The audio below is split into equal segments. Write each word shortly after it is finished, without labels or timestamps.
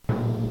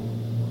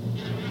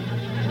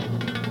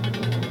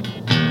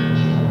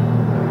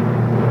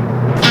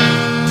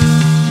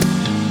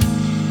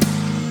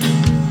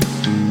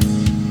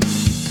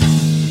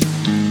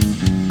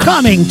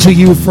Coming to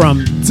you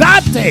from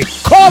Dante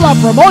Cola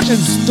Promotion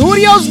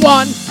Studios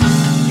 1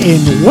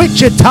 in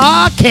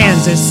Wichita,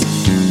 Kansas.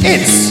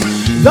 It's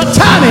the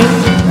Tommy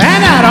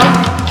and Adam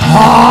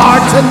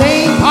Hard to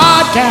Name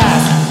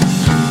Podcast.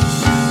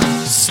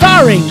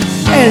 Starring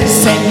El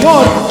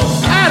Señor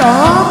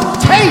Adam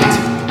Tate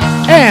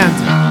and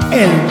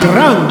El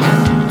Gran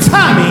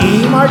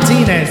Tommy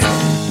Martinez.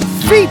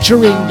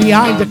 Featuring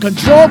behind the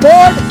control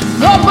board,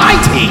 the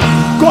mighty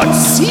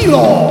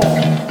Godzilla.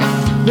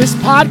 This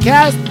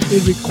podcast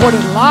is recorded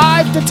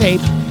live to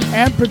tape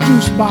and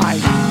produced by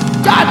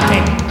Dante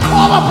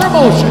Cola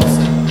Promotions.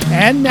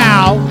 And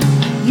now,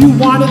 you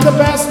wanted the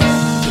best?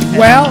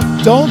 Well,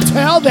 don't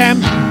tell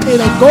them.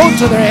 It'll go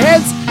to their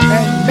heads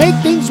and make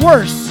things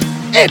worse.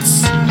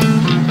 It's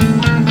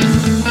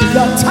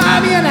the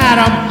Tommy and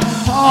Adam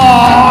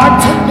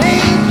Hard to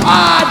Name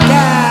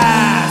Podcast.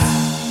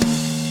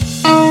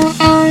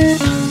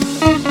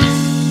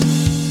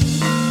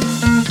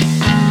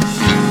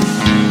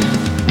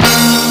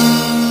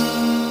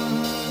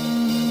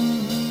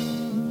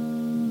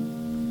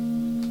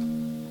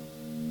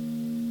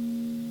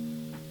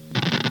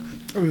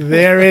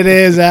 There it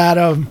is,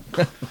 Adam.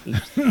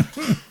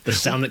 The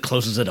sound that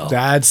closes it all.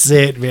 That's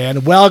it,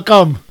 man.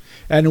 Welcome.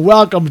 And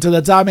welcome to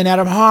the Tommy and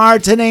Adam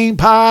Hard to Name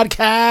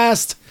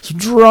Podcast.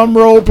 Drum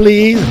roll,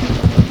 please.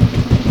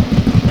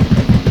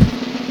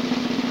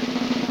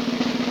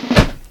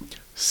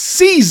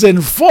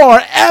 Season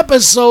 4,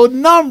 episode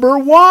number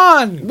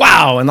 1.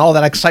 Wow, and all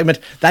that excitement,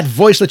 that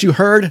voice that you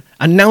heard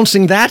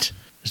announcing that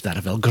is that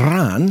of El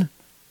Gran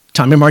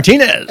Tommy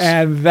Martinez.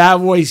 And that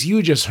voice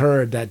you just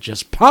heard that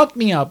just pumped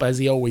me up, as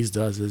he always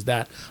does, is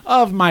that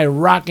of my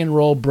rock and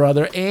roll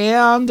brother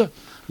and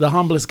the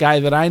humblest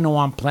guy that I know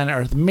on planet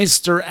Earth,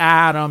 Mr.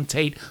 Adam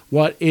Tate.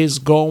 What is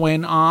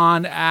going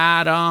on,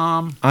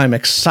 Adam? I'm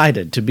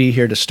excited to be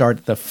here to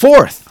start the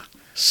 4th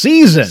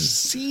season.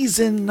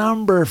 Season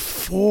number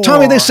 4.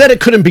 Tommy, they said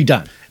it couldn't be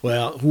done.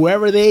 Well,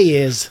 whoever they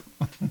is.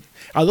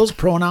 Are those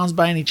pronouns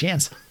by any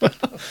chance?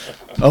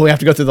 Oh, we have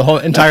to go through the whole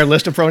entire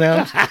list of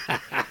pronouns?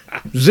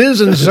 Ziz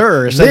and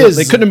Zer said that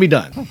they couldn't be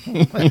done.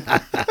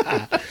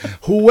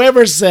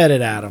 Whoever said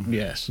it, Adam.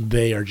 Yes.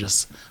 They are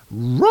just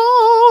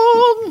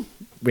wrong.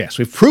 Yes,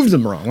 we've proved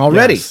them wrong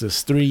already. Yes,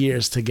 it's 3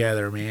 years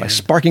together, man. By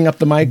sparking up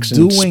the mics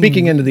and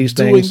speaking into these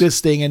things. Doing this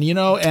thing. And,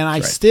 I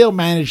still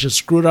managed to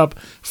screw it up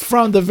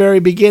from the very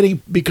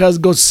beginning because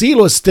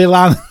Godzilla is still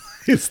on.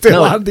 It's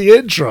still on the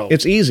intro.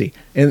 It's easy.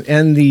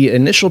 And the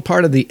initial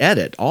part of the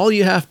edit, all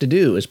you have to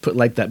do is put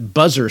like that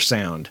buzzer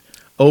sound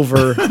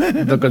over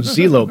the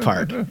Godzilla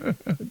part.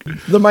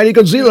 The mighty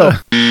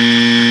Godzilla.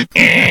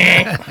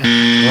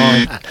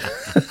 Wrong.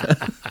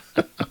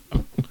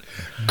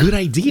 Good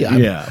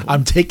idea.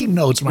 I'm taking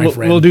notes, my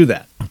friend. We'll do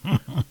that.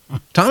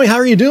 Tommy, how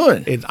are you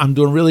doing? I'm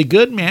doing really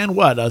good, man.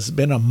 What? It's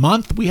been a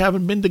month we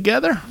haven't been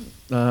together?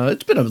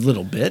 It's been a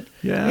little bit.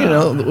 Yeah.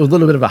 A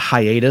little bit of a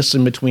hiatus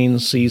in between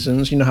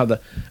seasons. You know how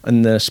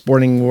in the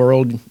sporting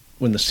world,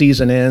 when the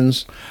season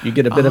ends, you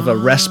get a bit of a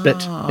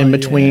respite in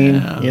between.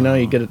 Yeah.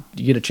 You get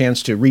a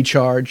chance to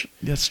recharge.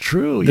 That's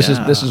true. This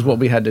is what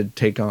we had to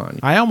take on.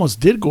 I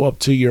almost did go up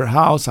to your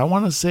house. I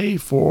want to say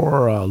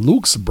for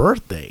Luke's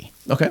birthday.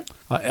 Okay.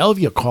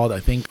 Elvia called, I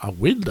think,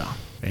 Awilda.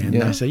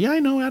 And I said, yeah, I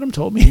know. Adam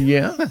told me.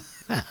 Yeah.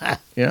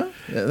 Yeah.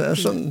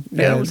 That's something.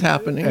 Yeah, it was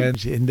happening.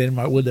 And then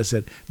my Awilda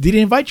said, did he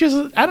invite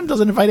you? Adam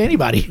doesn't invite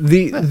anybody.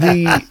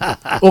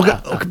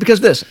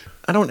 Because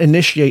I don't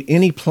initiate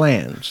any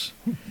plans.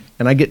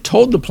 And I get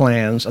told the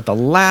plans at the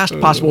last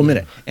possible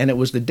minute. And it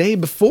was the day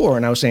before,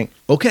 and I was saying,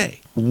 okay,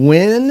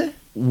 when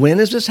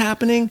is this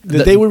happening?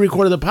 The day we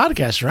recorded the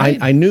podcast, right?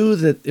 I knew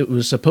that it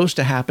was supposed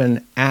to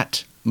happen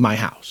at my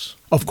house.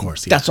 Of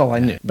course. Yeah. That's all I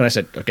knew. But I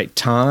said, okay,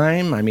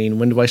 time. I mean,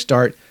 when do I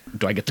start?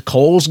 Do I get the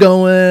coals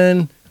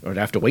going? Or do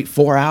I have to wait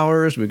 4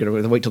 hours? We're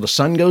going to wait till the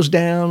sun goes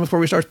down before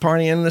we start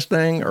partying this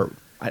thing? Or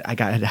I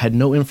had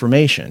no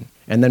information.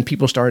 And then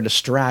people started to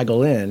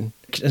straggle in,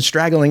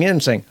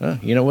 saying,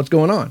 you know what's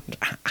going on?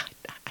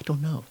 I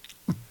don't know.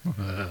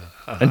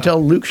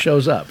 Until Luke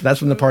shows up. That's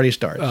when the party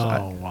starts.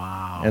 Oh,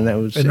 wow.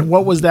 And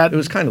what was that? It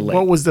was kind of late.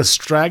 What was the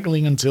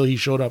straggling until he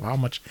showed up? How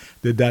much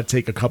did that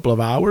take? A couple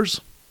of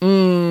hours?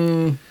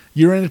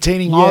 You're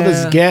entertaining all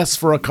these guests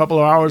for a couple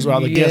of hours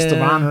while the guest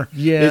of honor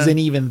isn't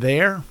even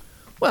there?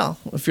 Well,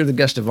 if you're the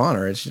guest of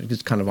honor,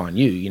 it's kind of on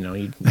you.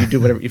 You do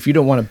whatever. If you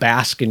don't want to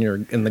bask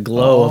in the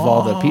glow of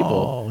all the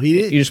people,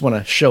 you just want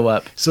to show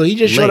up. So he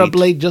just showed up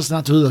late, just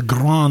not to the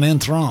grand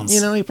entrance.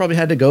 He probably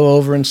had to go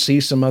over and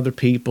see some other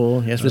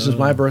people. Yes, this is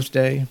my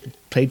birthday.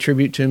 Pay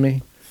tribute to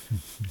me.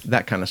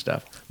 That kind of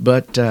stuff.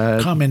 But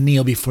come and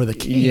kneel before the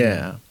king.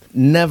 Yeah,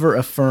 never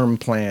a firm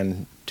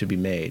plan to be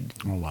made.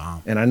 Oh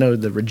wow! And I know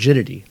the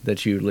rigidity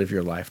that you live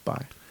your life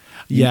by.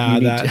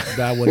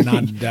 That would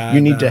not.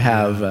 You need to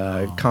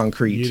have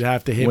concrete. You'd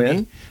have to hit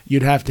me.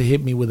 You'd have to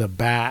hit me with a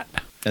bat.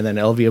 And then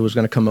Elvia was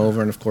going to come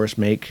over and, of course,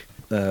 make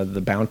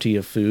the bounty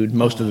of food,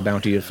 most of the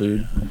bounty of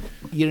food.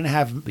 You didn't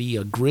have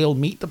the grilled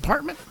meat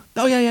department?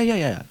 Oh,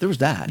 yeah. There was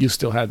that. You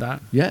still had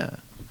that? Yeah.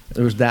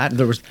 There was that.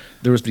 There was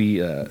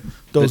the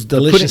Those the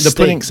delicious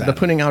putting, steaks, the Adam.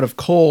 putting out of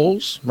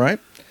coals, right?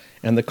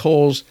 And the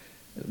coals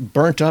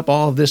burnt up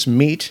all of this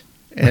meat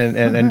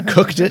and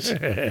cooked it,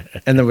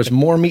 and there was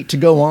more meat to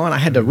go on. I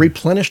had to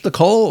replenish the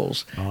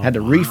coals. Had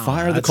to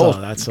refire the coals.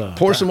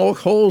 Pour some more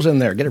coals in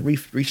there. Get it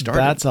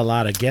restarted. That's a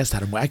lot of guests,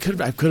 Adam. I could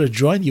have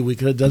joined you. We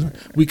could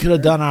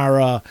have done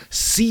our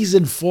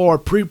season 4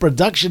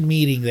 pre-production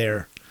meeting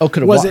there. Oh,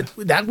 could have was it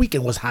that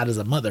weekend was hot as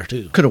a mother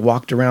too. Could have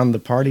walked around the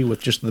party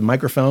with just the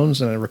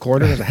microphones and a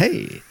recorder and said,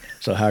 "Hey,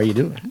 so how are you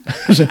doing?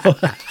 So,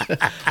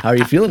 how are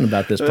you feeling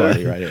about this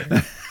party right here?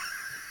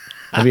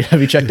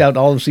 Have you checked out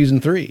all of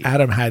season 3?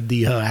 Adam had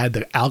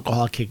the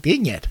alcohol kicked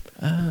in yet?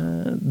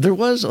 There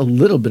was a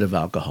little bit of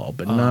alcohol,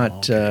 but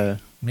not.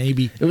 Okay.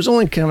 Maybe it was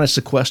only kind of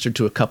sequestered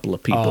to a couple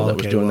of people that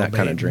was doing that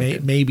kind of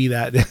drinking. Maybe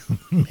that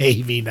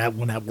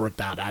wouldn't have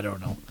worked out. I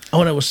don't know. Oh,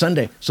 and it was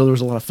Sunday, so there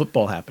was a lot of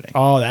football happening.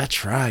 Oh,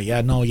 that's right.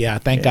 Yeah, no, yeah.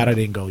 Thank God I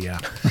didn't go. Yeah.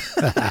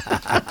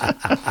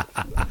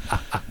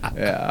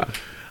 Yeah.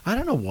 I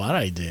don't know what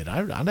I did.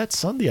 On that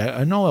Sunday,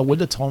 I know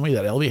Linda told me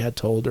that Elvie had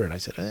told her, and I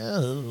said,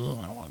 I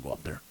don't want to go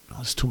up there.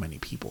 There's too many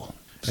people.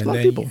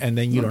 And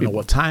then you don't know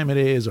what time it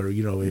is, or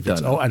if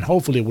it's and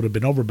hopefully it would have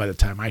been over by the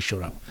time I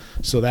showed up.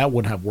 So that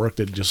wouldn't have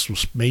worked. It just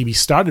was maybe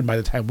started by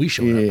the time we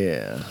showed up.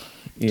 Yeah.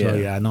 So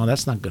yeah, no,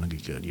 that's not gonna be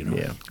good.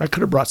 Yeah. I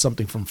could have brought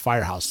something from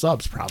Firehouse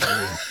Subs probably.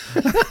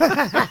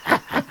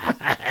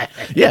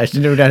 Yeah, you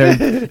never got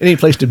any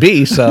place to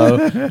be,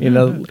 so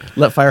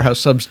let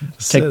Firehouse Subs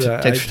take your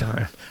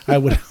time. I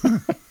would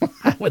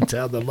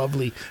tell the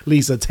lovely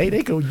Lisa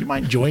Tate, would you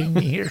mind joining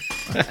me here?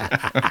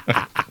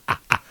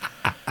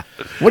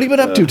 What have you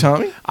been up to,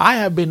 Tommy? I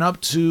have been up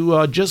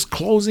to just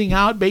closing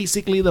out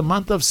basically the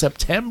month of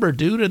September,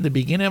 dude, and the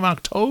beginning of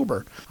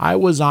October. I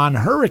was on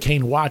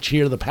hurricane watch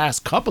here the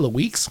past couple of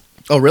weeks.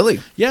 Oh, really?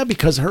 Yeah,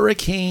 because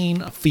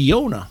Hurricane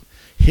Fiona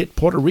hit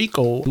Puerto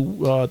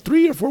Rico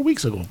 3 or 4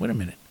 weeks ago. Wait a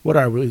minute. What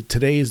are we?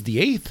 Today is the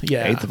 8th?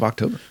 Yeah. 8th of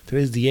October.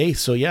 Today's the 8th.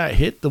 So, yeah, it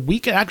hit the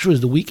weekend. Actually, it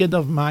was the weekend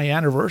of my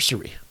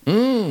anniversary.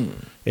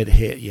 It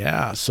hit,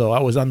 yeah. So I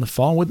was on the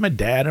phone with my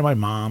dad and my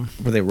mom.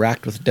 Were they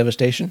racked with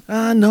devastation?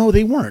 No,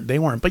 they weren't.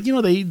 But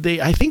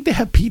they I think they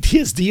have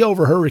PTSD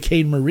over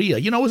Hurricane Maria.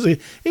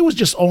 It was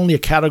just only a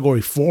Category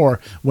 4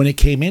 when it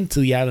came into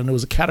the island. It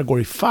was a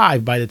Category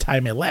 5 by the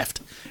time it left.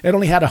 It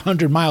only had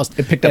 100 miles.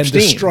 It picked up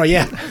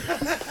steam.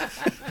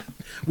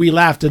 We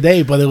laughed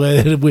today, but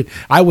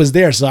I was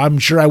there, so I'm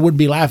sure I wouldn't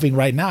be laughing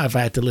right now if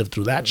I had to live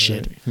through that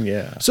shit.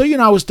 Yeah. So,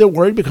 I was still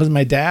worried because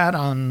my dad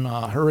on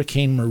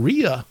Hurricane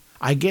Maria,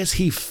 I guess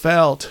he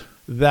felt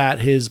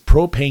that his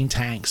propane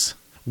tanks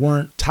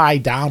weren't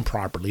tied down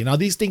properly. Now,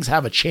 these things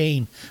have a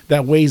chain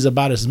that weighs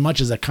about as much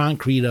as a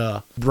concrete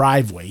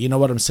driveway. You know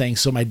what I'm saying?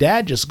 So my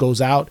dad just goes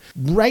out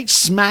right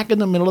smack in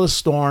the middle of the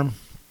storm.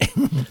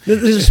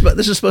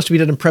 This is supposed to be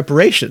done in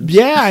preparation.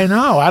 Yeah, I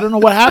know. I don't know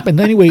what happened.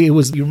 Anyway, you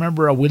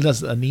remember a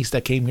niece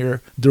that came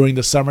here during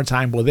the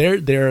summertime? Well, they're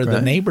right.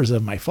 The neighbors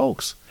of my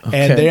folks. Okay.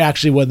 And they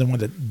actually were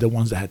the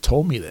ones that had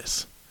told me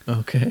this.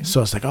 Okay.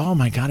 So it's like, oh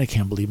my God, I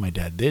can't believe my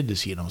dad did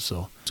this,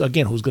 So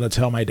again, who's going to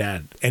tell my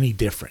dad any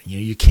different?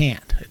 You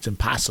can't. It's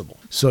impossible.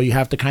 So you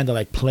have to kind of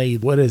like play,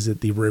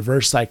 the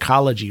reverse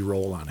psychology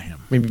role on him.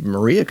 Maybe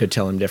Maria could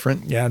tell him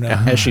different. Yeah, no.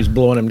 As she's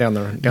blowing him down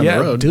the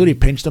road. Dude, he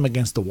pinched him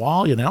against the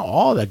wall,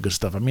 all that good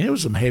stuff. I mean, it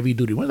was some heavy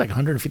duty. It was like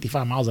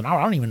 155 miles an hour.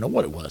 I don't even know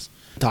what it was.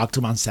 Talked to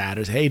him on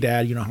Saturdays. Hey,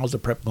 Dad, how's the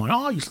prep going?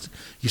 Oh,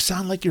 you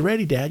sound like you're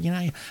ready, Dad.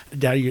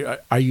 Dad,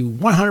 are you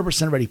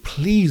 100% ready?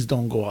 Please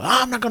don't go out.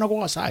 I'm not going to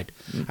go outside.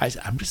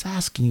 I'm just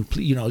asking you,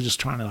 please, just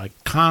trying to like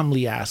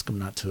calmly ask him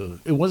not to.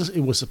 It was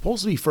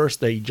supposed to be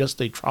first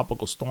just a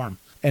tropical storm.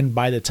 And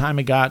by the time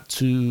it got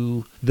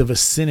to the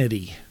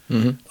vicinity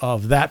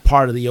of that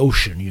part of the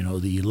ocean,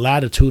 the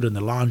latitude and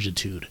the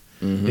longitude,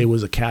 it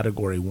was a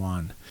Category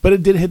 1. But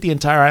it didn't hit the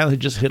entire island. It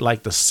just hit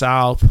like the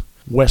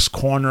southwest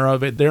corner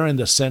of it. They're in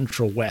the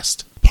central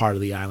west part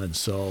of the island.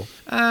 So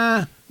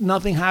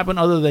nothing happened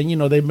other than,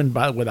 they've been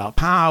without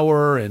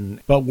power.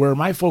 But where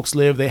my folks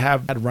live, they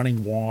have had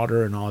running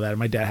water and all that. And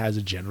my dad has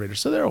a generator,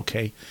 so they're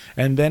okay.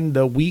 And then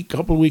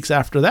couple of weeks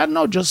after that,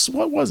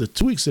 what was it?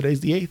 2 weeks,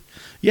 today's the 8th.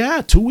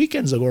 Yeah, 2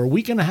 weekends ago or a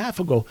week and a half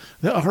ago,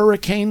 the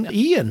Hurricane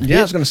Ian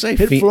I was going to say,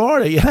 hit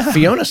Florida. Yeah.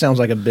 Fiona sounds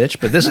like a bitch,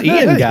 but this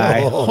Ian guy,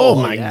 oh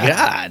my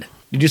God.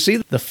 Did you see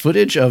the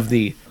footage of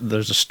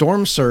there's a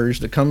storm surge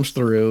that comes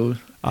through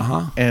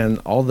and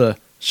all the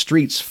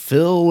streets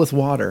fill with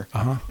water,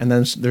 and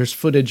then there's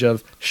footage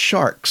of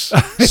sharks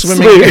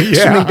swimming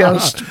down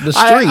the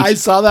street. I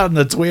saw that on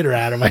the Twitter,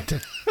 Adam. It's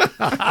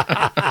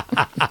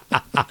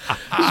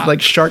like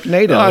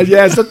Sharknado.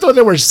 Yes, that's what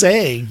they were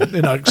saying.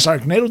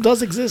 Sharknado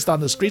does exist on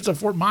the streets of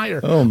Fort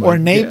Myers or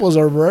Naples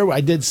or wherever.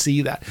 I did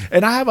see that.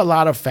 And I have a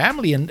lot of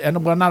family,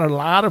 and well, not a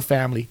lot of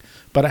family,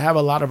 but I have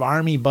a lot of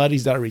Army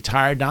buddies that are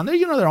retired down there.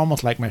 They're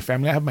almost like my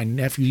family. I have my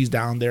nephews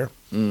down there.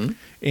 And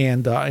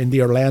in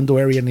the Orlando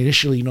area. And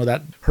initially,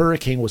 that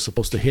hurricane was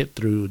supposed to hit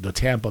through the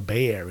Tampa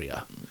Bay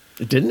area.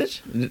 Didn't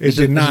it? It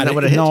did not. Isn't that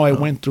what it hit? No, it Oh.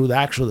 went through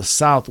the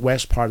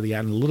southwest part of the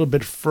island, a little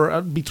bit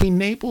between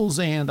Naples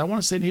and I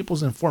want to say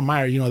Naples and Fort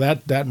Myers.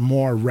 That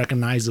more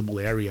recognizable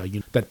area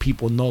that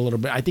people know a little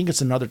bit. I think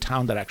it's another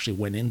town that actually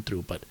went in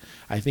through, but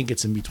I think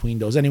it's in between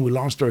those. Anyway,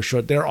 long story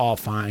short, they're all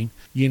fine.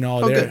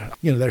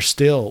 They're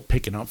still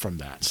picking up from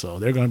that, so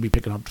they're going to be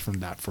picking up from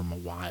that for a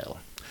while.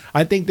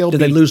 I think they'll. Did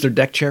they lose their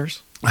deck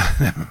chairs?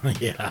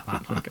 Yeah.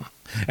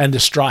 And the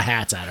straw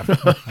hats at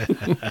them.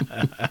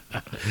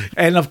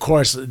 And of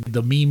course,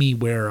 the meme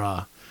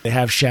where they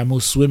have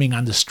Shamu swimming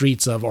on the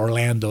streets of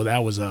Orlando.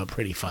 That was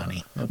pretty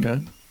funny.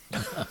 Okay.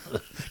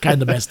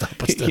 Kind of messed up,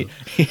 but still.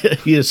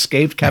 He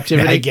escaped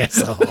captivity. I guess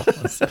so.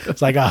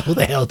 It's like, who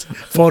the hell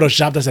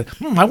photoshopped? I said,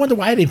 I wonder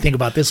why I didn't think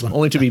about this one.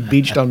 Only to be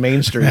beached on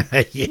Main Street.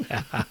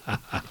 Yeah.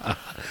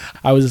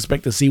 I was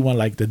expecting to see one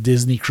like the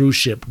Disney cruise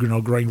ship,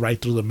 going right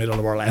through the middle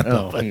of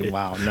Orlando. Oh,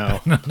 wow, no.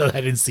 No,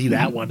 I didn't see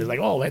that one. It's like,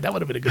 oh, man, that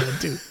would have been a good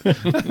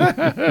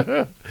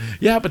one, too.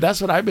 Yeah, but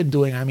that's what I've been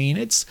doing. I mean,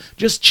 it's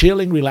just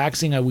chilling,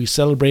 relaxing. We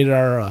celebrated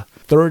our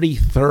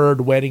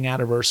 33rd wedding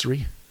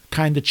anniversary.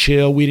 Kind of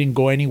chill. We didn't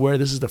go anywhere.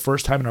 This is the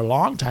first time in a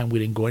long time we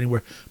didn't go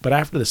anywhere. But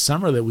after the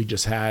summer that we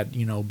just had,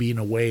 being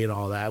away and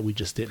all that, we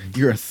just didn't.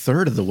 You're a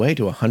third of the way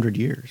to 100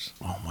 years.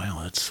 Oh, well,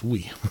 that's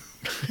sweet.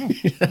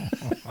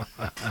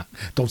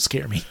 Don't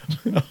scare me.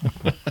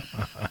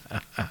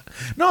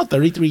 No,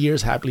 33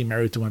 years happily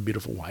married to my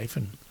beautiful wife.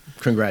 And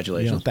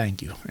Congratulations.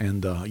 thank you.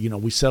 And,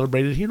 we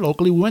celebrated here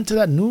locally. We went to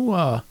that new,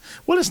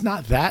 it's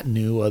not that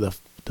new,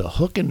 the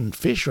hook and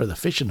fish or the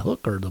fish and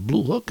hook or the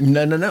blue hook.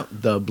 No.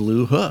 The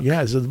Blue Hook.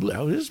 Yeah,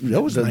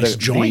 that was a nice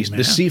joint, man.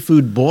 The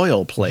seafood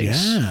boil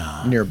place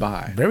Yeah.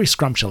 nearby. Very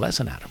scrumptious,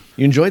 Adam.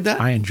 You enjoyed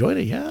that? I enjoyed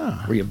it,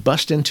 yeah. Where you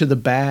bust into the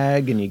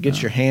bag and you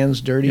get your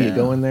hands dirty. You Yeah.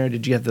 go in there.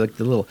 Did you have the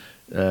little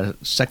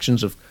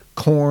sections of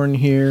corn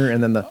here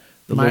and then the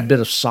little bit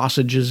of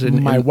sausages?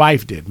 My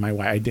wife did.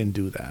 I didn't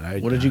do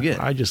that. What did you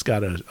get? I just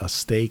got a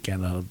steak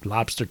and a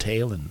lobster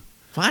tail and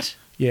What?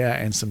 yeah,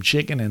 and some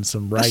chicken and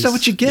some rice. That's not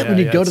what you get Yeah, when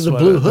you yeah, go to that's the what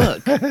Blue I-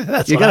 Hook.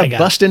 That's You what I got to got.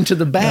 bust into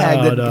the bag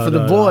for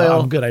the No,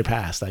 boil. I'm good. I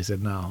passed. I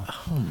said no.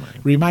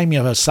 Remind me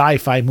of a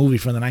sci-fi movie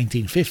from the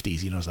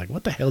 1950s. It's like,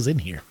 what the hell's in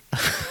here?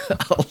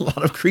 A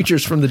lot of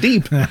creatures from the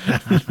deep.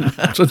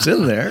 That's what's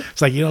in there.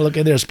 It's like, look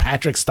at there's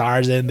Patrick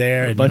Stars in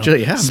there, and bunch of-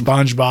 yeah.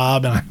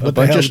 SpongeBob, and what the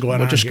bunch hell's of,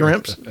 going on? bunch of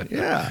here? scrimps.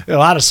 Yeah. A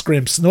lot of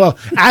scrimps. Well,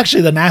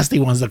 actually, the nasty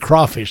ones, the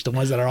crawfish, the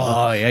ones that are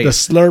all Oh, yeah, the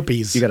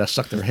Slurpees. You got to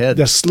suck their head.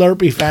 the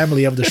Slurpee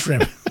family of the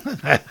shrimp.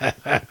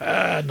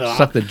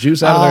 Suck the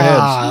juice out of their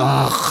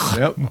Ah, heads.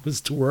 Yep. It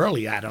was too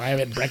early, Adam. I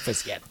haven't had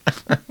breakfast yet.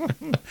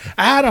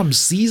 Adam,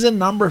 season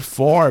number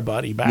 4,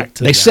 buddy. Back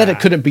to They said that. it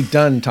couldn't be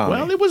done, Tommy.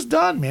 Well, it was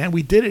done, man.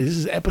 We did it. This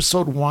is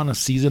episode 1 of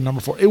season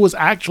number 4. It was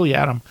actually,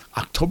 Adam,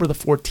 October the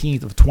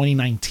 14th of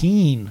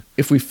 2019.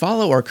 If we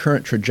follow our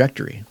current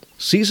trajectory,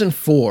 season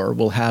 4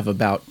 will have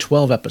about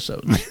 12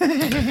 episodes.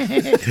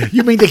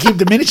 You mean they keep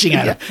diminishing,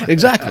 Adam?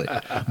 Exactly.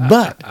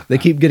 But they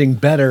keep getting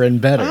better and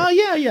better. Oh,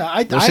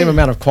 yeah. The same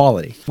amount of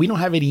quality. We don't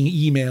have any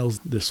emails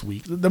this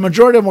week. The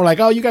majority of them were like,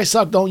 "Oh, you guys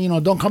suck.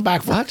 Don't come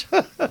back for What?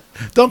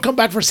 Don't come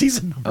back for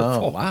season number 4."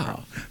 Oh,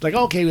 wow. Like,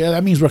 okay, well,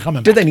 that means we're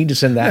coming Did back. they need to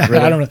send that? I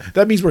Really? don't know.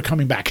 That means we're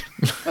coming back.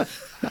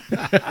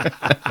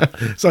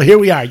 So here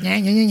we are.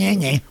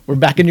 We're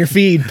back in your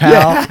feed,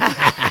 pal.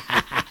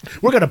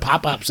 We're going to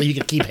pop up so you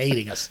can keep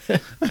hating us.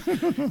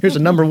 Here's a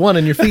number 1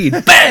 in your feed.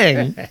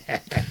 Bang!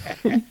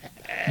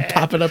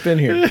 Pop it up in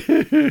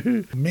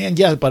here. Man,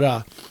 yeah,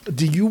 but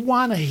do you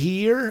want to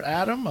hear,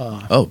 Adam?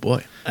 Oh,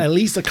 boy. At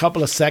least a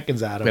couple of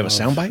seconds, Adam. We have a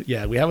soundbite?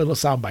 Yeah, we have a little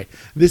soundbite.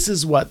 This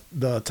is what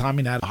the Tommy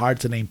and Adam Hard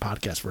to Name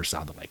podcast first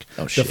sounded like.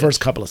 Oh, The shit. first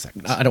couple of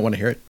seconds. I don't want to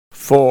hear it.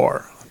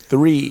 4,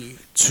 3,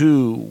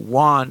 2,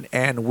 1,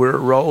 and we're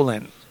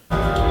rolling.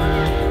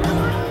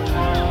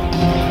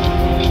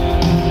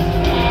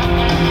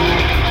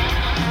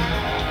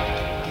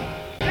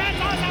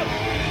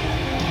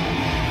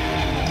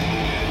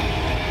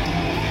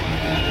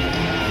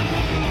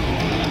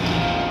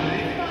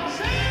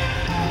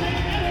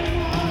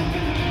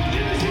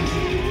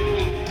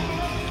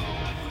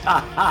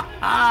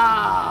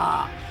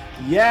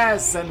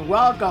 Yes, and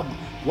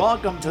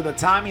welcome to the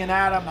Tommy and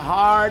Adam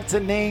Hard to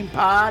Name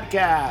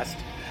podcast.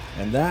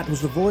 And that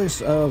was the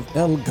voice of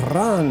El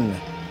Gran,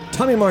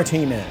 Tommy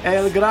Martinez.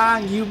 El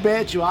Gran, you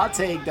bet you. I'll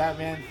take that,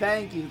 man.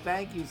 Thank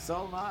you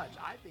so much.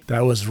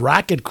 That was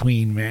Rocket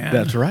Queen, man.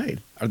 That's right.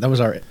 That was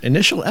our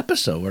initial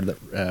episode where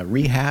the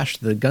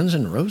rehashed the Guns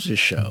N' Roses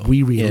show.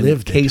 We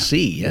relived in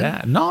KC.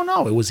 Yeah.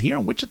 No, it was here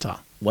in Wichita.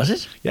 Was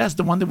it? Yeah, it's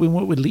the one that we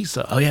went with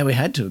Lisa. Oh yeah, we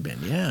had to have been.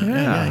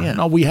 Yeah.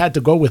 No, we had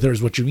to go with her,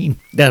 is what you mean.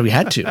 Yeah, we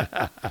had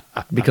to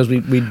because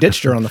we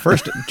ditched her on the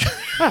first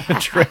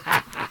trip.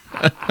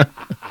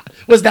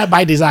 Was that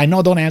by design?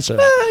 No, don't answer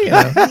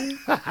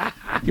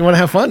that. You want to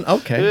have fun?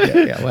 Okay.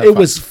 Yeah, we'll have It fun.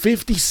 was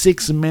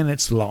 56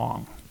 minutes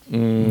long.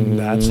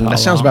 That's how that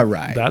sounds long- about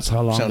right. That's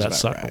how long Sounds that about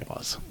sucker right.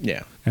 was.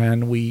 Yeah.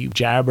 And we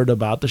jabbered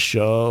about the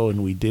show,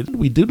 and we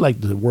did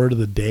like the word of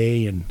the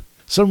day and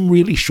some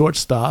really short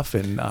stuff.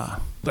 And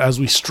as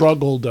we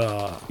struggled,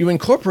 You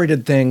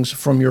incorporated things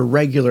from your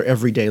regular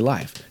everyday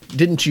life.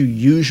 didn't you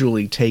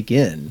usually take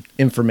in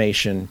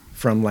information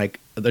from like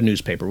the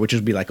newspaper, which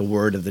would be like a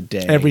word of the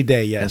day Every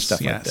day, yes, and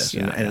stuff like yes, this,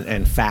 yeah,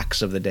 and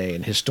facts of the day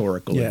and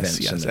historical events.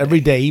 Yes, in yes. the Every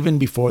day. day, even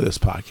before this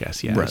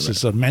podcast. Yeah, Right, it's right.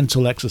 just a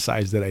mental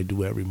exercise that I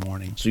do every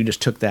morning. So you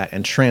just took that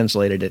and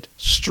translated it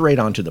straight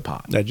onto the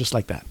pod. Yeah, just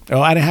like that.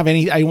 Oh, I didn't have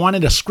any. I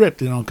wanted a script,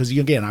 because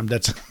again,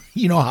 that's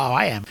you know how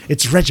I am.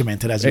 It's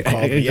regimented, as you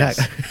call it. Yes.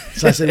 Exactly.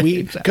 So I said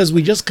because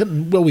we just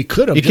couldn't. Well, we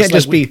could have. You can't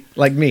just be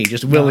like me,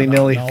 just willy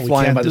nilly we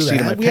flying can't by the do seat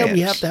of that. my pants.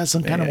 We have to have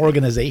some kind of Yeah.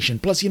 organization.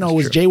 Plus, it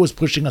was true. Jay was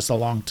pushing us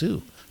along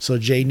too. So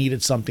Jay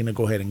needed something to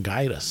go ahead and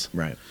guide us.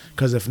 Right.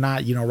 Because if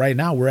not, right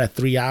now we're at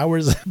 3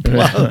 hours.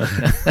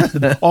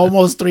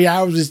 Almost 3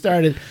 hours we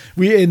started.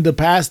 In the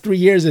past 3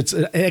 years, it's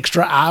an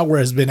extra hour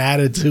has been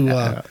added to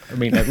I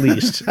mean, at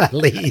least. at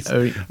least. I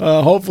mean,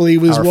 Hopefully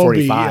this hour won't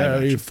be 45,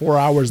 actually. 4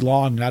 hours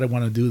long. I don't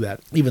want to do that.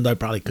 Even though I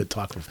probably could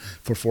talk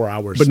for 4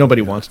 hours. But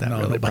nobody wants that, No,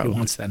 really, nobody probably.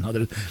 wants that. No,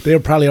 they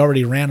probably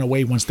already ran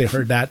away once they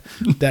heard that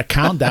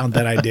countdown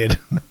that I did.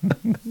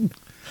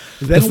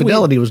 the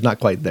fidelity was not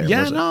quite there,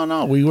 Yeah, was it?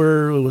 no.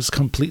 It was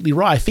completely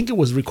raw. I think it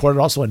was recorded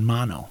also in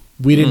mono.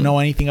 We didn't know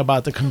anything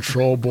about the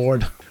control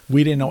board.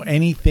 We didn't know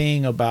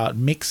anything about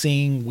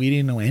mixing. We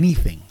didn't know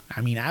anything.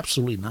 I mean,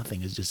 absolutely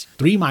nothing. It's just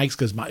 3 mics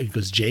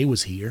because Jay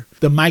was here.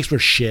 The mics were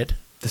shit.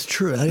 That's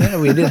true. Yeah,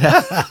 we did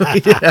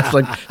have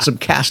like some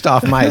cast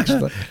off mics.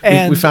 But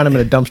we found them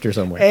in a dumpster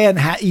somewhere. And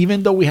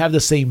even though we have the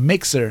same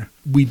mixer,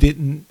 we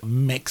didn't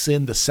mix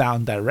in the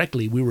sound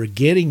directly. We were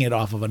getting it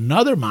off of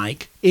another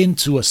mic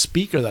into a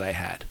speaker that I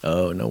had.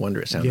 Oh, no wonder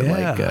it sounded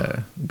Yeah.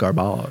 like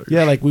garbage.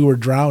 Yeah, like we were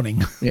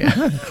drowning.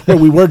 Yeah. Well,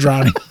 we were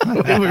drowning.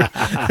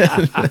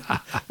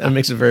 That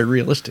makes it very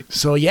realistic.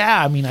 So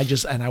yeah, I mean,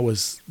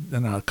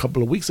 a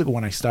couple of weeks ago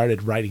when I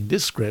started writing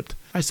this script,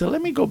 I said,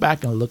 let me go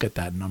back and look at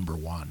that number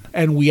 1.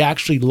 And we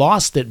actually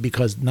lost it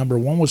because number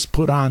 1 was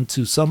put on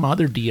to some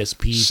other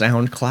DSP.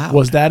 SoundCloud.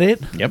 Was that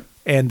it? Yep.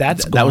 And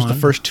that was the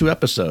first 2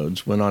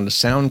 episodes, went on to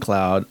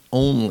SoundCloud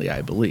only,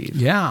 I believe.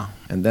 Yeah.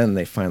 And then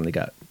they finally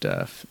got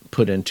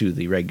put into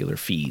the regular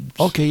feeds.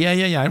 Okay,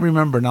 yeah. I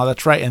remember now.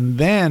 That's right. And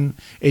then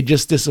it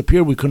just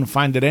disappeared. We couldn't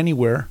find it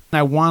anywhere.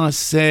 I want to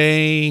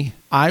say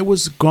I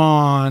was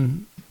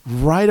gone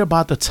right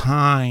about the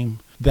time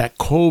that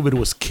COVID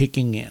was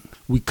kicking in.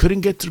 We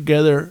couldn't get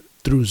together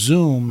through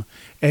Zoom,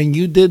 and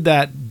you did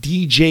that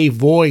DJ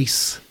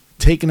voice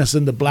taking us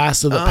in the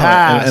blast of the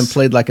past. And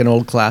played like an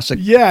old classic.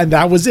 Yeah, and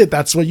that was it.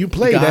 That's what you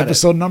played, Got it.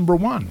 episode number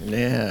 1.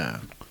 Yeah.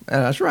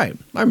 That's right.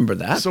 I remember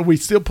that. So we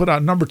still put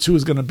out number 2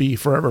 is going to be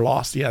Forever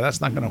Lost. Yeah, that's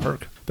not going to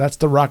work. That's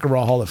the Rock and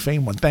Roll Hall of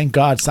Fame one. Thank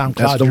God SoundCloud.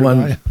 That's the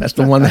one. That's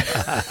the one.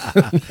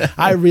 That,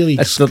 I really,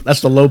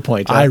 that's the low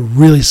point. I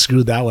really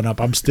screwed that one up.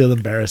 I'm still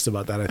embarrassed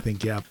about that, I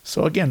think. Yeah.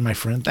 So again, my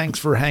friend, thanks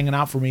for hanging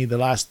out for me the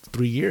last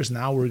 3 years.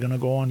 Now we're going to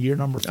go on year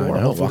number 4. I know,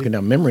 hopefully, walking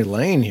down memory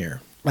lane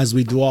here. as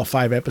we do all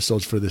 5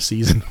 episodes for this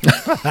season.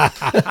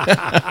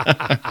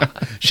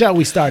 Shall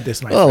we start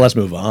this, my Well, let's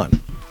move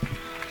on.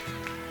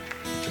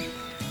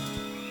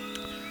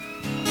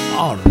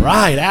 All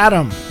right,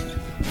 Adam.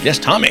 Yes,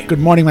 Tommy. Good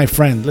morning, my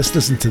friend. Let's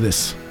listen to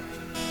this.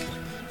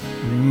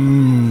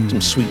 Some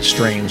sweet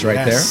strains right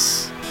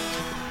Yes.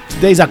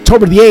 Today's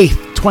October the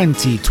 8th,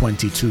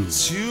 2022.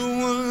 You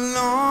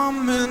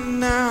alarm me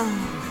now,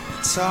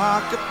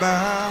 talk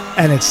about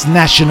And it's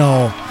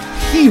National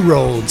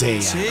Hero Day.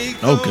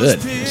 Oh,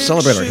 good. Let's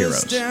celebrate our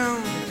heroes.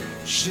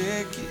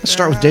 Let's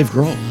start with Dave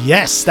Grohl.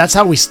 Yes, that's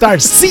how we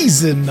start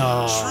season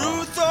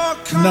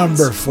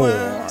number 4.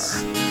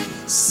 That's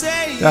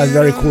a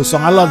very cool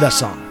song. I love that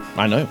song.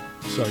 I know.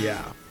 So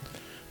yeah,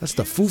 that's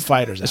the Foo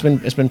Fighters. It's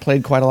been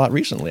played quite a lot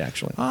recently,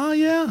 actually. Oh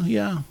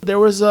yeah. There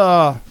was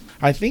I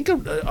think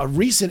a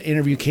recent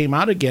interview came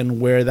out again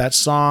where that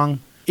song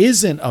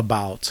isn't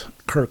about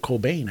Kurt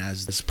Cobain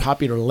as this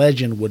popular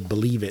legend would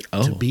believe it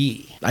to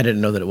be. I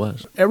didn't know that it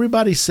was.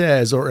 Everybody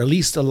says, or at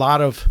least a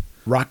lot of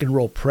rock and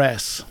roll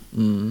press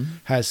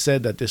has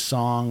said that this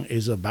song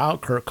is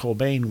about Kurt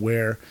Cobain,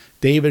 where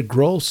David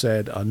Grohl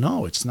said,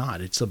 no, it's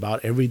not. It's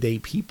about everyday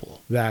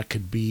people that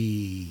could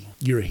be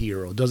your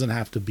hero. It doesn't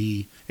have to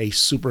be a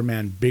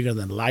Superman bigger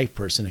than life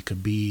person. It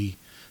could be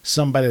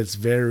somebody that's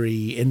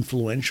very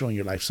influential in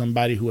your life,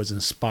 somebody who has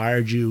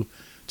inspired you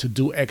to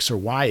do X or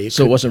Y.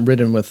 So it wasn't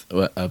written with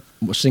a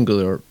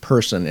singular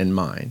person in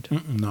mind.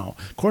 No.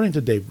 According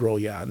to Dave Grohl,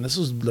 yeah. And this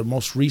is the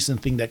most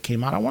recent thing that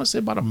came out, I want to say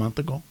about a month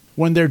ago,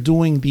 when they're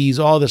doing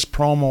all this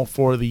promo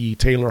for the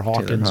Taylor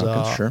Hawkins,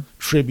 sure.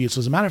 tributes.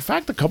 As a matter of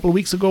fact, a couple of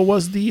weeks ago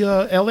was the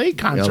L.A.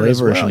 concert LA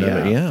as well. version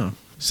of it, yeah.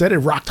 Said it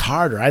rocked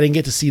harder. I didn't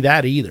get to see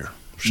that either.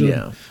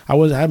 Yeah. I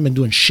haven't been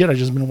doing shit. I've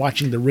just been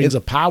watching the Rings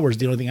of Power is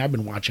the only thing I've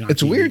been watching on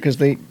It's TV. weird because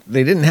they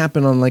didn't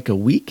happen on like a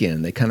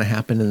weekend. They kind of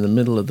happened in the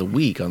middle of the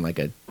week on like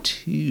a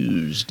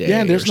Tuesday.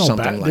 Yeah, there's or no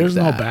something like there's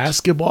no that.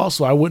 basketball,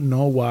 so I wouldn't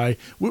know why.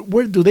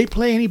 Where do they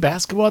play any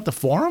basketball at the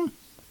Forum?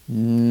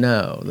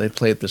 No, they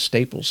play at the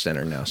Staples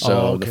Center now. So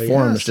Oh, okay, the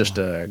Forum yeah, is just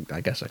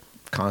I guess a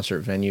concert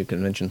venue,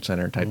 convention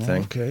center type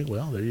thing. Okay,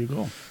 well, there you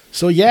go.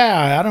 So, yeah,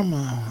 Adam,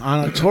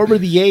 on October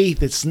the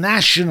 8th, it's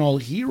National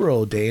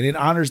Hero Day, and it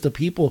honors the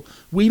people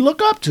we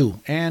look up to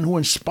and who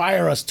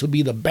inspire us to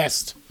be the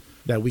best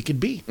that we could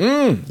be.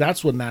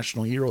 That's what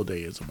National Hero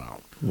Day is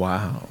about.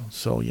 Wow.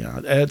 So, yeah,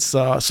 it's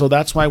so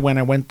that's why when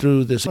I went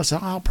through this, I said,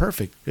 oh,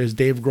 perfect. Because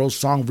Dave Grohl's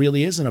song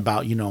really isn't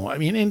about, I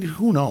mean, and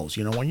who knows,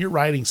 when you're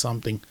writing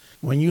something,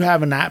 when you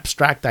have an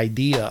abstract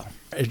idea,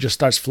 it just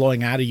starts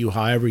flowing out of you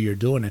however you're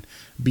doing it,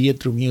 be it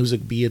through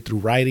music, be it through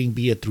writing,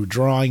 be it through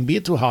drawing, be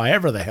it through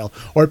however the hell,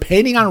 or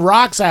painting on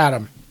rocks,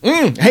 Adam.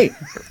 Hey,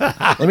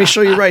 let me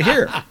show you right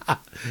here.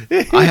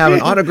 I have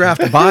an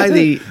autographed by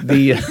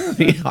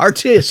the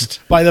artist,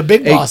 By the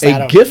big boss, a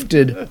Adam.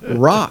 gifted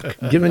rock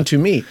given to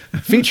me,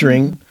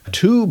 featuring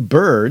 2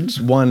 birds,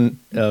 one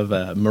of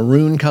a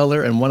maroon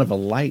color and one of a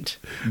light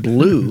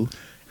blue,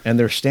 and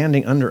they're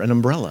standing under an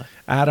umbrella.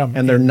 Adam.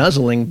 And they're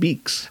nuzzling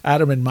beaks.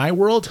 Adam, in my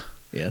world,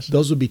 Yes.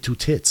 those would be 2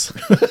 tits.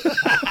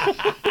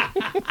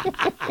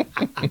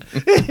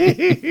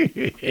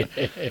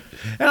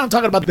 And I'm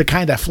talking about the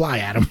kind that fly,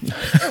 Adam.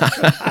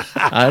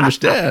 I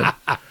understand.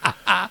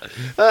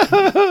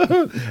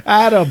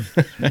 Adam,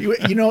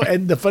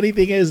 and the funny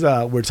thing is,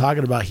 we're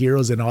talking about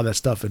heroes and all that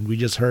stuff, and we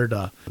just heard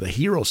the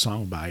Hero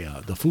song by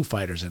the Foo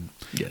Fighters, and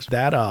Yes.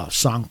 that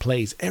song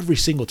plays every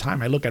single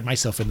time I look at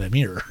myself in the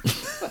mirror.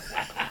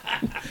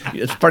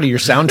 It's part of your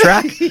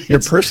soundtrack, your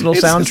personal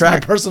It's my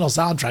soundtrack. personal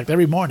soundtrack.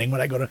 Every morning when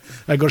I go to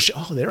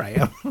oh, there I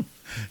am.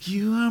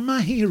 You are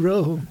my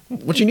hero.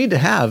 What you need to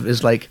have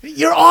is like,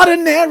 You're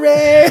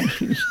ordinary.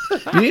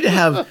 you need to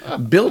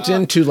have built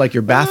into like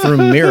your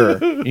bathroom mirror,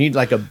 you need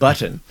like a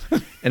button,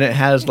 and it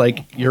has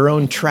like your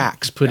own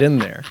tracks put in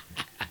there.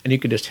 And you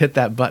could just hit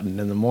that button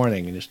in the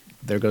morning and just,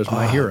 there goes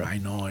my hero. I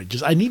know.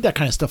 I need that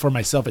kind of stuff for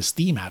my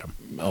self-esteem, Adam.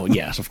 Oh,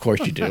 yes, of course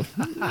you do.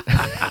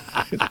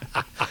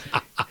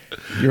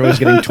 You're always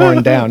getting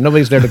torn down.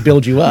 Nobody's there to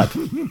build you up.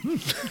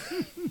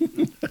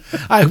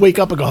 I wake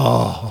up and go,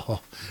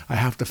 oh, I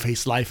have to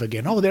face life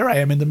again. Oh, there I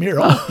am in the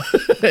mirror. Oh,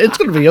 It's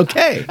going to be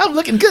okay. I'm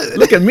looking good.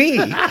 Look at me.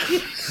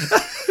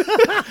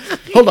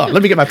 Hold on,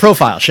 let me get my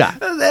profile shot.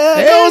 There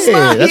goes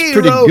my that's hero.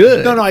 pretty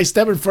good. No, I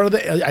step in front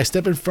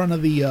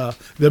of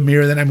the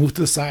mirror, then I move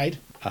to the side.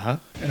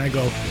 And I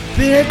go,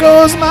 there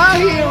goes my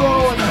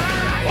hero. And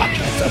I watch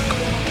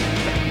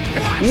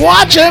myself.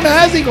 Watch him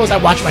as he goes. I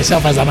watch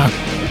myself as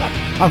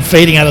I'm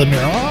fading out of the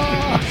mirror.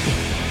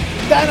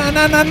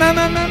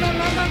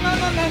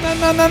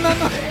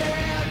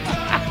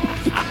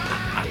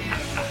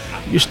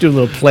 You should do a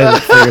little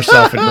playlet for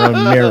yourself in your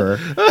own mirror.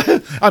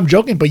 I'm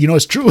joking, but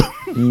it's true.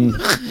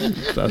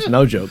 That's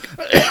no joke.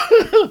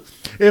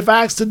 If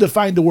asked to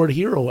define the word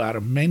hero,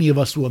 Adam, many of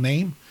us will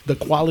name the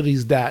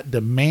qualities that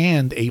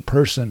demand a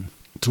person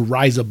to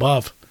rise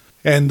above,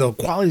 and the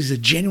qualities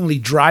that genuinely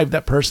drive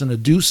that person to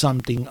do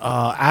something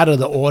out of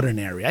the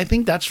ordinary. I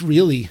think that's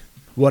really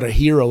what a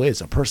hero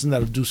is, a person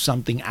that'll do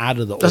something out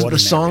of the Doesn't ordinary. the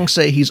song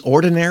say he's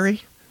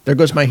ordinary? There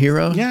goes my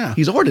hero. Yeah.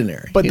 He's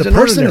ordinary. But He's the an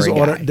person is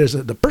ordinary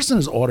guy. the person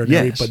is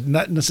ordinary, Yes. but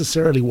not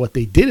necessarily what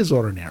they did is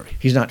ordinary.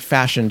 He's not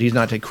fashioned. He's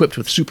not equipped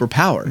with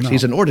superpowers. No.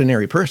 He's an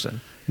ordinary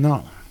person.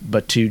 No.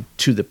 But to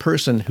the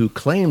person who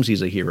claims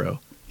he's a hero,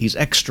 he's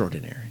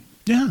extraordinary.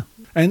 Yeah.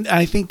 And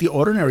I think the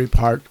ordinary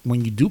part,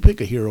 when you do pick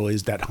a hero,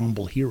 is that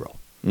humble hero.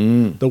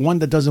 The one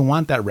that doesn't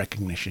want that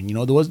recognition,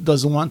 the one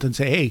doesn't want to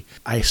say, hey,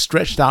 I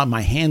stretched out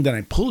my hand and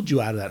I pulled you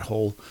out of that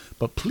hole,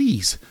 but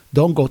please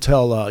don't go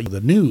tell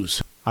the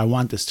news. I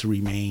want this to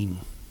remain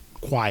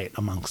quiet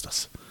amongst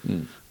us.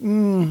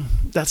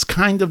 That's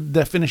kind of the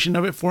definition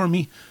of it for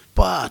me.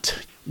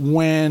 But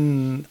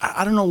when,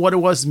 I don't know what it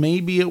was,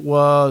 maybe it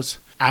was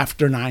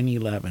after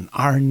 9/11,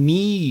 our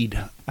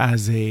need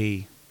as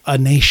a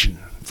nation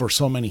for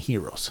so many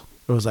heroes.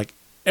 It was like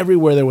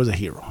everywhere there was a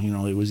hero.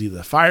 It was either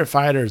the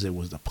firefighters, it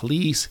was the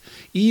police,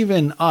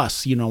 even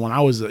us. When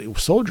I was a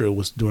soldier, it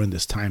was during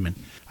this time, and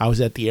I was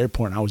at the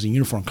airport and I was in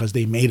uniform because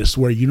they made us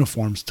wear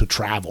uniforms to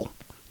travel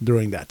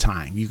during that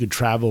time. You could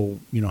travel,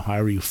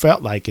 however you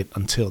felt like it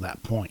until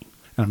that point.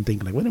 And I'm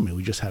thinking, like, wait a minute,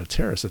 we just had a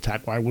terrorist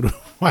attack. Why would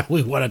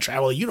we want to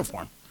travel a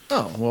uniform?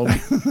 Oh,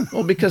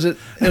 well, because it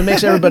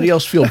makes everybody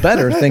else feel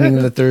better thinking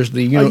that there's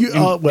the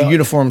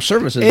uniform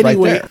services right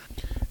there.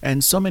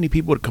 And so many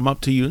people would come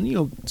up to you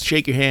and,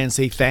 shake your hand,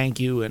 say thank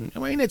you. And I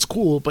mean, it's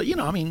cool, but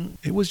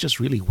it was just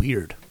really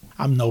weird.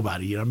 I'm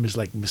nobody. I'm just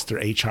like Mr.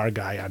 HR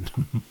guy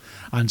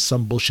on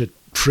some bullshit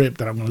trip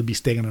that I'm going to be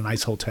staying in a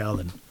nice hotel.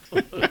 And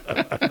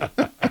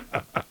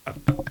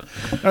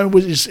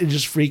it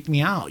just freaked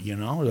me out,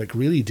 like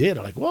really did.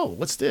 I'm like, whoa,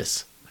 what's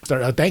this?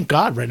 Thank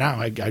God right now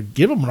I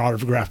give him an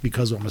autograph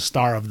because I'm a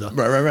star of the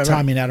Right.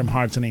 Tommy and Adam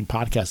Hearts and Name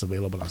podcast,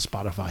 available on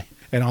Spotify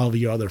and all of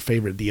your other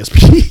favorite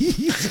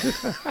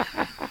DSPs.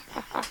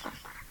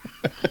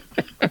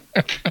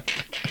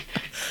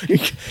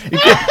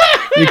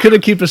 You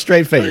couldn't keep a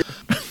straight face.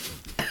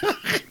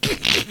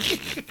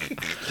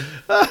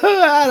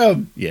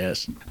 Adam,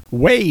 Yes.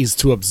 ways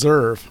to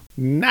observe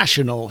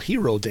National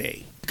Hero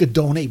Day. You could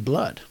donate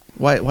blood.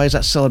 Why is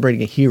that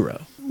celebrating a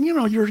hero?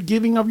 You're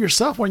giving of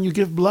yourself when you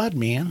give blood,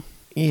 man.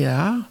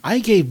 Yeah. I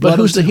gave But blood.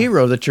 who's the until-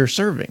 hero that you're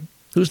serving?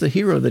 Who's the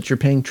hero that you're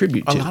paying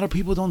tribute A to? lot of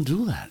people don't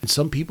do that. And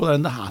some people are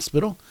in the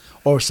hospital,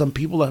 or some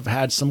people have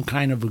had some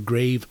kind of a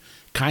grave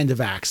kind of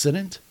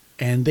accident,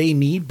 and they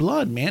need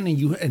blood, man.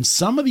 And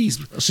some of these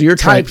So you're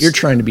types,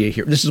 trying to be a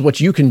hero. This is what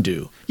you can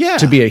do yeah,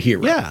 to be a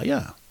hero.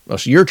 Yeah. Oh,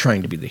 so you're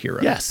trying to be the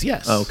hero. Yes.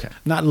 Oh, okay.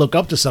 Not look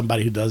up to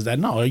somebody who does that.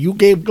 No, you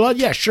gave blood.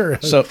 Yeah,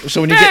 sure. So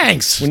when you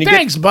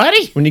thanks,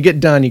 buddy. when you get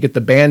done, you get the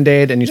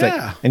Band-Aid and you say,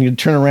 Yeah. and you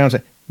turn around and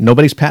say,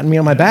 nobody's patting me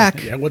on my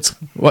back. Yeah, what's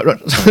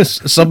What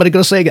somebody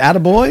gonna say,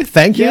 attaboy,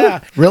 thank you?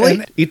 Yeah. Really?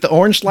 And- Eat the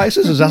orange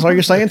slices? Is that all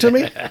you're saying to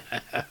me?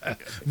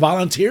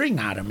 volunteering,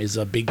 Adam, is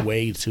a big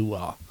way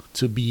to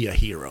be a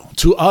hero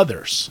to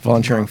others.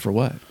 Volunteering for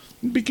what?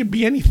 It could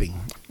be anything.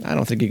 I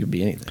don't think it could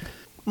be anything.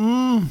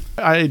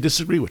 I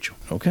disagree with you.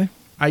 Okay.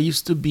 I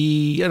used to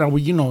be, in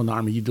the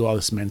Army, you do all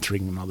this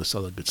mentoring and all this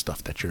other good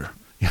stuff that you're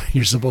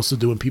supposed to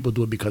do, and people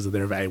do it because of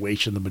their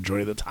evaluation the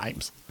majority of the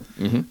times.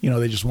 Mm-hmm.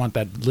 They just want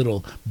that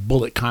little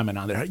bullet comment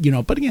on there,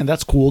 but again,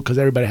 that's cool because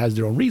everybody has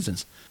their own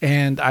reasons.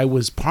 And I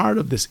was part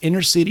of this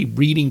inner city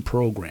reading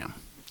program,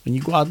 and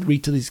you go out and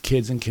read to these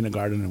kids in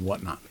kindergarten and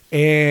whatnot.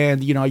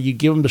 And, you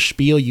give them the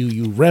spiel,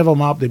 you rev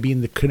them up, they'd be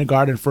in the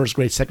kindergarten, first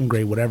grade, second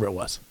grade, whatever it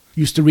was.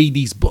 Used to read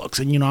these books,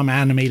 and I'm an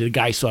animated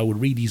guy, so I would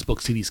read these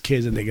books to these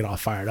kids and they get all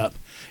fired up.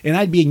 And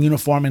I'd be in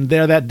uniform, and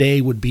there that day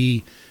would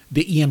be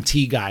the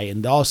EMT guy,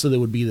 and also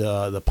there would be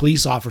the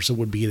police officer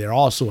would be there,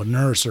 also a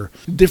nurse, or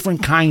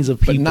different kinds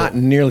of people. But not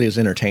nearly as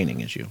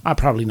entertaining as you.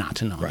 Probably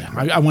not, no. Right.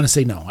 Yeah. I want to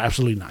say no,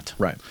 absolutely not.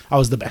 Right. I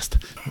was the best.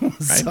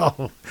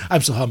 So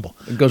I'm so humble.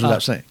 It goes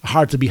without saying.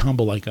 Hard to be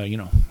humble, like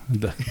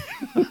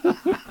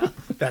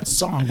that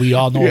song we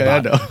all know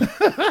about.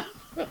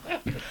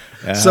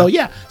 I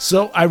know.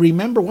 So I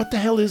remember, what the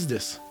hell is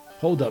this?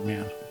 Hold up,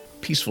 man.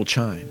 Peaceful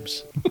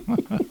chimes.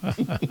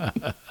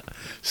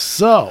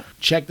 So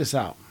check this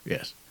out.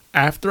 Yes.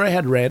 After I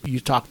had read, you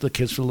talk to the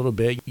kids for a little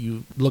bit.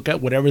 You look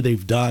at whatever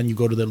they've done. You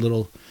go to their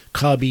little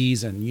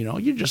cubbies, and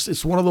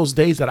it's one of those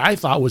days that I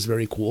thought was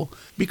very cool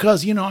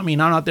because I'm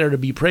not there to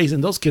be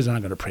praising. Those kids are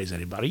not going to praise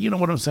anybody. You know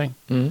what I'm saying?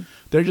 Mm-hmm.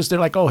 They're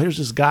like, oh, here's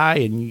this guy,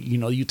 and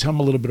you tell them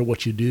a little bit of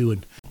what you do,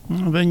 and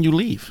then you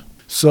leave.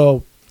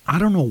 So I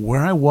don't know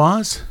where I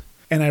was,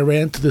 and I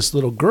ran to this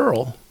little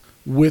girl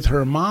with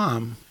her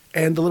mom.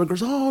 And the little girl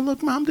goes, oh,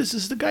 look, Mom, this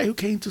is the guy who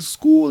came to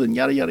school and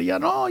yada, yada,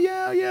 yada. Oh,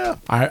 yeah.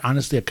 I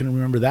couldn't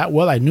remember that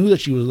well. I knew that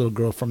she was a little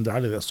girl from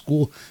the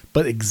school,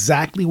 but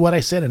exactly what I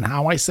said and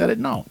how I said it,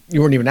 no.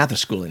 You weren't even at the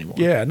school anymore.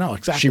 Yeah, no,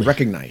 exactly. She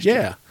recognized you.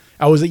 Yeah.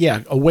 I was,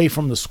 away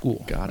from the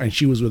school. Got it. And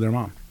she was with her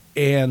mom.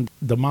 And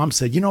the mom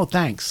said,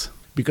 thanks,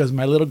 because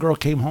my little girl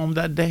came home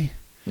that day,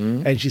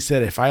 and she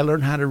said, if I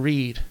learn how to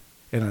read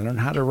and I learn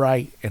how to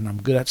write and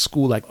I'm good at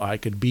school, like I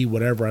could be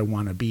whatever I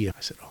want to be. I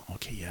said, oh,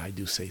 okay, yeah, I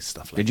do say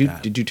stuff like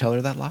that. Did you tell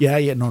her that lie?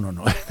 Yeah, no.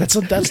 That's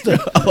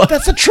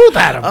the truth,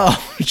 Adam.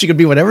 Oh, she could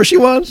be whatever she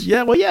wants?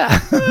 Yeah, well, yeah.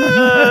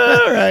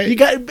 All right. You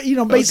got,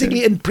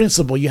 basically in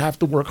principle, you have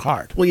to work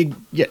hard. Well, you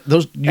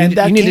need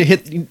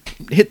to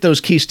hit those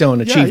keystone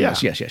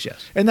achievements. Yeah.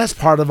 Yes. And that's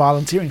part of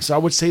volunteering. So I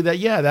would say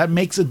that, that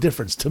makes a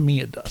difference. To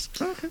me, it does.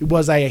 Okay.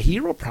 Was I a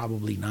hero?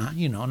 Probably not.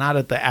 Not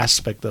at the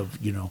aspect of,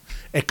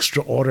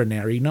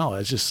 extraordinary.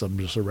 No, it's just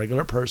a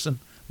regular person.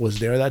 Was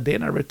there that day,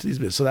 and I read these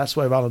bits. So that's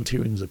why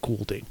volunteering is a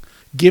cool thing.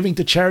 Giving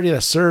to charity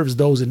that serves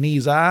those in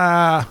need. You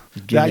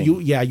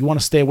want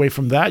to stay away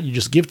from that. You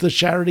just give to the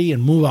charity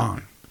and move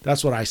on.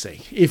 That's what I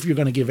say. If you're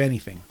going to give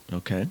anything.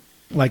 Okay.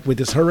 Like with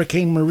this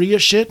Hurricane Maria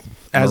shit.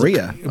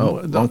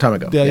 Long time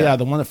ago.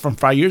 The one from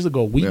 5 years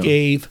ago. We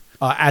gave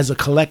as a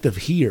collective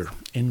here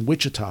in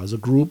Wichita, as a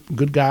group,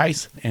 good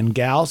guys and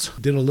gals,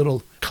 did a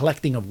little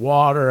collecting of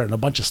water and a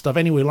bunch of stuff.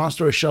 Anyway, long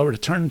story short,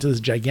 it turned into this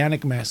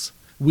gigantic mess.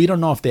 We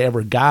don't know if they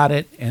ever got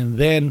it. And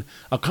then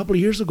a couple of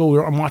years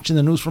ago, I'm watching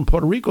the news from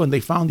Puerto Rico, and they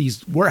found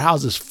these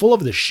warehouses full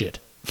of this shit.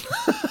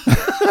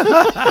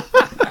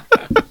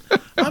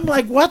 I'm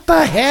like, what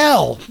the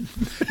hell?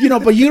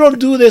 But you don't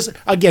do this.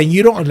 Again,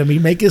 let me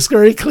make this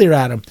very clear,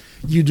 Adam.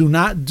 You do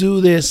not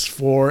do this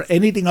for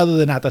anything other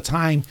than at the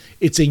time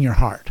it's in your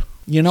heart.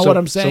 You know what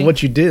I'm saying? So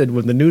what you did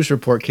when the news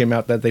report came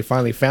out that they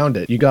finally found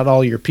it, you got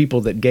all your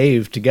people that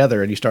gave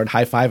together and you started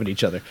high-fiving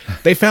each other.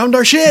 They found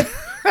our shit.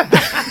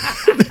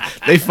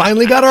 They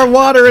finally got our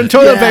water and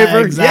toilet paper.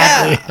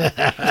 Exactly.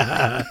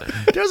 Yeah.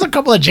 There was a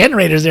couple of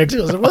generators there too.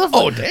 I was like,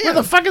 where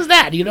the fuck is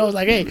that? It's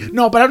like, hey,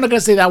 no, but I'm not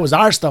gonna say that was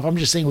our stuff. I'm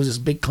just saying it was this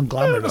big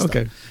conglomerate of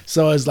stuff.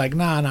 So it's like,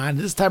 nah. And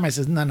this time I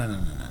said,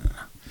 no.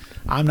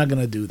 I'm not going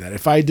to do that.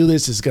 If I do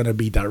this, it's going to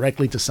be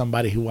directly to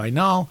somebody who I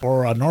know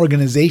or an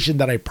organization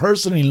that I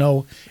personally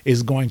know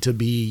is going to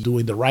be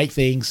doing the right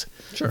things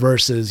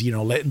versus,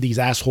 letting these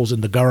assholes in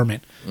the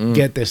government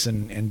get this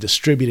and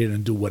distribute it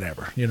and do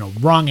whatever.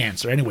 Wrong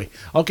answer. Anyway,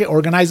 okay,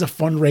 organize a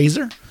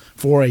fundraiser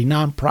for a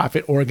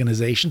nonprofit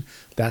organization.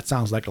 That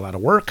sounds like a lot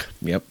of work.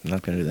 Yep,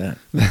 not going to do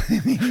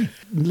that.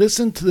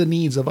 Listen to the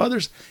needs of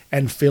others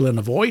and fill in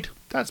a void.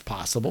 That's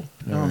possible.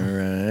 All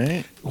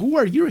right. Who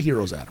are your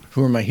heroes, Adam?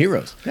 Who are my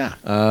heroes? Yeah.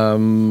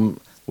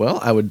 Well,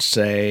 I would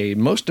say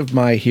most of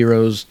my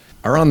heroes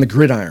are on the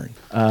gridiron.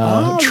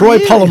 Troy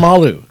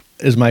Polamalu.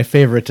 is my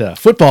favorite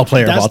football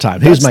player of all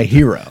time. He's my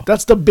hero.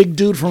 That's the big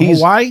dude from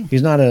Hawaii.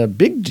 He's not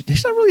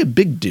really a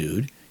big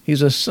dude.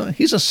 He's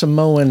a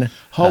Samoan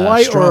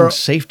Hawaii strong or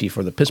safety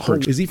for the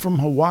Pittsburgh. Is he from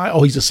Hawaii?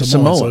 Oh, he's a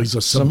Samoan. So he's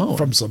a Samoan.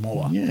 from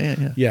Samoa.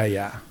 Yeah.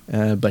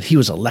 Yeah. But he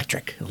was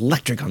electric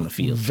on the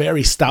field.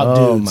 Very stout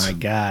Oh dudes. my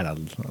God, I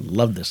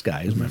love this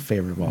guy. He's my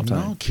favorite of all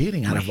time. No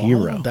kidding. My Out of all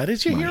hero. of them, that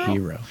is your my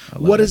hero? I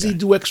love What that does he guy.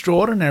 do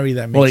extraordinary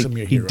that makes Well, him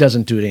your he hero?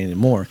 doesn't do it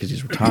anymore because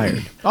he's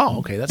retired. Oh,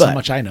 okay. That's how But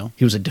much I know.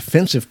 He was a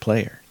defensive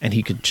player, and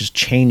he could just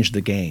change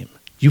the game.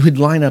 You would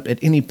line up at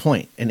any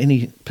point, in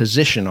any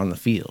position on the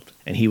field,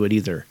 and he would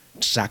either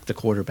sack the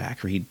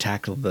quarterback or he'd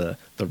tackle the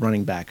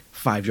running back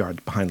 5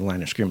 yards behind the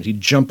line of scrimmage. He'd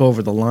jump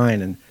over the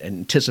line and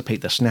anticipate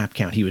the snap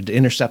count. He would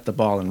intercept the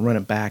ball and run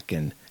it back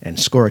and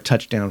score a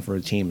touchdown for a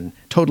team and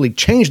totally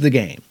change the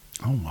game.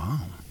 Oh,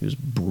 wow. He was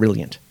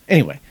brilliant.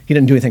 Anyway, he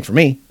didn't do anything for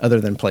me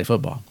other than play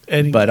football.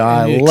 But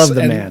I And love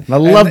the and- man. I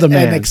love the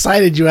man. And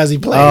excited you as he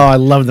played. Oh, I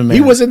love the man.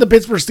 He was in the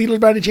Pittsburgh Steelers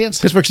by any chance?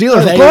 Pittsburgh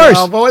Steelers, there of you course.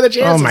 go. What were the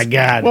chances? Oh, my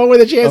God. What were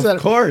the chances?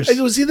 Of course.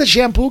 Was he the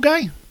shampoo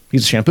guy?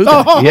 He's a shampoo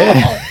guy. Oh,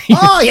 Yeah.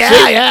 Oh,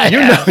 yeah. You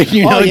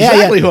know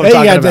exactly what I'm Hey,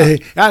 talking yeah,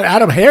 about.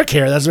 Adam hair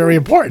care, that's very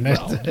important.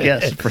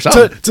 Yes, for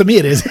some. to me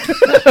it is.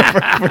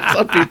 For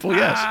some people,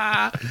 yes.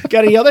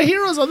 Got any other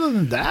heroes other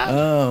than that?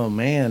 Oh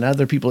man,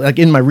 other people like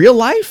in my real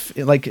life,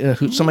 like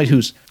somebody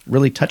who's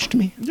really touched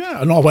me.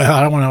 Yeah, no, well,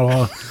 I don't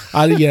want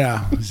to.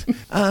 Yeah,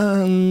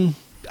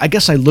 I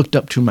guess I looked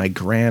up to my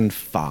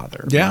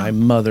grandfather, Yeah. my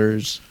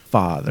mother's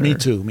father. Me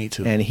too.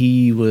 And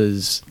he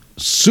was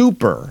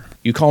super.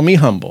 You call me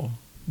humble.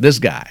 This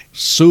guy,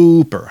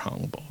 super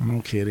humble.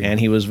 No kidding. And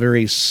he was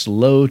very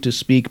slow to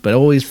speak, but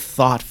always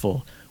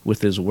thoughtful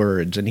with his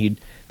words. And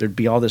there'd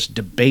be all this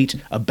debate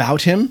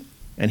about him,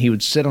 and he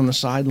would sit on the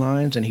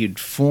sidelines and he'd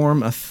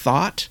form a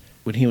thought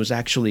when he was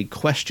actually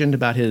questioned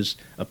about his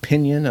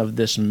opinion of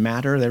this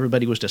matter that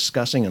everybody was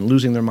discussing and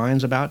losing their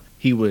minds about.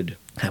 He would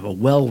have a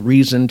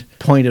well-reasoned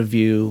point of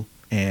view,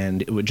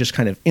 and it would just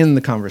kind of end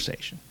the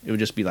conversation. It would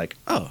just be like,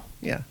 oh,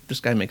 yeah, this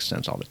guy makes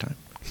sense all the time.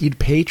 He'd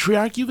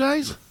patriarch you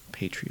guys?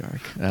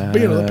 Patriarch.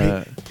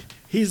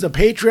 He's the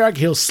patriarch.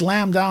 He'll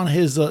slam down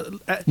his. No.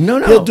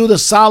 He'll do the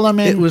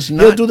Solomon. It was He'll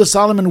not- do the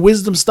Solomon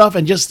wisdom stuff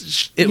and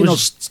just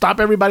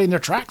stop everybody in their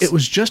tracks. It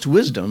was just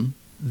wisdom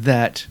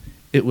that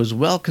it was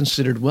well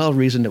considered, well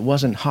reasoned. It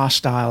wasn't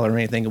hostile or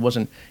anything. It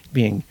wasn't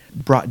being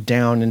brought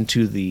down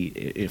into the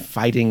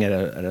fighting at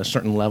a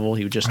certain level.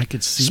 He would just I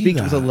could see speak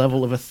with a that.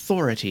 level of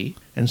authority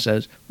and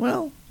says,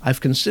 "Well, I've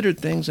considered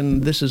things,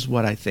 and this is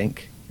what I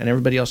think." And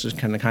everybody else is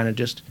kind of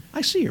just,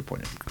 I see your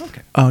point of view.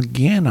 Okay.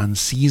 Again, on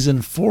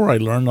season 4, I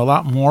learned a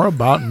lot more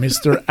about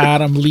Mr.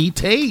 Adam Lee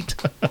Tate.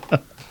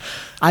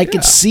 I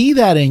could see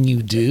that in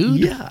you,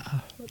 dude. Yeah,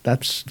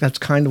 that's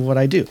kind of what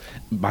I do.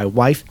 My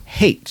wife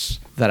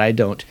hates that I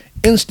don't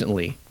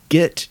instantly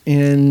get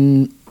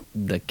in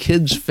the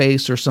kid's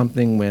face or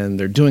something when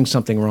they're doing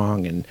something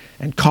wrong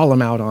and call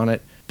them out on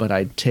it. But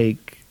I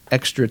take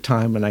extra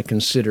time and I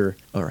consider,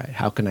 all right,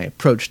 how can I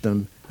approach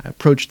them? I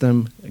approach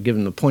them, I give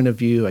them the point of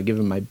view, I give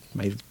them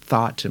my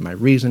thought and my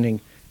reasoning,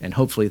 and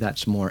hopefully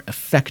that's more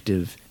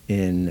effective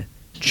in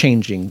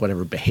changing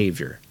whatever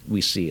behavior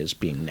we see as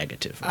being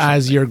negative.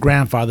 As your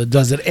grandfather,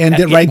 does it end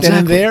it right then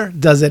and Exactly. there?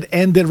 Does it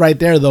end it right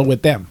there, though,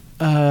 with them?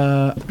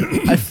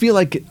 I feel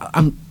like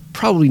I'm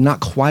probably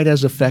not quite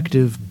as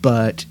effective,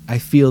 but I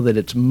feel that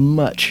it's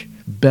much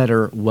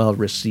better, well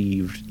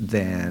received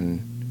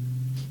than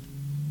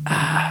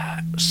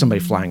somebody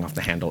flying off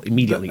the handle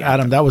immediately.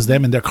 Adam, that was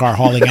them in their car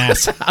hauling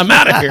ass. I'm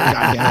out of here.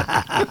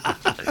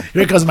 Goddamn.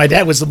 Here comes my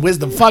dad with some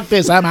wisdom. Fuck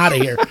this, I'm out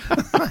of here.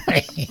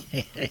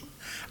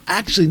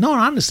 Actually, no,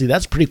 honestly,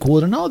 that's pretty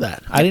cool to know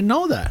that. I didn't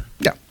know that.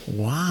 Yeah.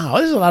 Wow,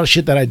 there's a lot of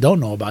shit that I don't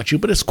know about you,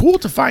 but it's cool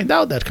to find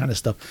out that kind of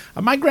stuff.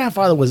 My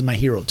grandfather was my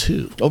hero,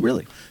 too. Oh,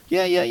 really?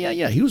 Yeah.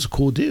 He was a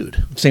cool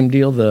dude. Same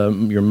deal.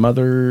 Your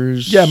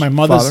mother's. Yeah, my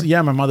mother's. father?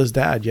 Yeah, my mother's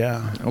dad.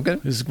 Yeah. Okay.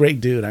 He was a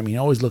great dude. I mean, he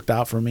always looked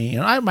out for me.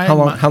 And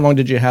How long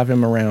did you have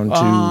him around?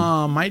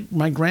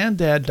 My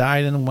granddad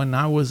died when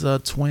I was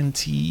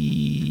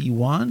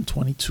 21,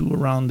 22,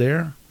 around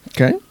there.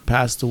 Okay.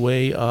 Passed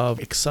away of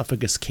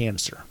esophagus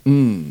cancer.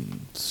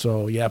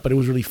 So yeah, but it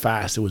was really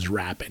fast. It was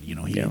rapid. You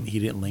know, he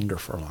didn't linger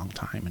for a long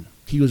time, and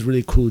he was a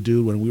really cool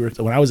dude.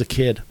 When I was a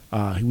kid,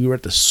 we were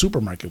at the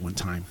supermarket one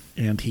time,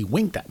 and he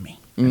winked at me.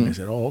 And I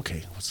said, "Oh,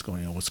 okay, what's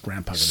going on? What's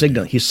Grandpa gonna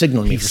do?" He's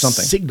signaling me for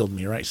something. He signaled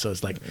me, right? So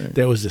it's like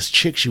there was this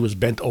chick. She was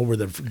bent over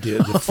the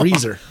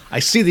freezer. I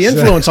see the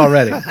influence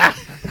already.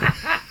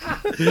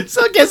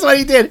 So guess what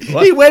he did?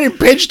 What? He went and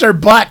pinched her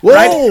butt.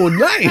 Whoa,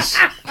 nice.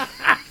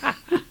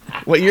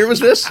 What year was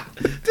this?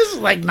 This is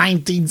like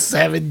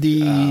 1970.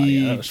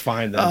 Yeah, that was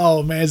fine then.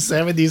 Oh, man,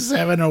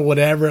 77 or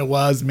whatever it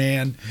was,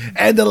 man.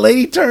 And the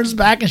lady turns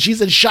back and she's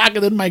in shock.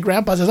 And then my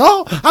grandpa says,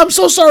 "Oh, I'm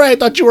so sorry. I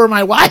thought you were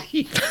my wife."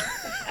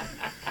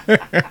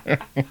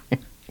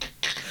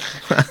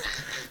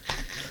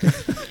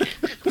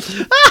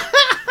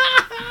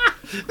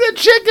 The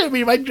chick at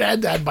me, my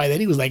granddad, by then,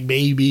 he was like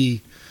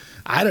maybe,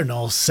 I don't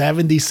know,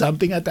 70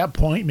 something at that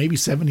point, maybe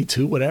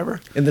 72, whatever.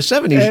 In the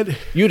 70s, And-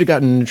 you'd have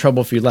gotten in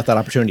trouble if you let that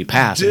opportunity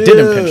pass. It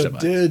didn't pinch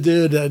somebody.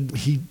 Dude,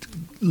 he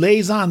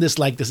lays on this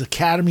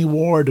Academy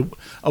Award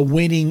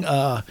winning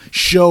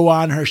show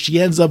on her.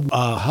 She ends up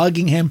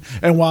hugging him,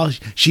 and while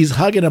she's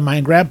hugging him, my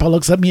grandpa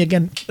looks at me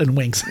again and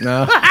winks.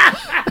 No.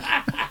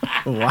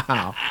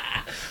 Wow.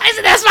 I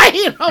said, "That's my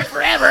hero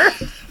forever."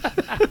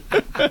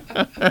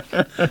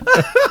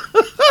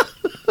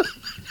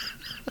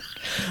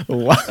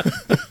 Wow.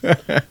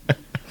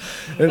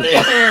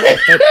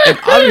 and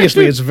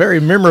obviously, it's very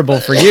memorable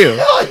for you.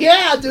 Oh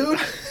yeah, dude.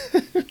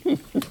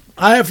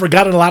 I have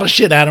forgotten a lot of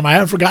shit, Adam. I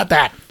haven't forgot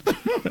that.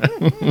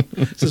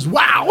 Says,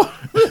 wow.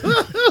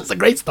 It's a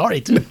great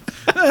story, too.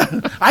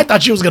 I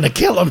thought she was going to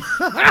kill him.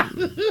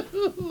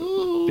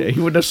 Yeah, he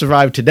wouldn't have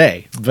survived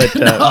today, but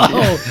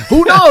Oh,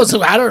 who knows?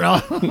 I don't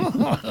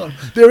know.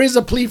 There is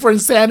a plea for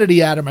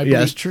insanity, Adam, I believe. yeah,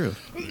 that's true.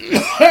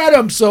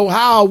 Adam, so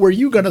how were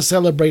you going to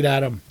celebrate,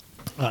 Adam?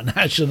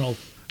 National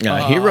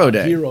Hero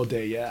Day. Hero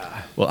Day,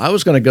 yeah. Well, I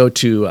was going to go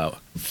to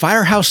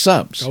Firehouse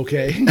Subs.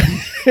 Okay.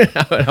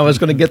 I was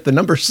going to get the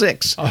number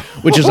 6,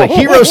 which is a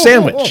hero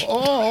sandwich,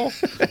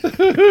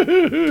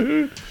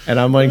 and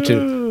I'm going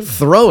to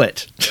throw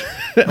it.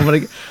 I'm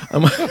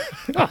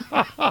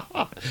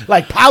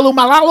Like Palu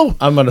Malalu?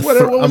 going to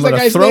What was that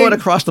guy's throw name? it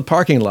across the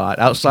parking lot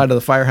outside of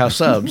the Firehouse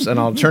Subs, and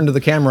I'll turn to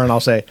the camera and I'll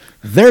say,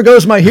 "There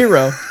goes my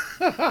hero."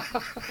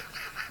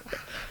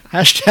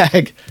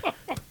 Hashtag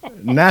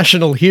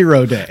National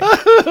Hero Day.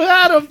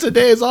 Adam,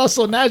 today is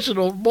also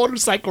National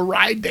Motorcycle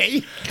Ride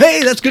Day.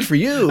 Hey, that's good for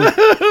you.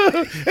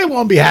 It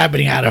won't be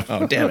happening, Adam.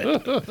 Oh, damn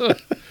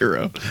it.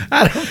 Hero.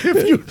 Adam,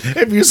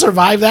 if you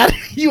survive that,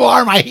 you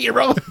are my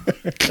hero.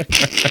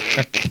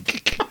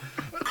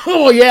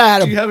 Oh yeah,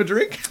 Adam. Do you have a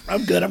drink?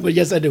 I'm good.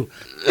 Yes, I do.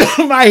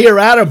 My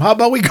hero, Adam. How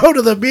about we go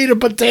to the meat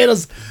and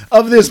potatoes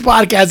of this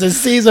podcast in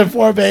season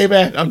 4, baby?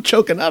 I'm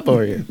choking up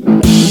over here.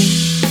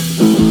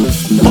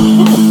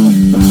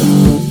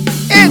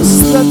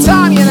 It's the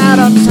Tommy and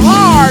Adam's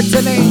Hard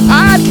to Name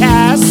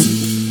podcast.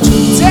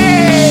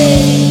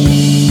 Today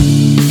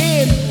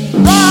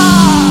in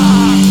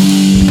rock.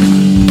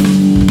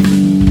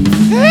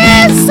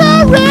 It's a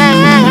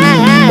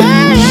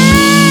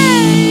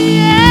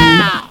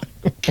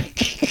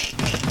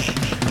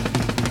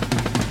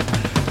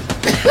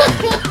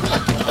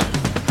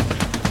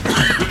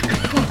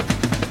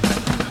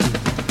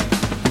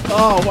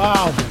Oh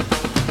wow.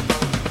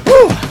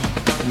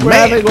 Woo. We're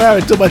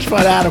having too much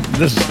fun, Adam.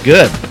 This is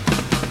good.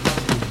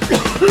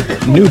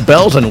 New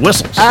bells and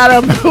whistles.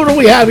 Adam, who do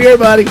we have here,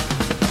 buddy?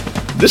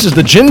 This is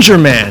the Ginger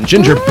Man,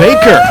 Ginger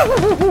Baker,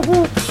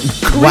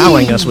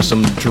 wowing us with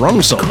some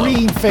drum solo.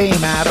 Green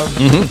fame, Adam.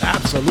 Mm-hmm.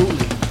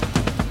 Absolutely.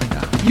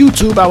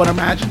 YouTube, I would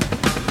imagine.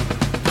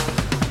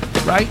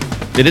 Right?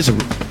 It is a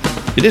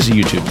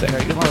YouTube There,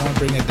 thing. you might want to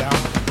bring it down.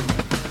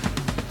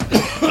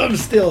 I'm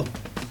still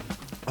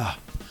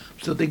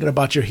thinking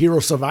about your hero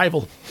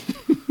survival.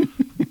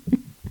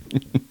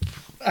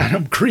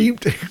 Adam Cream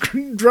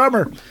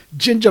drummer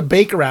Ginger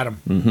Baker,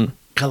 Adam,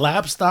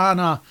 collapsed on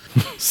a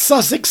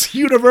Sussex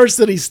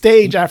University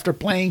stage after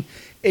playing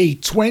a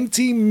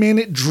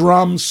 20-minute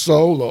drum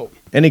solo.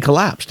 And he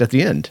collapsed at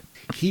the end.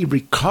 He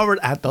recovered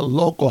at the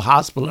local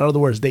hospital. In other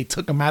words, they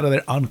took him out of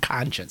there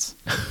unconscious.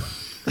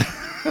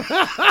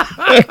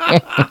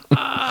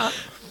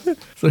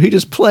 So he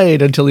just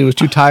played until he was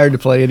too tired to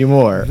play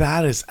anymore.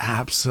 That is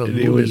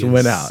absolutely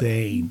went out.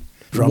 insane.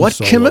 Drum What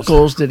solos.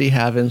 chemicals did he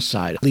have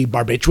inside? The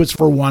barbiturates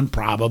for one,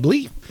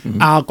 probably.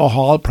 Mm-hmm.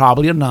 Alcohol,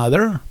 probably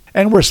another.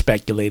 And we're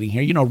speculating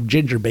here. You know,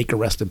 Ginger Baker,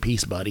 rest in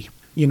peace, buddy.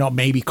 You know,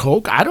 maybe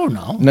coke. I don't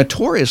know.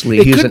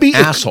 Notoriously, he was an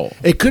asshole.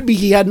 It could be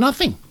he had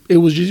nothing. He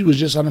was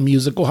just on a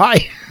musical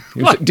high.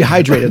 He was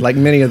dehydrated like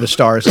many of the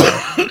stars.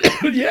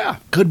 Yeah.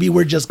 Could be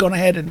we're just going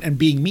ahead and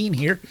being mean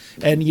here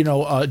and,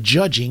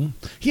 judging.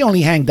 He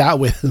only hanged out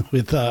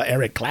with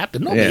Eric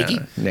Clapton. No Yeah,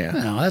 biggie. yeah.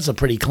 No, that's a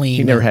pretty clean.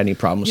 He never had any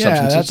problem with Yeah,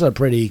 substances. that's a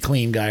pretty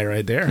clean guy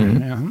right there.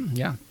 Mm-hmm.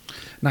 Yeah.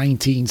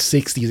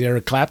 1960s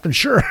Eric Clapton,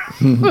 sure.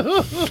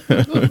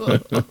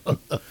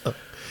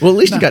 Well, at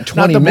least he got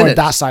 20 Not the more minutes.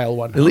 docile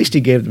one. At least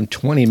he gave them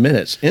 20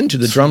 minutes into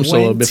the drum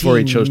solo before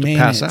he chose to 20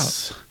 pass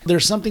minutes. out.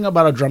 There's something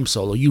about a drum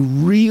solo. You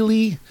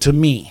really, to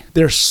me,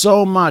 there's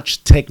so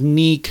much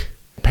technique,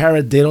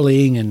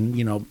 paradiddling,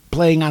 and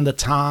playing on the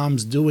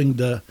toms, doing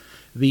the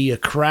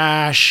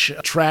crash,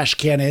 trash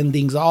can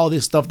endings, all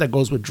this stuff that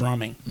goes with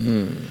drumming.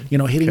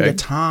 Hitting Okay. the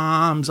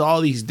toms, all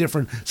these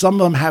different. Some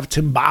of them have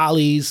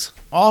timbales,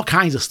 all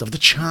kinds of stuff. The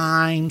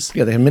chimes.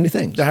 Yeah, they have many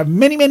things. They have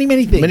many, many,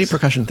 many things. Many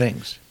percussion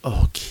things.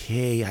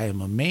 Okay, I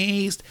am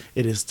amazed.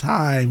 It is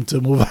time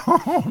to move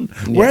on.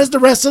 Where's the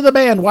rest of the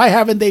band? Why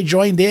haven't they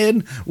joined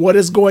in? What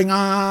is going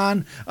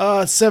on?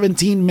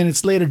 17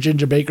 minutes later,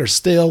 Ginger Baker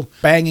still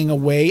banging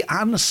away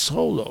on the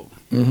solo.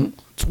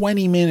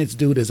 20 minutes,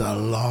 dude, is a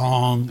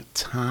long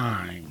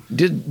time.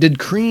 Did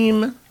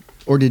Cream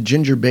or did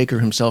Ginger Baker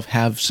himself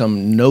have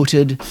some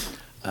noted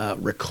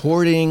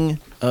recording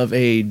of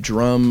a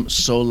drum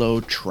solo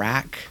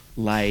track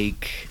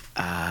like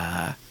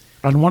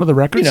On one of the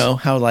records? You know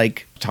how I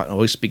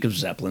always speak of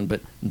Zeppelin,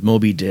 but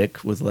Moby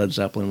Dick with Led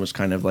Zeppelin was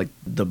kind of like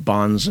the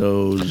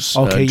Bonzo's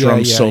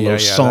drum solo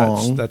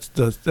song. That's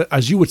the,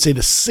 as you would say,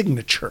 the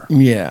signature.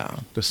 Yeah.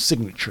 The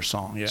signature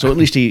song, yeah. So at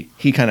least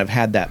he kind of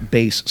had that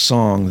bass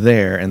song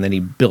there, and then he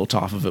built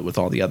off of it with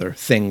all the other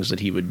things that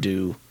he would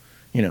do,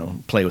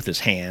 play with his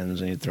hands,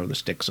 and he'd throw the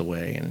sticks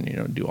away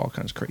and, do all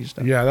kinds of crazy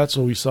stuff. Yeah, that's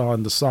what we saw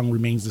in The Song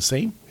Remains the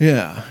Same.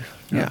 Yeah.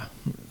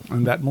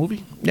 In that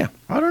movie? Yeah.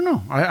 I don't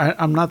know.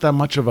 I'm not that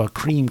much of a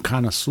Cream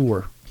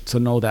connoisseur to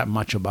know that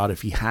much about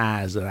if he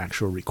has an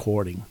actual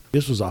recording.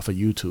 This was off of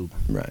YouTube.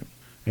 Right.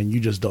 And you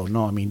just don't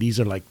know. I mean, these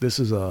are I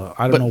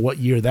don't know what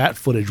year that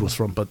footage was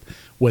from, but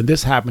when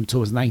this happened to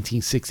was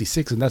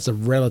 1966, and that's a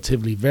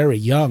relatively very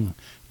young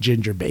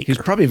Ginger Baker. He's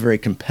probably very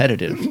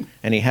competitive,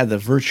 and he had the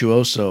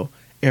virtuoso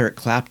Eric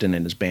Clapton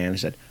in his band. He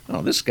said,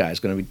 "Oh, this guy's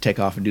going to take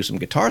off and do some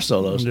guitar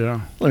solos. Yeah.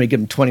 Let me give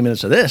him 20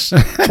 minutes of this.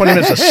 20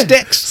 minutes of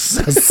sticks."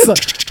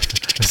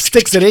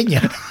 Sticks it in you.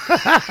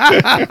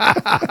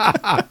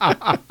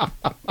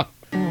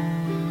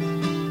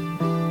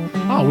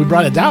 Oh, we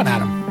brought it down,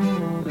 Adam.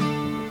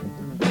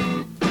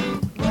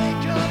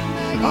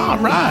 All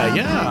right,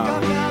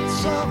 yeah.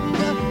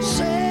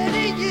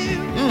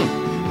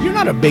 You're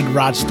not a big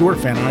Rod Stewart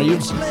fan, are you?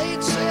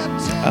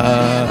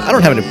 I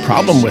don't have any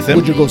problem with him.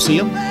 Would you go see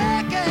him?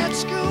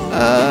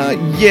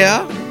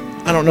 Yeah.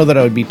 I don't know that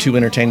I would be too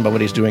entertained by what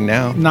he's doing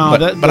now. No,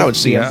 but I would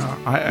see him.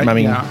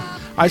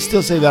 I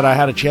still say that I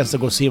had a chance to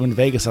go see him in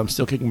Vegas. I'm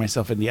still kicking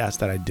myself in the ass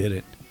that I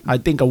didn't. I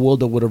think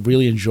Awilda would have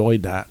really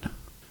enjoyed that.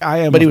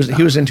 But he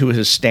was into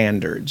his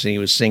standards, and he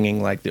was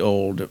singing like the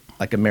old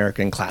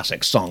American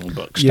classic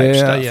songbooks type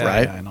stuff,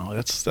 right? Yeah, I know.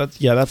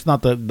 That's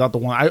not the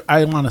one.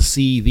 I want to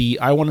see the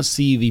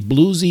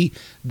bluesy,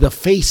 the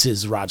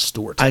Faces Rod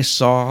Stewart. I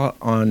saw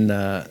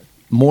on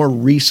more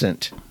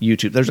recent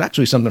YouTube. There's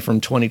actually something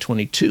from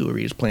 2022 where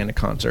he was playing a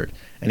concert,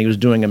 and he was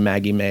doing a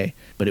Maggie May,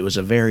 but it was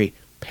a very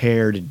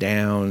pared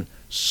down,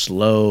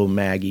 slow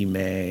Maggie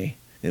May.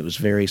 It was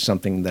very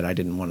something that I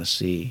didn't want to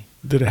see.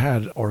 Did it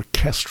have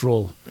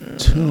orchestral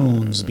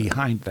tunes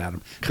behind that?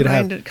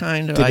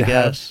 Kind of, I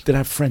guess. Did it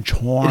have French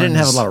horns? It didn't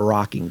have a lot of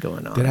rocking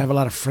going on. Did it have a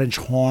lot of French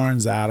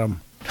horns,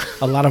 Adam?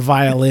 A lot of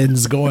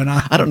violins going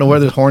on? I don't know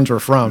where the horns were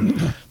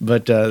from,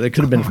 but they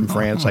could have been from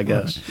France, I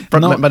guess.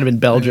 Might have been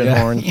Belgian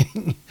horn.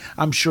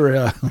 I'm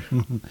sure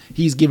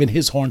he's given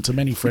his horn to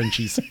many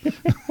Frenchies.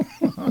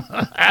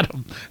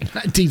 Adam,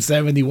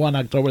 1971,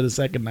 October the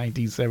 2nd,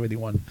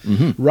 1971.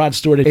 Mm-hmm. Rod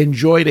Stewart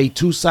enjoyed a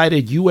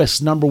two-sided U.S.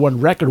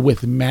 #1 record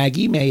with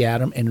Maggie May,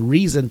 Adam, and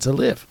Reason to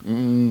Live.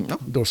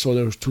 So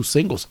there was two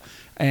singles,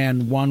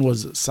 and one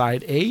was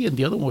side A, and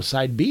the other one was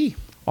side B.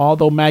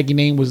 Although Maggie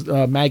May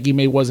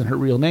wasn't her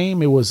real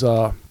name, it was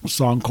a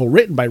song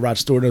co-written by Rod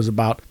Stewart. It was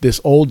about this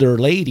older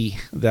lady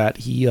that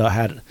he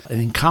had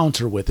an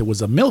encounter with. It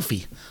was a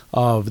milfie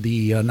of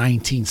the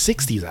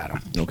 1960s,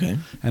 Adam. Okay.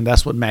 And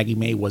that's what Maggie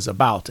May was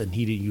about, and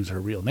he didn't use her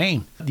real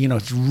name.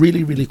 It's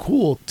really, really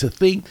cool to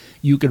think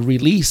you could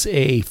release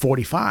a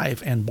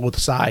 45 and both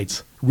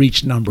sides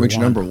reach number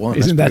one.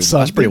 Isn't that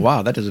something? That's pretty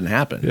wild. That doesn't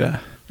happen. Yeah.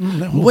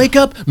 Wake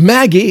up,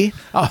 Maggie.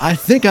 I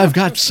think I've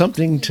got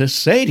something to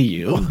say to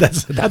you.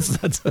 That's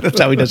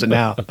how he does it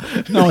now.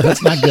 No,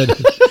 that's not good.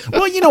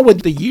 Well,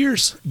 with the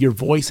years, your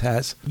voice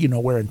has,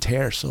 wear and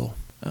tear. So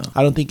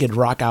I don't think it'd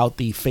rock out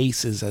the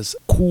Faces as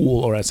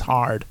cool or as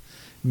hard,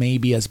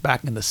 maybe as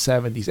back in the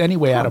 70s.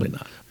 Anyway, Probably Adam,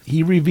 not.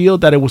 He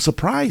revealed that it was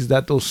surprised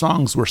that those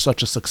songs were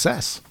such a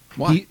success.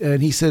 Why?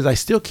 He says, I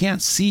still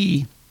can't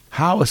see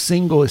how a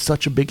single is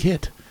such a big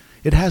hit.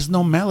 It has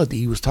no melody.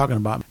 He was talking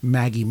about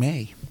Maggie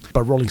May.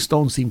 But Rolling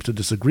Stone seems to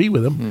disagree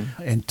with him.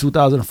 In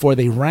 2004,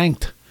 they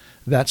ranked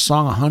that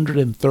song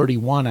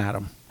 131,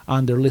 Adam,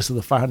 on their list of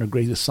the 500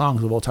 greatest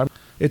songs of all time.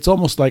 It's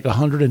almost like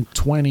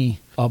 120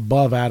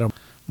 above, Adam,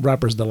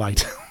 Rapper's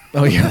Delight.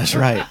 Oh, yeah, that's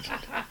right.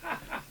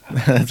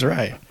 That's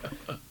right.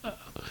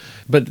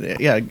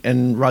 But, yeah,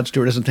 and Rod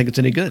Stewart doesn't think it's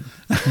any good.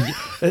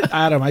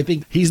 Adam, I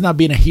think he's not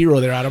being a hero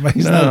there, Adam.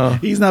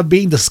 He's not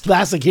being the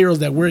classic heroes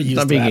that we're used to, He's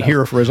not being Adam. a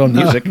hero for his own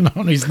music. No,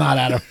 he's not,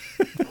 Adam.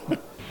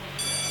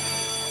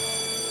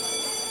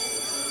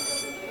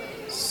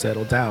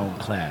 Settle down,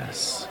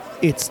 class.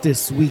 It's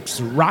this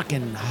week's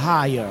Rockin'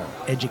 Higher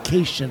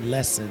education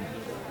lesson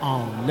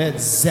on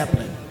Led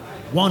Zeppelin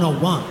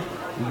 101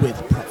 with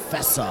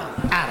Professor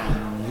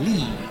Adam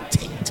Lee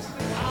Tate.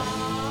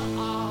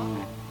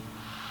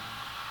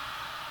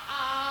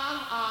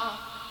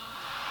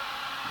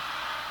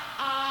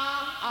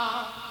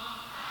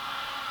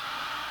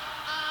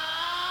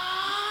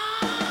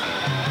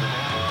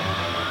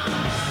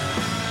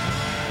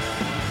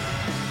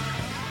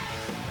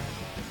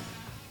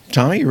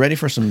 Tommy, you ready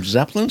for some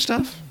Zeppelin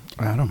stuff?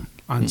 Adam,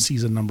 on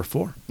season number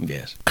 4.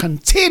 Yes.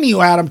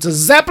 Continue, Adam, to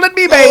Zeppelin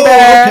me, baby.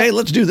 Oh, okay,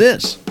 let's do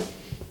this.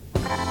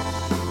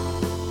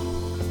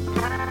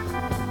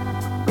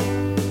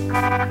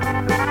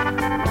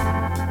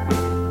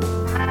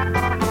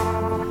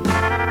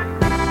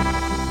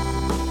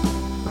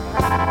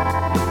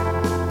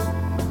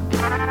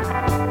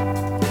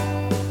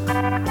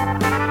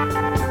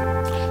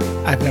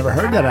 I've never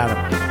heard that,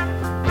 Adam.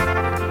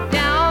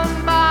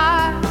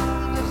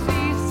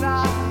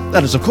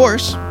 That is, of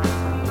course,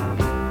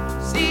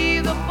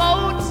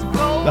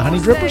 The Honey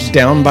Drippers?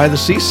 Down by the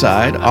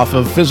Seaside off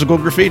of Physical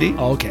Graffiti.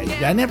 Okay.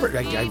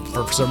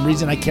 For some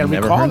reason, I can't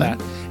Never recall heard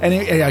that. And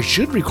I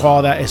should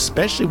recall that,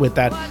 especially with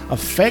that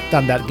effect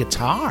on that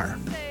guitar.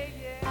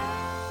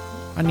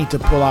 I need to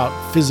pull out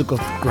Physical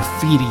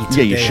Graffiti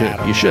today. Yeah, you should.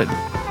 Adam. You should.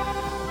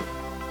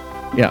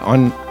 Yeah,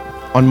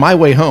 on my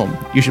way home,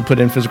 you should put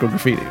in Physical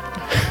Graffiti.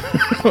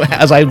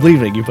 As I'm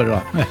leaving, you put it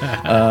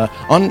on.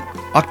 On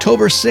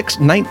October 6,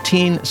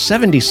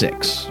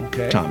 1976,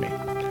 Okay. Tommy.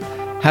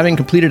 Having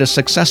completed a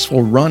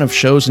successful run of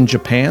shows in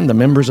Japan, the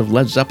members of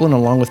Led Zeppelin,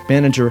 along with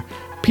manager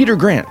Peter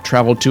Grant,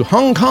 traveled to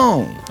Hong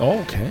Kong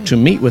Okay. to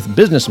meet with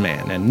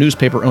businessman and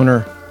newspaper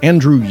owner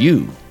Andrew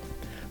Yu.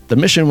 The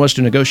mission was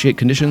to negotiate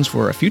conditions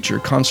for a future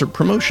concert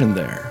promotion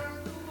there.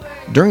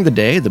 During the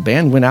day, the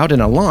band went out in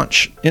a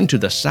launch into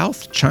the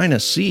South China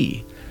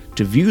Sea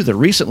to view the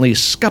recently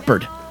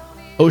scuppered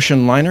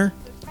ocean liner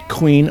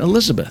Queen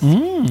Elizabeth.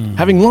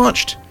 Having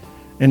launched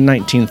in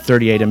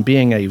 1938 and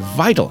being a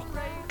vital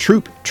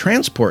troop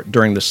transport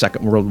during the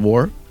Second World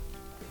War,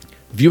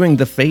 viewing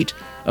the fate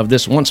of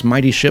this once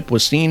mighty ship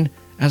was seen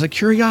as a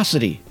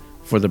curiosity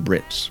for the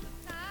Brits.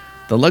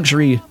 The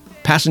luxury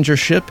passenger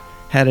ship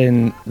had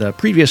in the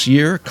previous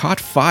year caught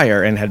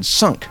fire and had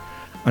sunk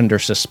under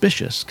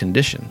suspicious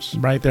conditions.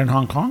 Right there in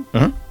Hong Kong?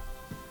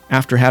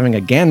 After having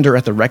a gander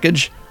at the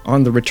wreckage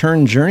on the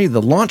return journey,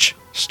 the launch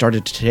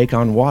started to take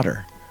on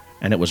water,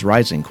 and it was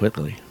rising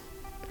quickly.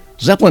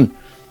 Zeppelin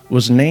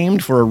was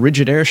named for a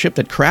rigid airship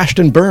that crashed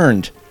and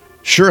burned.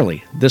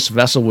 Surely this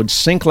vessel would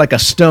sink like a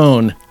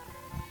stone.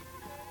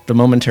 The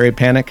momentary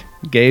panic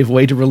gave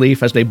way to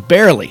relief as they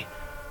barely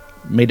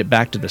made it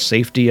back to the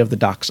safety of the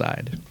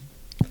dockside.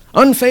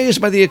 Unfazed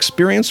by the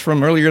experience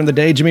from earlier in the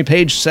day, Jimmy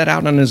Page set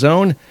out on his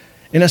own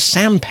in a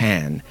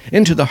sampan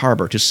into the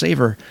harbor to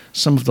savor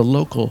some of the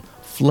local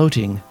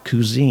floating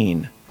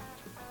cuisine.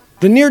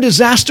 The near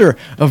disaster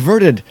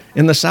averted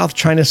in the South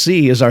China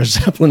Sea is our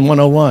Zeppelin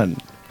 101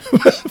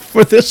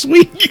 for this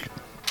week.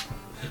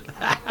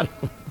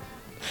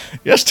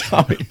 Yes,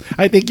 Tommy.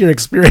 I think you're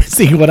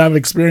experiencing what I'm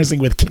experiencing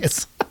with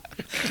Kiss.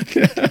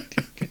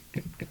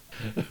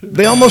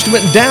 They almost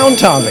went down,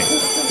 Tommy.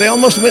 They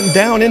almost went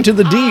down into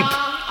the deep.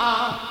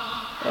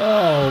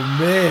 Oh,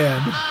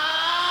 man.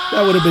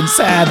 That would have been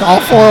sad. All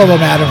four of them,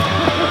 Adam.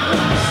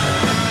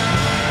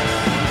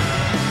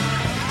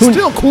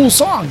 Still a cool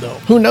song, though.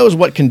 Who knows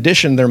what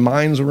condition their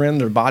minds were in,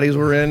 their bodies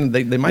were in.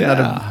 They might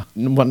not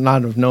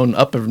have known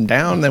up and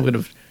down. They would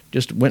have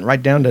just went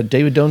right down to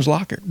David Doan's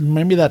locker.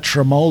 Maybe that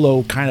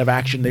tremolo kind of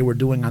action they were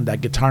doing on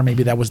that guitar,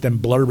 maybe that was them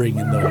blurring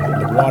in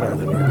the water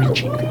that were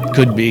reaching.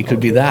 Could be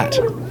that.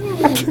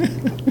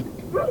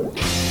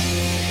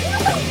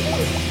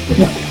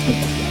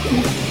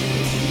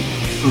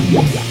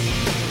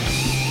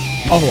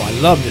 Oh, I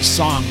love this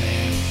song, man.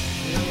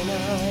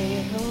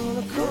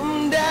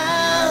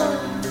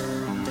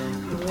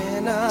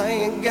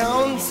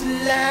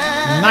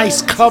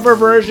 Nice cover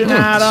version,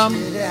 Adam.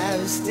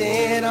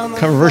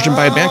 Cover version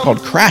by a band called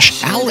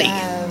Crash Alley.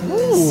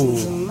 Ooh.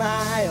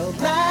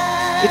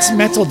 It's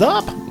metaled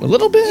up. A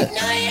little bit. All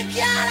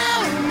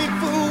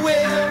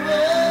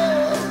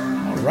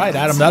right,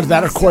 Adam.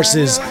 That of course,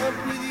 is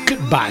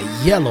Goodbye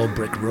Yellow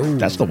Brick Road.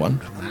 That's the one.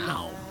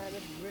 Wow.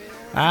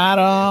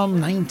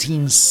 Adam,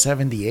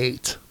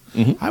 1978.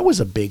 I was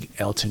a big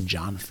Elton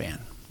John fan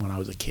when I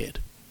was a kid.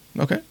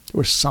 Okay. There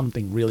was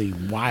something really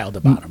wild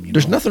about him.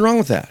 There's nothing wrong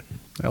with that.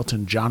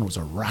 Elton John was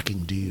a rocking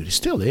dude. He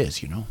still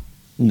is,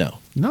 No.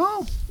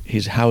 No?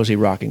 How is he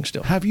rocking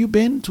still? Have you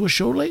been to a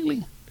show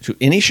lately? To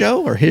any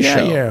show or his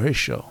show? Yeah, his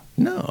show.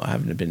 No, I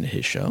haven't been to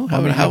his show. How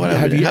I mean,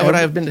 would I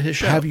have been to his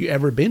show? Have you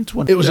ever been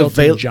to an It was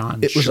Elton John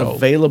It was show?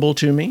 available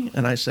to me,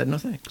 and I said no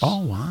thanks.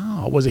 Oh,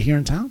 wow. Was it here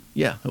in town?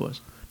 Yeah, it was.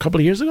 A couple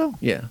of years ago?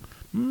 Yeah.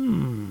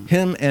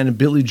 Him and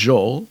Billy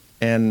Joel,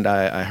 and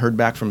I heard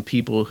back from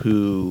people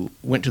who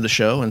went to the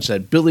show and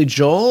said, Billy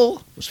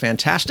Joel was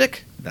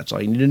fantastic. That's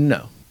all you needed to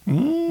know.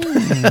 We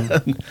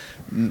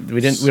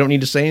don't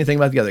need to say anything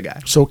about the other guy.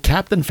 So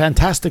Captain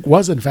Fantastic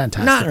wasn't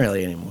fantastic? Not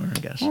really anymore, I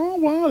guess. Oh,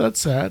 wow, that's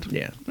sad.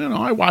 Yeah.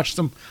 I watched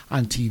them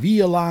on TV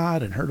a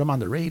lot and heard them on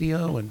the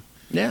radio. And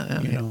Yeah,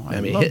 I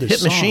love their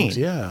Hit Machine. songs,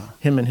 yeah.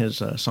 Him and his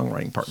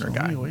songwriting partner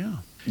guy. Oh, yeah.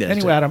 Yeah,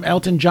 Anyway, Adam,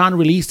 Elton John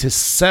released his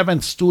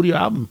 7th studio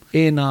album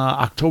in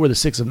October the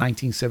 6th of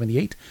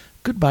 1978,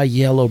 Goodbye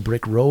Yellow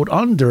Brick Road,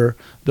 under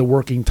the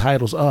working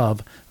titles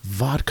of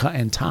Vodka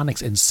and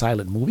Tonics and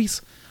Silent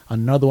Movies.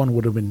 Another one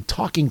would have been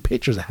Talking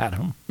Pictures,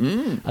 Adam.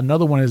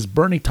 Another one is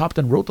Bernie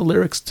Taupin wrote the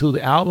lyrics to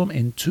the album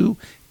in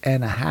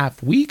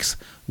 2.5 weeks,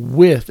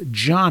 with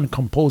John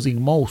composing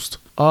most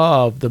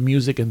of the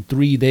music in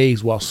 3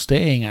 days while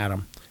staying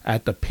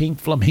at the Pink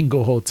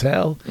Flamingo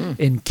Hotel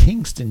in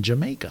Kingston,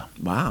 Jamaica.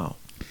 Wow.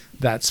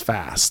 That's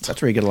fast. That's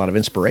where you get a lot of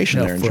inspiration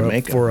there in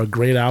Jamaica. For a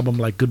great album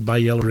like Goodbye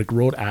Yellow Brick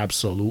Road,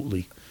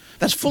 absolutely.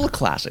 That's full of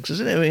classics,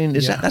 isn't it? I mean,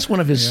 that's one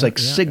of his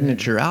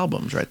signature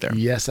albums right there.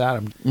 Yes,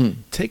 Adam.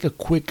 Take a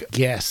quick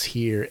guess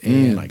here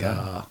and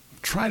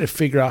try to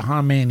figure out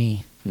how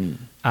many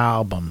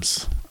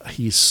albums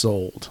he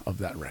sold of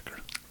that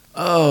record.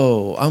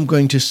 Oh, I'm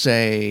going to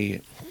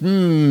say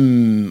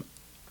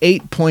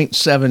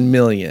 8.7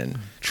 million.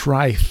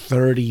 Try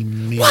 30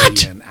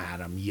 million,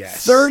 Adam.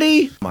 Yes.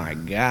 30? My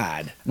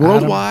God.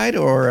 Worldwide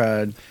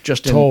or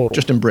just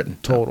in Britain?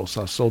 Total.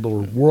 So the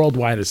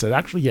worldwide, it said,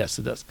 actually, yes,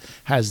 it does.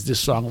 Has this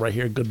song right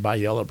here, Goodbye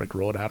Yellow Brick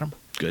Road, Adam.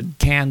 Good.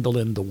 Candle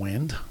in the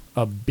Wind,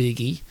 a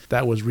biggie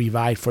that was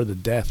revived for the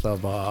death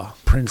of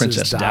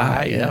Princess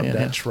Di. Yeah.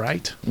 That's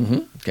right. Mm-hmm.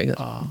 Okay,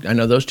 I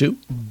know those two.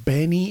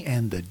 Benny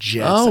and the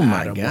Jets. Oh,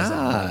 my Adam, God. was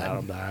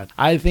on that.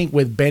 I think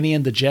with Benny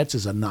and the Jets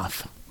is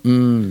enough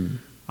on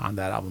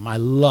that album. I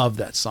love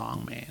that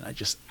song, man. I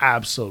just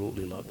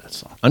absolutely love that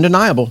song.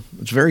 Undeniable.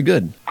 It's very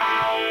good.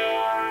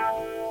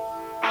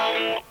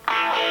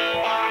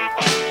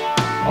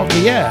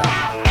 Okay, yeah.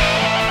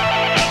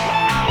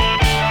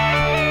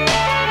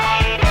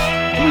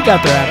 What we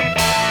got there, Adam?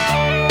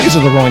 These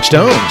are the Rolling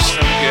Stones. Some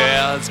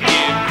girls give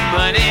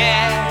money,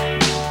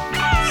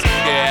 some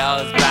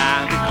girls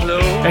buy the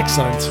clothes.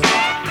 Excellent.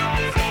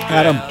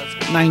 Adam,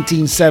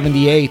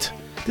 1978.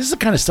 This is the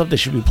kind of stuff that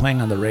should be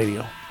playing on the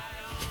radio.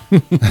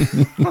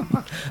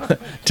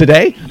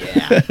 Today?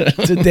 Yeah.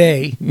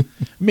 Today,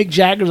 Mick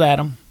Jagger's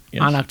Adam,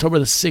 Yes. on October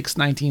the 6th,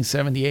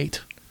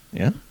 1978,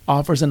 Yeah.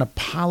 offers an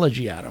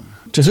apology, Adam.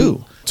 To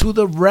who? To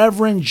the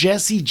Reverend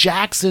Jesse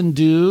Jackson,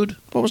 dude.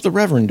 What was the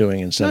Reverend doing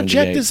in Now 78?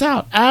 check this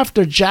out.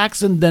 After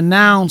Jackson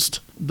denounced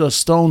the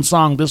Stone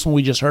song, this one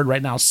we just heard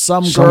right now,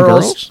 Some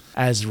Girls,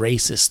 as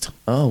racist.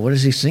 Oh, what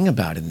does he sing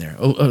about in there?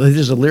 Oh,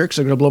 these are the lyrics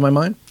that are going to blow my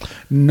mind?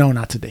 No,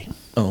 not today.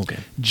 Oh, okay.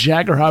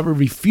 Jagger, however,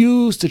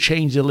 refused to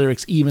change the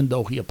lyrics even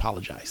though he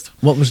apologized.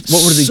 What were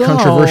the So-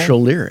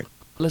 controversial lyrics?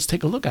 Let's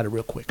take a look at it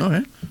real quick.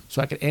 Okay. So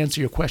I can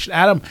answer your question.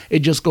 Adam, it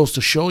just goes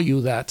to show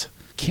you that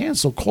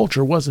cancel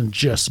culture wasn't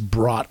just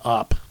brought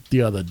up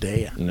the other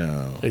day.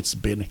 No. It's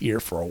been here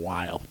for a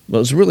while.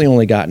 Well, it's really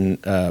only gotten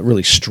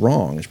really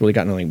strong. It's really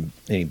gotten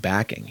any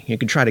backing. You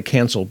could try to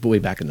cancel way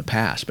back in the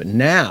past, but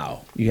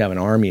now you have an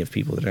army of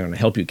people that are going to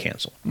help you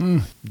cancel.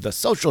 The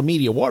social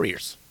media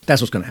warriors. That's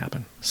what's going to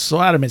happen.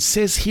 So, Adam, it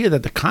says here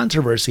that the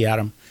controversy,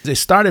 Adam, it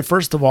started,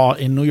 first of all,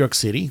 in New York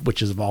City,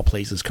 which is, of all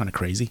places, kind of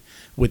crazy,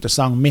 with the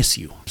song Miss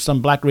You.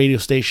 Some black radio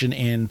station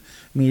in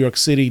New York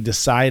City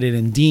decided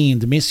and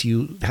deemed Miss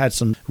You had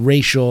some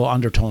racial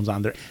undertones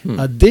on there.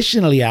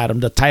 Additionally, Adam,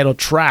 the title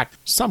track,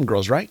 Some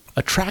Girls, right,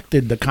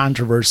 attracted the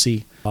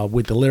controversy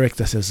with the lyric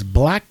that says,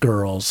 black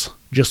girls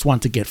just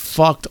want to get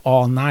fucked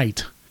all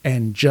night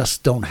and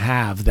just don't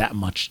have that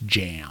much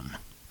jam.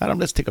 Adam,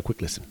 let's take a quick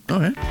listen.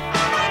 Okay.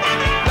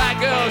 Black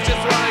girls just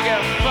want to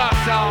get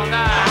fucked all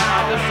night.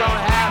 I just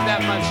don't have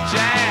that much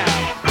jam.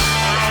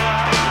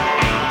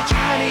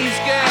 Chinese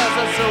girls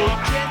are so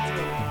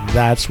gentle.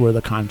 That's where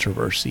the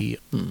controversy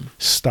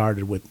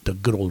started with the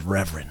good old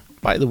Reverend.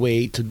 By the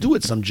way, to do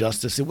it some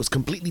justice, it was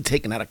completely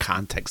taken out of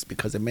context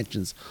because it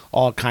mentions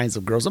all kinds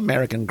of girls,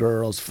 American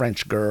girls,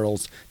 French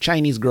girls,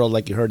 Chinese girls,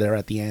 like you heard there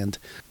at the end.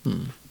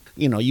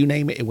 You know, you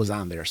name it, it was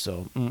on there.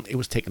 So it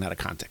was taken out of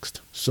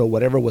context. So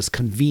whatever was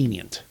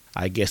convenient,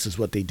 I guess, is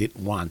what they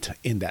didn't want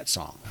in that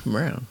song.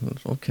 Wow.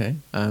 Okay.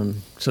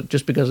 So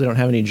just because they don't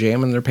have any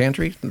jam in their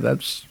pantry,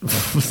 that's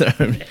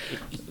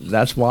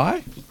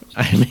why?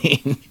 I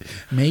mean,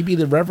 Maybe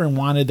the Reverend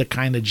wanted the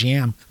kind of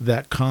jam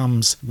that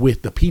comes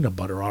with the peanut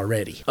butter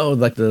already. oh,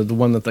 like the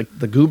one that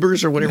the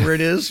goobers or whatever it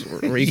is,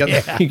 where you got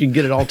Yeah. you can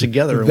get it all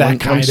together in That one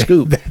kind of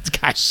scoop. That's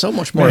kind So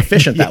much more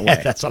efficient that Yeah,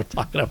 way. That's what I'm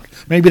talking about.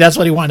 Maybe that's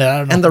what he wanted. I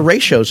don't know. And the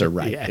ratios are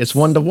right. Yes. It's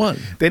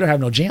 1-to-1. They don't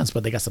have no jams,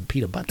 but they got some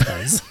peanut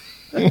butters.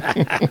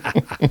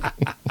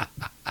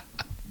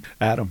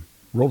 Adam,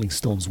 Rolling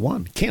Stones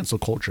 1, cancel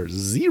culture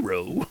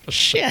 0.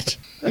 Shit.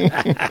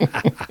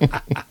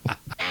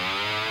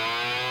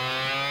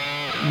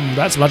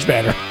 That's much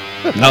better.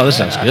 No, this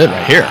sounds good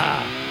right here.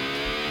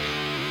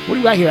 What do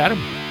you got here, Adam?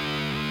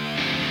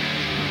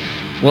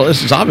 Well,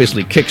 this is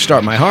obviously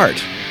Kickstart My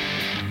Heart.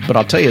 But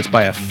I'll tell you, it's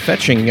by a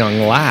fetching young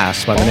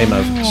lass by the name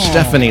of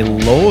Stephanie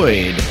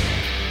Lloyd.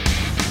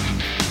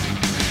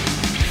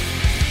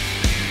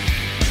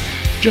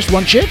 Just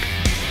one chick?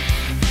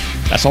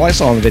 That's all I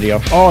saw in the video.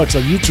 Oh, it's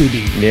a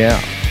YouTubing. Yeah.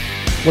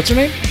 What's her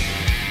name?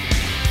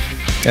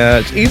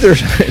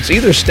 It's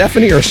either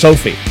Stephanie or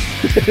Sophie.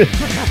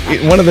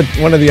 one of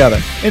the other.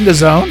 In the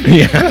Zone?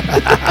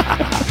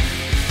 Yeah.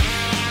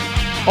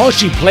 Oh,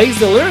 she plays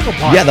the lyrical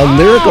part. Yeah, the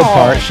lyrical Oh.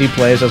 part she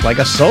plays as like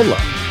a solo.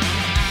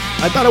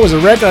 I thought it was a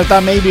record. I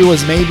thought maybe it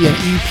was an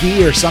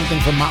EP or something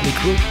from Motley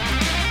Crue.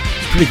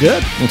 It's pretty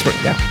good.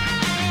 Yeah.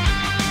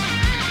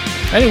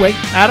 Anyway,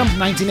 Adam,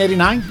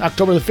 1989,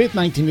 October the 5th,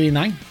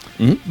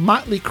 1989.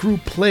 Motley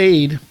Crue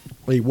played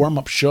a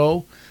warm-up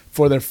show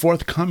for their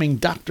forthcoming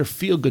Dr.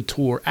 Feelgood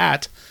tour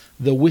at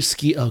the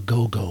Whiskey A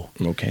Go-Go.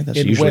 Okay, that's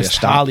in usually West a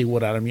stop.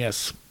 Hollywood, Adam,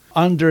 yes.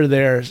 Under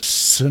their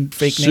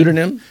fake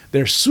Pseudonym? name.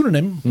 Their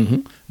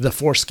pseudonym, the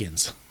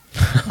Foreskins.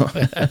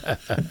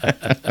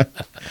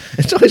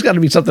 It's always got to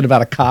be something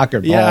about a cock or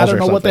balls. Yeah, I don't or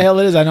know what the something. hell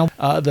it is. I know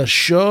the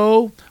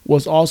show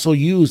was also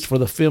used for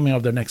the filming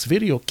of their next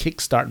video,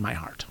 Kickstart My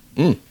Heart.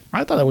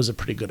 I thought that was a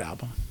pretty good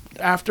album.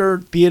 after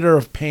Theater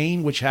of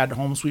Pain, which had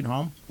Home Sweet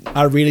Home,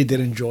 I really did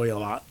enjoy a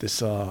lot.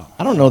 This I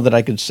don't know that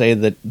I could say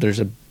that there's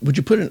a. Would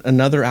you put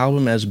another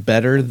album as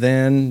better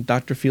than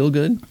Dr.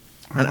 Feelgood?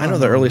 And I know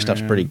the early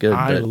stuff's pretty good.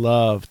 I but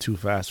love Too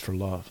Fast for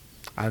Love.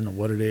 I don't know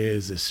what it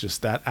is. It's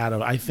just that out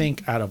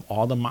of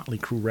all the Motley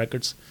Crue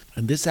records,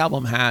 and this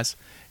album has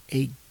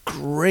a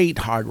great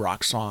hard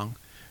rock song,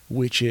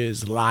 which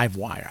is Live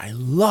Wire. I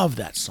love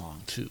that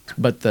song too.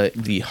 But the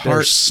There's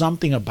heart.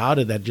 something about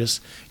it that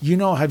just,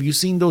 have you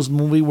seen those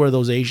movies where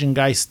those Asian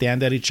guys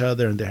stand at each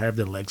other and they have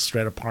their legs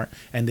spread apart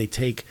and they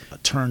take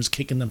turns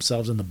kicking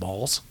themselves in the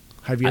balls?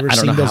 Have you ever I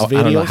don't seen know those how. videos?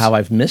 I don't know how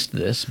I've missed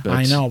this, but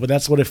I know, but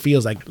that's what it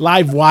feels like.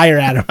 Live Wire,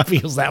 Adam,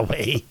 feels that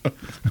way.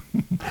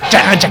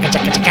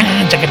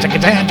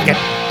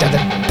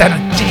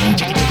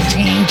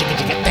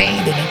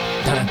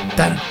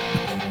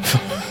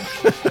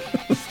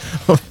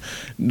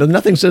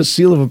 Nothing says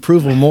seal of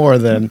approval more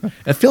than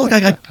I feel like I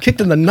got kicked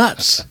in the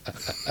nuts.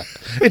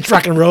 It's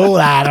rock and roll,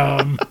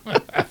 Adam.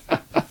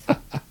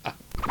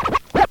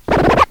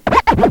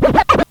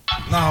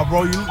 Nah,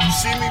 bro, you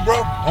see me,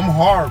 bro? I'm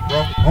hard,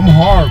 bro. I'm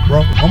hard,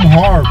 bro. I'm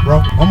hard,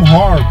 bro. I'm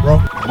hard,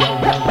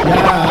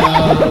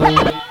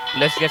 bro.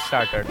 Let's get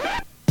started.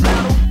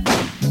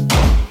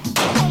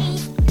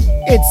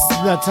 It's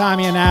the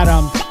Tommy and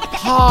Adam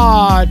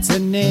Hard to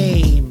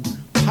Name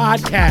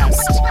podcast.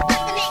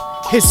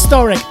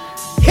 Historic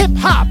hip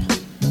hop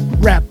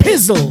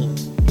rapizzle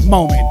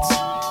moment.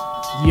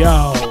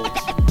 Yo.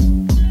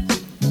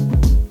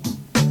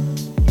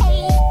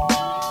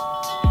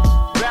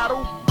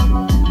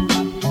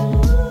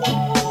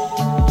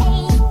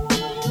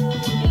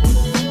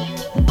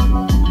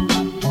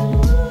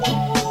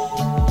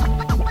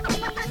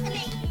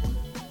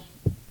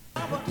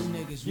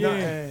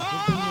 Yeah.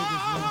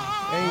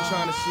 Ain't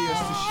trying to see us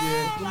to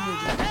shit.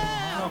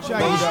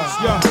 Check it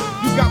out. Yo,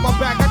 you got my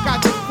back, I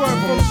got your front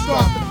from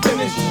start to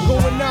finish.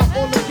 Going out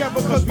all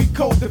together cause we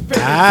cold to finish.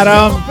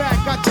 Adam.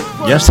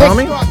 Yes,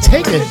 Tommy?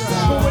 Take a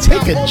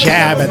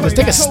jab at this.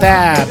 Take a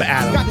stab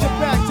at him.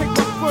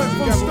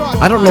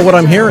 I don't know what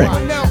I'm hearing.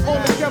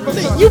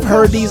 You've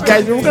heard these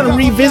guys. We're going to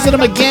revisit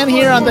them again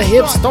here on the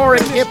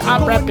historic hip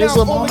hop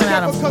rapizzle moment,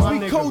 Adam.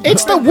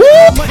 It's the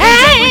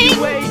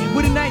Wu-Tang.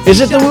 Is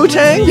it the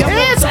Wu-Tang?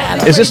 Yes,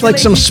 Adam. Is this like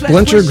some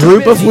splinter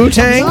group of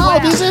Wu-Tang? Oh,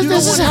 this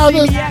is how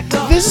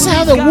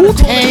the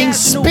Wu-Tang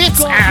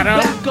spits, Adam.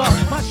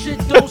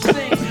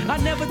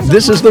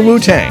 This is the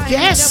Wu-Tang.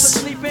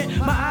 Yes.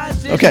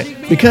 Okay,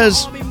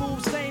 because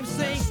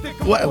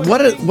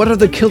what are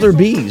the Killer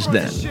Bees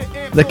then?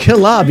 The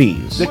Killer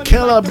Bees. The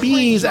Killer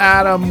Bees,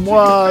 Adam,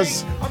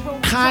 was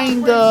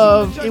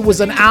it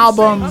was an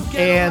album,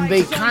 and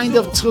they kind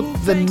of took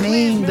the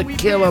name The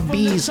Killer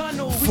Bees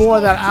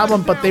for that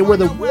album, but they were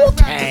the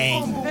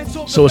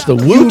Wu-Tang. So it's the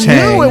You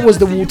Wu-Tang. knew it was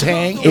the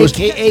Wu-Tang, was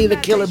a.k.a. the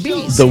Killer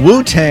Bees. The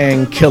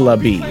Wu-Tang Killer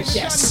Bees.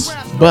 Yes.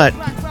 But,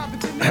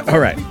 all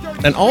right.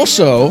 And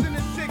also,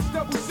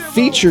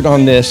 featured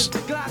on this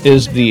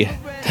is the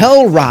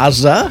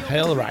Hellraiser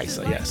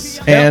Hellraiser, yes.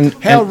 and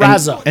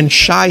Hellraiser. and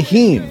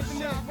Shaheem,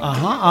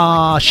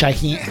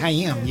 Shaheen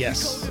Hayam,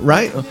 yes.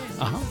 right?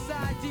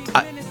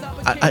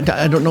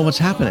 I don't know what's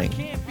happening.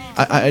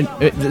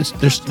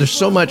 There's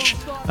so much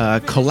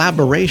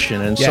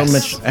collaboration and Yes. so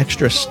much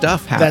extra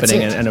stuff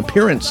happening it. and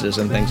appearances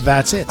and things.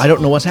 That's it. I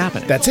don't know what's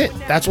happening. That's it.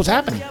 That's what's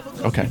happening.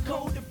 Okay.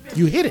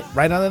 You hit it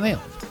right on the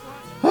nail.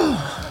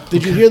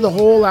 Did you hear the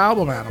whole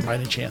album, Adam, by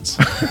any chance?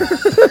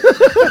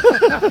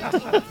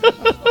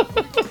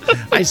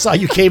 I saw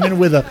you came in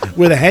with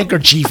a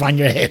handkerchief on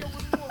your head.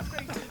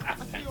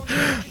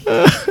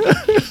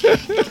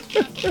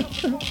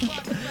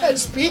 And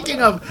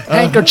speaking of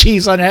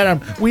handkerchiefs on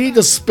Adam, we need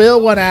to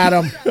spill one,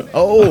 Adam.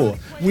 Oh,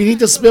 We need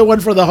to spill one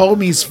for the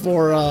homies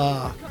for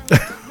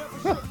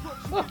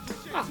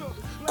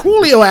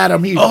Coolio,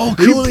 Adam. Coolio,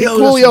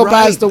 Coolio that's right.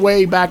 passed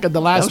away back in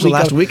the last was week.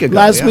 last week ago,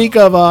 Last yeah. week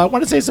of I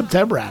want to say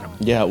September, Adam.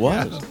 yeah, it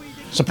was.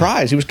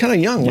 Surprise. He was kind of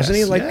young, wasn't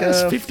he? Like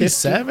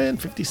 57,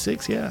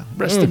 56, yeah.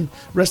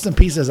 Rest in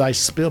peace as I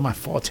spill my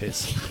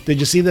 40s. Did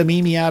you see the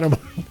meme, Adam,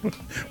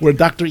 where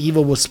Dr.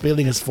 Evil was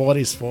spilling his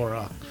 40s for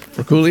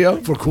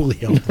Coolio? for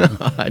Coolio?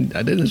 I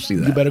didn't see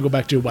that. You better go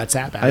back to your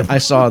WhatsApp, Adam. I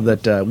saw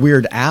that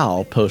Weird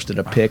Al posted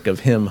a pic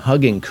of him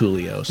hugging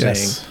Coolio, saying,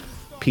 Yes.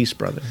 "Peace,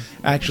 brother."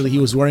 Actually, he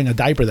was wearing a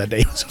diaper that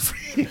day.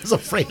 He was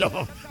afraid of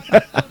him.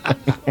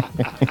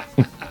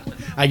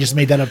 I just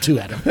made that up too,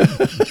 Adam.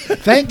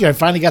 Thank you. I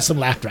finally got some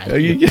laughter out of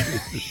you.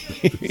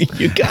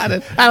 You got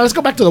it. Let's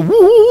go back to the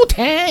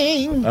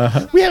Wu-Tang.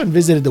 We haven't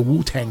visited the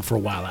Wu-Tang for a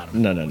while, Adam.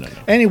 No.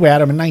 Anyway,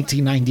 Adam, in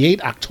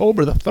 1998,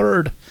 October the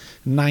 3rd,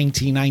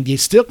 1998,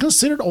 still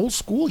considered old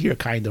school here,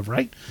 kind of,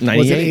 right?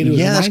 98? It was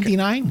Yeah, that's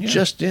 99? Yeah.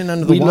 just in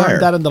under the we wire.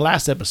 learned that in the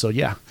last episode,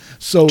 yeah.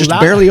 So Just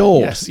barely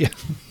old. Yes, yeah.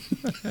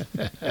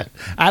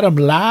 Adam,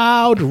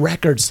 Loud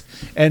Records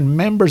and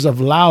members of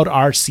Loud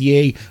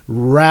RCA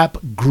rap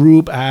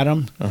group,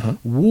 Adam,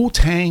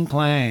 Wu-Tang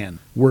Clan,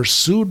 were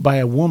sued by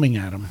a woman,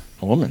 Adam,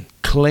 A woman.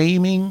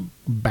 claiming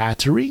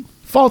battery,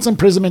 false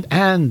imprisonment,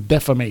 and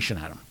defamation,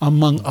 Adam,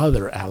 among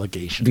other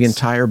allegations. The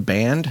entire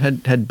band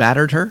had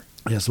battered her.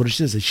 That's what it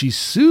says. She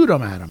sued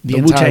them, Adam. The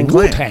entire Wu-Tang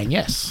Clan. Wu-Tang,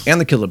 yes.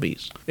 And the Killer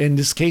Bees. In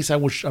this case,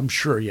 I'm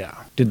sure,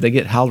 yeah. Did they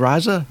get Hal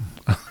Raza?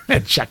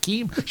 And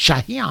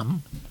Shahiam.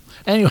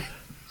 Anyway,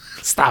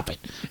 stop it.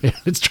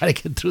 Let's try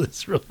to get through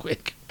this real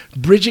quick.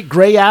 Bridget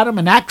Gray, Adam,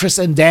 an actress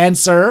and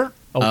dancer.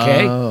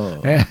 Okay.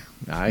 Oh,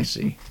 I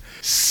see.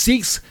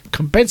 Seeks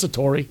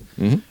compensatory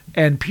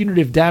and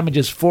punitive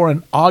damages for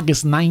an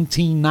August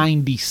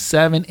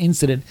 1997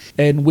 incident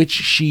in which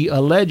she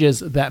alleges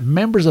that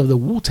members of the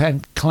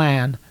Wu-Tang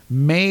Clan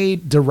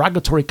made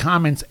derogatory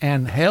comments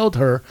and held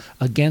her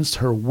against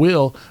her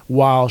will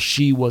while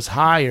she was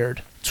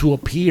hired to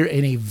appear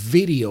in a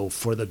video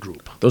for the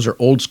group. Those are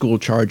old school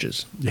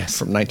charges. Yes.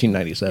 From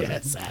 1997.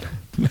 Yes, Adam.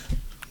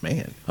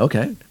 Man.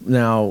 Okay.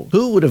 Now,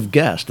 who would have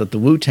guessed that the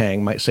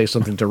Wu-Tang might say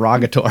something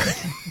derogatory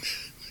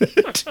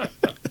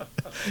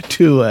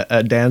to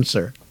a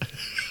dancer?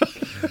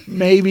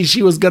 Maybe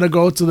she was going to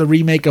go to the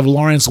remake of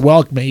Lawrence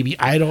Welk, maybe.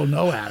 I don't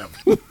know, Adam.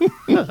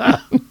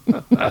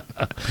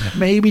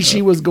 Maybe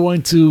she was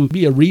going to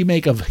be a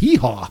remake of Hee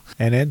Haw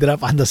and ended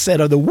up on the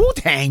set of the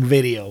Wu-Tang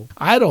video.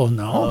 I don't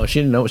know. Oh, she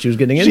didn't know what she was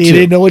getting into. She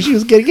didn't know what she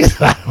was getting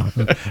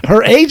into.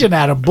 Her agent,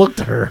 Adam, booked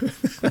her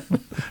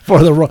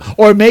for the role.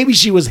 Or maybe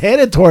she was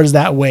headed towards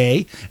that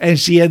way and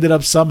she ended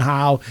up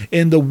somehow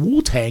in the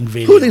Wu-Tang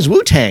video. Who are these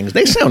Wu-Tangs?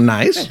 They sound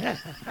nice.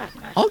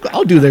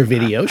 I'll do their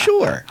video,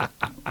 sure.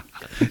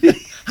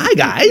 Hi,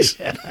 guys.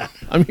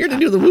 I'm here to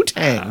do the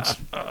Wu-Tangs.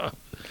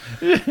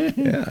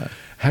 Yeah.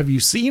 Have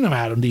you seen them,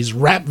 Adam? These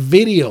rap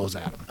videos,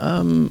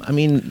 Adam? I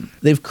mean,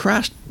 they've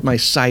crashed my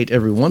site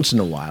every once in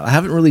a while. I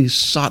haven't really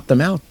sought them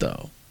out,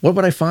 though. What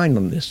would I find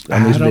on these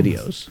Adam,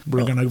 videos?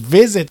 We're going to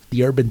visit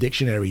the Urban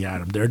Dictionary,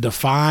 Adam. They're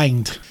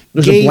defined.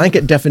 There's a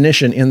blanket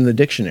definition in the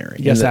dictionary.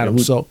 Yes, Adam.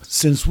 So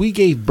since we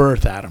gave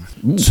birth, Adam,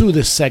 to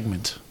this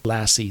segment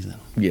last season,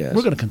 yes,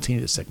 we're going to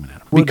continue this segment,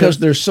 Adam. Because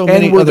there's so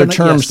many other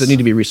terms that need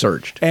to be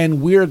researched.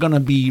 And we're going to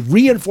be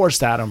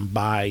reinforced, Adam,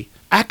 by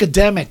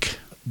academic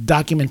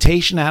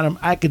documentation, Adam,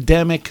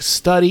 academic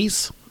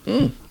studies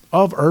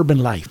of urban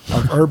life,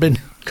 of urban...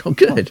 Oh,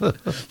 good.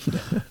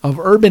 of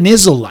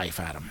urbanism life,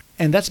 Adam.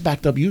 And that's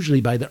backed up usually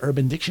by the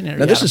Urban Dictionary.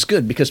 Now, this is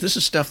good because this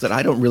is stuff that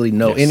I don't really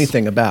know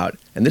anything about.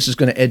 And this is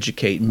going to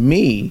educate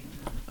me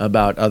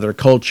about other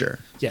culture.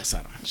 Yes,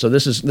 Adam. So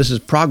this is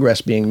progress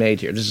being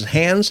made here. This is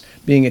hands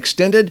being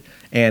extended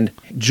and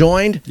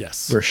joined.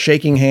 Yes. We're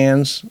shaking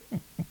hands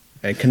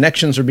and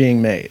connections are being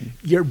made.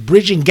 You're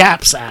bridging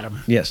gaps,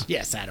 Adam. Yes.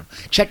 Yes, Adam.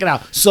 Check it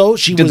out. So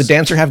she Did was... the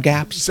dancer have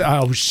gaps? I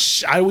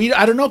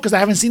don't know because I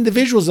haven't seen the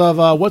visuals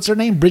of, what's her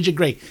name? Bridget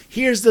Gray.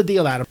 Here's the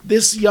deal, Adam.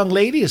 This young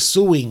lady is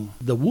suing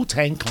the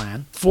Wu-Tang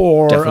Clan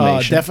for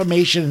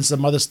defamation and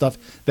some other stuff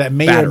that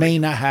may or may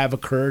not have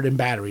occurred in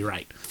battery,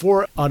 right?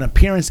 For an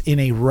appearance in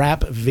a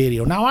rap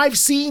video. Now, I've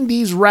seen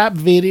these rap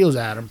videos,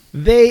 Adam.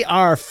 They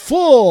are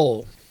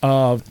full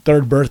of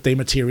third birthday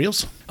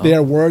materials. They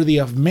are worthy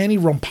of many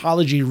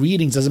Rumpology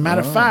readings. As a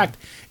matter of fact,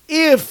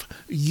 if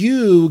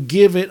you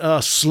give it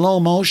a slow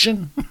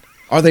motion...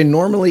 Are they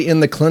normally in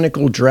the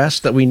clinical dress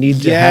that we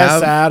need to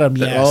have? Yes, Adam,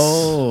 yes.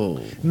 Oh.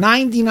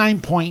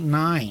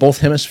 99.9. Both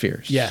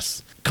hemispheres.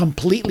 Yes.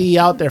 Completely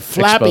out there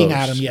flapping,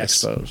 Exposed. Adam,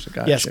 yes. Exposed.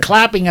 Gotcha. Yes,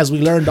 clapping as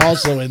we learned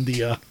also in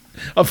the...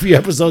 a few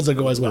episodes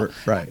ago as well.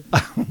 Right.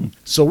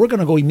 So we're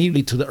going to go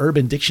immediately to the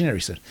Urban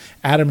Dictionary.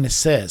 Adam, and it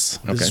says,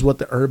 this is what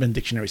the Urban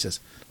Dictionary says,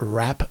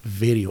 rap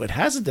video. It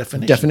has a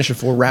definition. Definition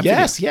for rap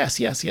video.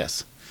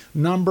 Yes.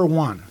 Number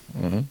one,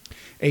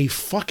 a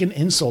fucking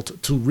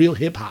insult to real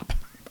hip hop.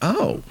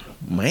 Oh,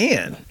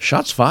 man.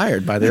 Shots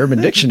fired by the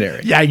Urban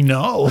Dictionary. Yeah, I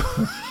know.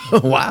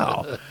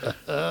 Wow.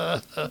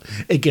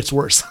 It gets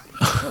worse.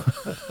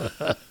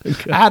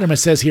 Adam, it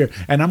says here,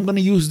 and I'm going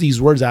to use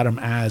these words, Adam,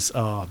 as...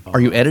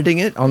 Are you editing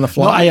it on the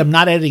fly? No, I am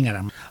not editing it.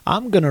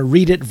 I'm going to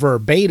read it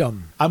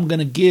verbatim. I'm going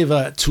to give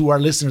to our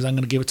listeners, I'm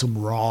going to give it to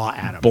them raw,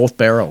 Adam. Both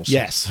barrels.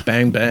 Yes.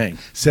 Bang, bang.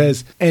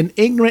 Says, an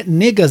ignorant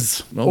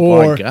niggas Oh,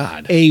 my or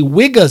God. a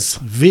wigga's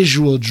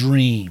visual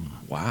dream.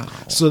 Wow.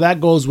 So that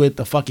goes with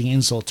the fucking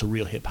insult to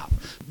real hip hop.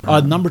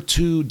 Number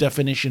two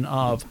definition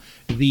of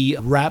the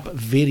rap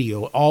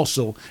video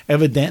also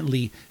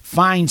evidently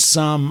finds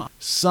some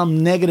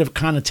negative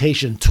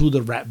connotation to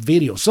the rap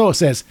video. So it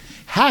says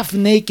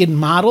half-naked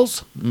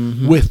models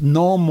with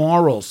no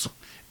morals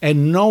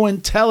and no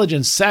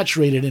intelligence,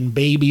 saturated in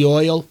baby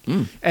oil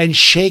and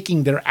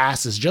shaking their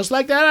asses. Just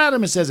like that,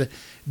 Adam, it says it.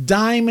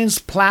 Diamonds,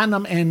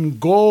 platinum, and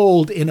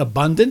gold in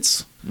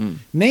abundance.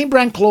 Name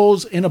brand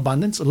clothes in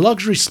abundance.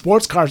 Luxury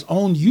sports cars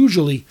owned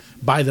usually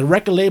by the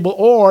record label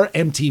or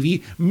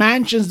MTV.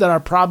 Mansions that are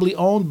probably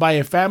owned by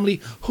a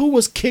family who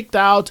was kicked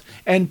out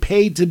and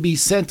paid to be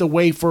sent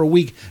away for a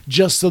week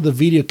just so the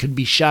video could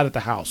be shot at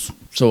the house.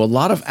 So a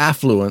lot of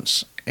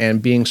affluence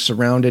and being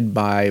surrounded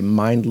by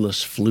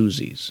mindless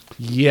floozies.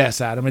 Yes,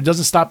 Adam. It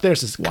doesn't stop there. It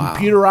says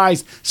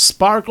computerized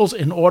sparkles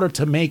in order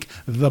to make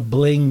the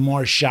bling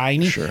more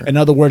shiny. Sure. In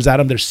other words,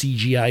 Adam, there's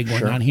CGI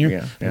going on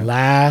here. Yeah.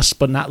 Last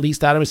but not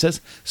least, Adam, it says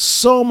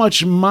so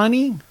much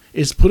money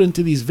is put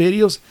into these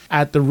videos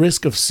at the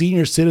risk of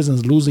senior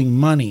citizens losing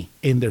money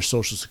in their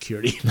Social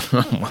Security.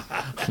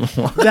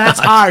 That's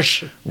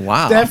harsh.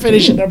 Wow.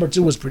 Definition number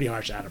 2 was pretty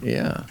harsh, Adam.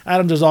 Yeah.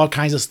 Adam, there's all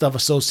kinds of stuff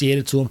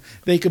associated to them.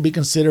 They could be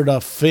considered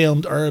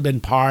filmed urban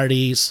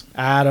parties,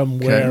 Adam,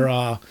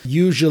 where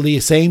usually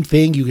same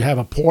thing. You have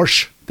a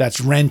Porsche that's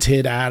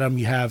rented, Adam.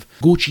 You have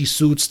Gucci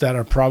suits that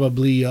are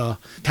probably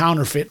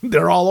counterfeit.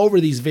 They're all over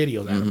these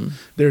videos, Adam.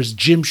 There's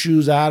gym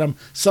shoes, Adam.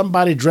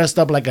 Somebody dressed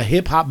up like a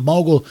hip-hop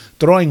mogul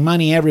throwing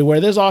money everywhere.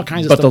 There's all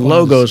kinds of But stuff. the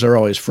logos are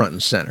always front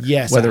and center.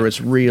 Yes, Whether Adam.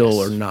 it's real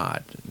Yes. or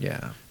not.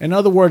 Yeah. In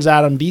other words,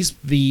 Adam,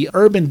 the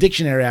Urban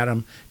Dictionary,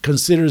 Adam,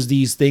 considers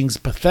these things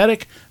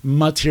pathetic,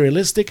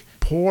 materialistic,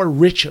 poor,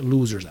 rich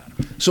losers,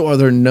 Adam. So are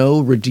there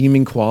no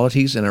redeeming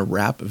qualities in a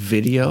rap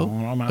video,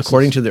 Oh, my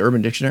according to the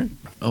Urban Dictionary?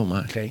 Oh,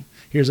 my. Okay.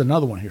 Here's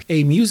another one here.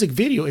 A music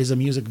video is a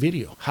music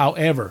video.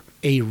 However,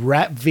 a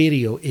rap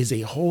video is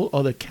a whole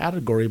other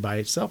category by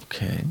itself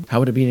Okay. How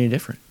would it be any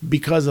different?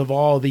 because of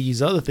all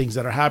these other things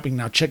that are happening.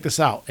 Now, check this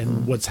out.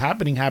 And what's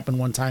happened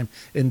one time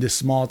in this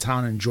small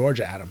town in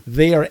Georgia, Adam.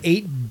 They are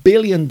 $8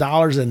 billion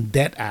in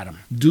debt, Adam,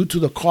 due to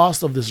the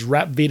cost of this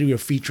rap video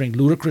featuring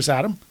Ludacris,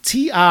 Adam,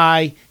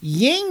 T.I.,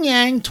 Yin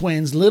Yang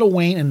Twins, Lil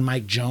Wayne, and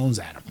Mike Jones,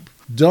 Adam.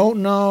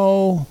 Don't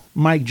know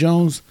Mike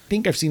Jones. I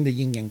think I've seen the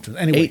Yin Yang Twins.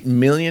 Anyway. $8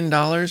 million in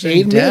 $8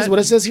 million debt is what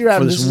it says here,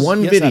 Adam. for this is-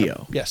 one yes, video.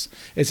 Adam. Yes.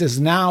 It says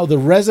now the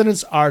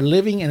residents are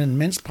living in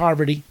immense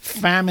poverty,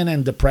 famine,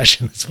 and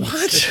depression.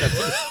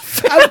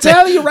 What? I'm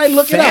telling you, right?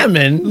 Look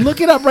Famine? it up. Look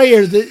it up right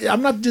here.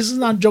 This is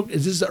not a joke.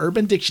 This is the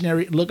Urban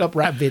Dictionary. Look up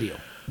rap video.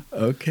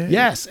 Okay.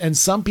 Yes. And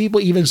some people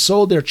even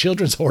sold their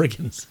children's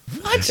organs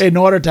in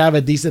order to have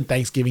a decent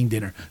Thanksgiving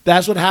dinner.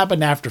 That's what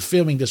happened after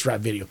filming this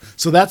rap video.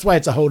 So that's why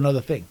it's a whole nother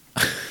thing.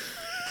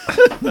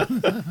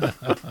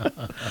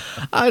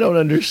 I don't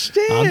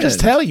understand. I'm just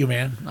telling you,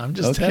 man. I'm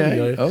just telling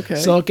you. Okay.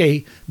 So,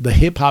 the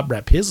hip hop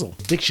rap hizzle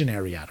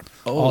dictionary, Adam,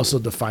 also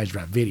defines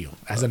rap video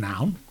as a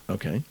noun,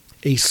 Okay.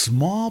 a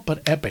small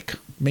but epic.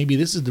 Maybe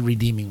this is the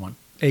redeeming one.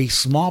 A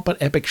small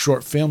but epic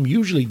short film,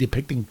 usually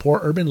depicting poor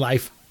urban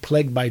life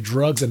plagued by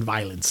drugs and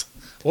violence.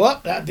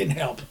 Well, that didn't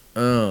help.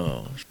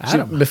 Oh. See,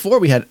 Adam. before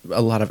we had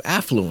a lot of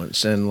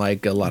affluence and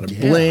like a lot of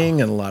bling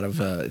and a lot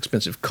of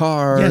expensive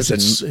cars.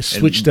 Yes, and, it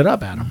switched it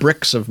up, Adam.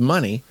 Bricks of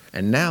money.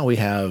 And now we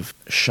have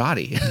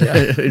shoddy.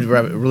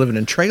 We're living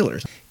in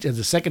trailers. As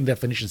the second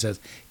definition says,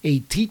 a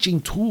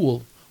teaching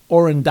tool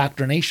or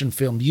indoctrination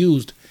film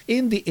used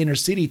in the inner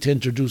city to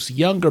introduce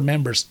younger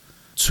members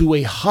to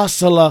a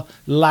hustler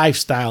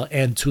lifestyle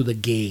and to the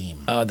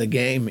game. The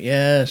game,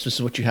 yes, this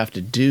is what you have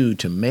to do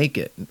to make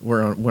it.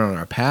 We're on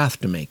our path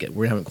to make it.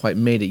 We haven't quite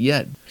made it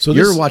yet. So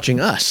you're this- watching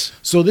us.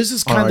 So this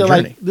is On kind our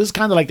of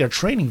journey. like their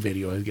training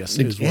video, I guess.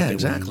 Is what Yeah, they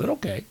exactly. Were. But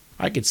okay,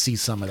 I could see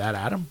some of that,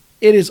 Adam.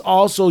 It is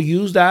also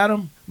used,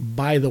 Adam,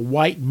 by the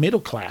white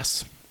middle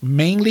class,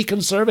 mainly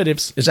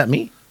conservatives. Is that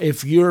me?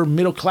 If you're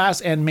middle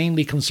class and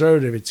mainly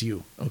conservative, it's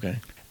you. Okay.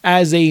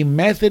 As a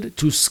method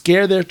to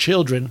scare their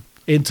children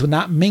into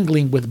not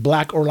mingling with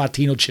black or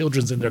Latino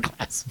children in their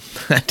class.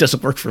 That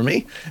doesn't work for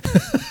me.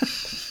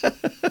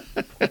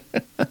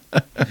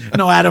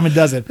 No, Adam, it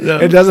doesn't.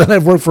 It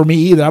doesn't work for me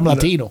either. I'm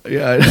Latino.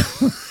 Yeah,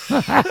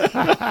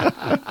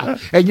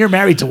 And you're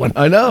married to one.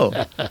 I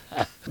know.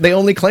 They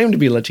only claim to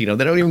be Latino.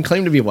 They don't even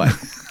claim to be white.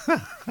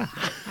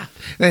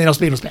 They don't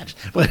speak no Spanish.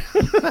 But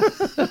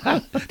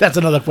that's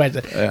another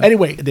question.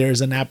 Anyway,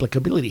 there's an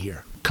applicability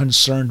here.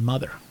 Concerned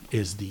mother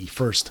is the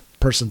first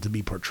person to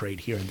be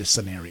portrayed here in this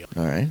scenario.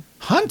 All right.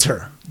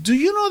 Hunter, do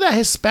you know that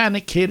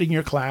Hispanic kid in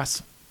your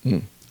class?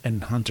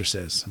 And Hunter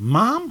says,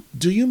 Mom,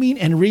 do you mean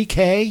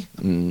Enrique?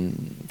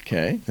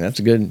 Okay. It's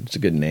a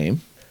good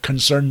name.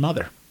 Concerned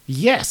mother.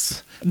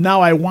 Yes.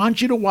 Now I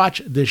want you to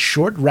watch this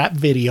short rap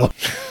video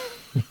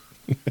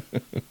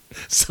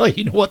so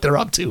you know what they're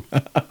up to.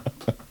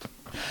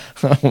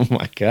 Oh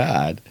my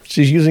God.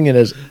 She's using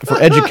it for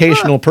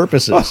educational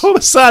purposes. Oh,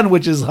 son,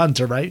 which is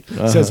Hunter, right?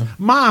 Says,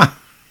 Mom.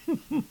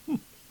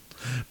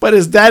 But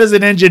his dad is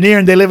an engineer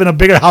and they live in a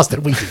bigger house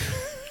than we do.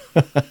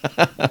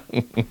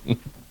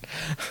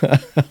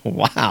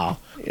 Wow.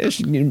 Yeah,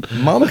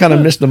 Mom kind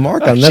of missed the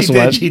mark on this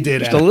one. She did.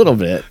 Just a little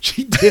bit.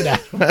 She did,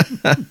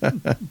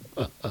 Adam.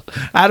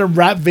 Adam,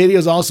 rap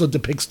videos also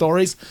depict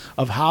stories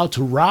of how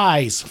to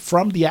rise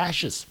from the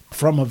ashes,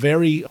 from a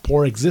very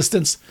poor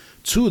existence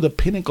to the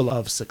pinnacle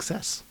of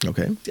success.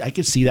 Okay. I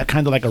could see that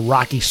kind of like a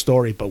Rocky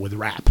story, but with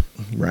rap.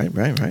 Right.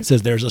 It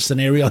says there's a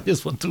scenario on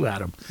this one too,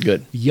 Adam.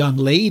 Good. Young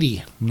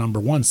lady, number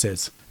 1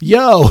 says,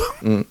 yo.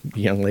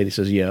 Young lady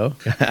says, yo.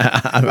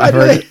 Why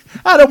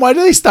do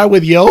they start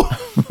with yo?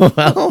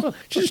 Well,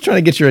 she's just trying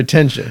to get your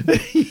attention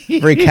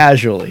very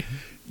casually.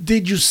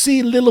 Did you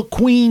see Little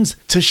Queen's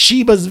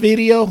Toshiba's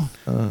video?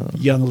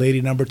 Young lady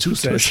number 2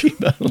 says,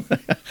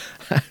 Toshiba.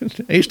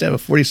 I used to have a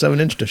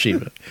 47-inch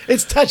Toshiba.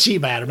 it's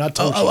Toshiba, Adam, not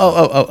Toshiba.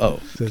 Oh.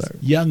 Says,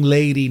 young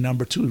lady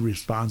number 2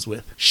 responds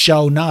with,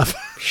 show enough.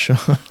 Sure.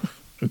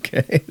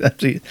 Okay.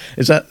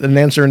 Is that an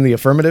answer in the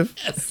affirmative?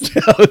 Yes.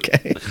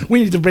 Okay.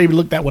 We need to maybe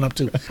look that one up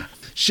too.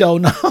 Show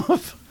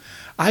enough.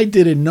 I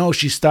didn't know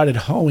she started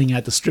hoeing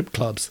at the strip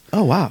clubs.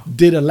 Oh, wow.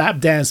 Did a lap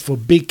dance for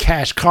Big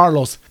Cash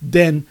Carlos.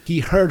 Then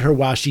he heard her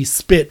while she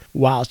spit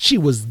while she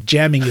was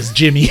jamming his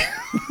Jimmy.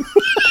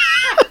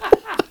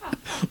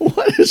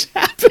 What has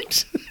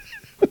happened?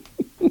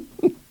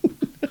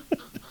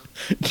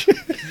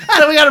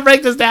 We got to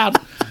break this down.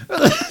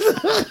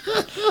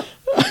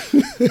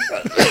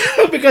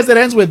 Because it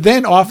ends with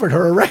then offered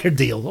her a record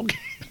deal. Okay.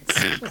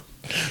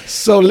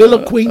 So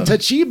Little Queen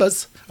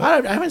Tachibas.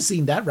 I haven't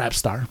seen that rap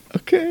star.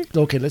 Okay.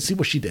 Okay, let's see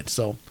what she did.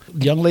 So,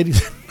 young lady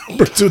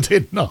number 2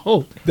 didn't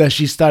know that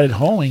she started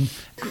hoeing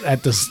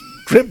at the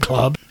strip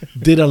club,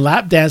 did a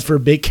lap dance for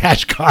Big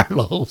Cash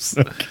Carlos.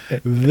 Okay.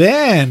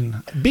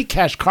 Then, Big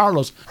Cash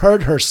Carlos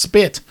heard her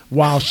spit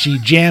while she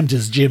jammed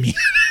his Jimmy.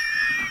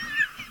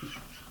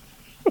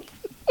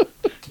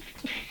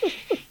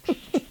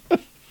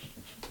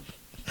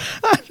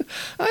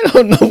 I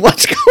don't know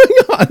what's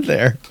going on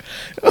there.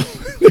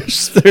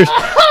 There's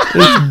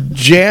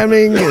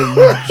jamming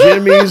and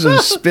jimmies and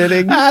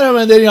spitting. Adam,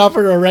 and then he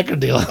offered her a record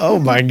deal. Oh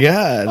my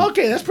God.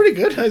 Okay, that's pretty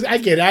good. I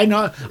get it. I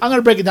know. I'm going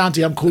to break it down to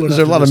you. I'm cool enough. Is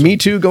there a lot of Me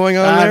Too going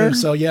on there?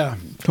 So, yeah.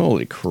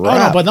 Holy Oh, no,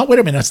 crap. but no, wait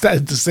a minute.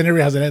 The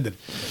scenario hasn't ended.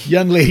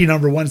 Young lady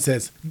number 1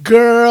 says,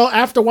 girl,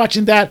 after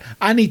watching that,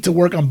 I need to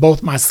work on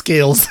both my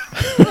skills.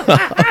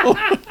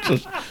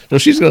 So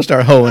she's going to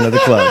start hoeing at the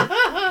club.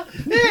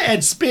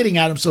 And spitting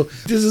at him. So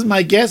this is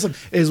my guess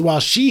is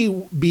while she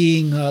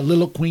being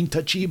Little Queen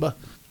Tachiba,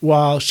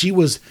 while she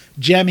was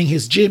jamming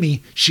his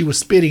Jimmy, she was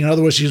spitting. In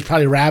other words, she was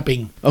probably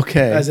rapping.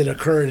 Okay. As it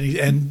occurred.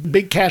 And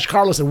Big Cash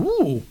Carlos said,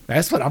 woo,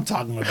 that's what I'm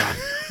talking about.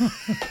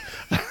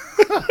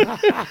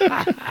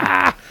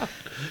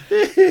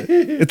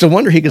 It's a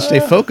wonder he could stay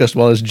focused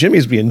while his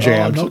Jimmy's being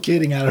jammed. Oh, no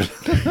kidding, Adam.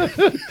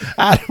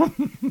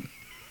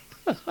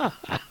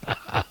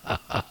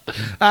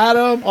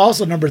 Adam,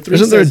 also number 3.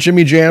 Isn't there a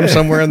Jimmy Jam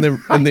somewhere in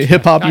the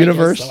hip hop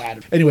universe? So,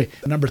 anyway,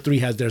 number 3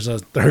 there's a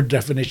third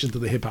definition to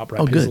the hip hop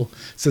rap. Oh, good. It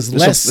says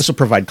This will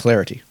provide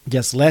clarity.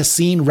 Yes, less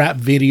seen rap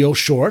video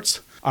shorts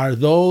are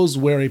those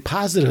where a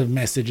positive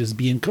message is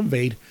being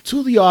conveyed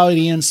to the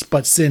audience,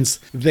 but since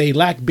they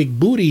lack big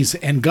booties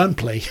and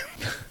gunplay,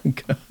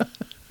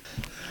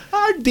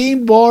 are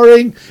deemed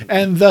boring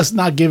and thus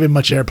not given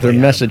much airplay. Their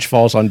message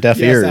falls on deaf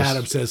ears. Yes,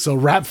 Adam says. So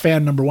rap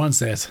fan number 1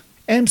 says,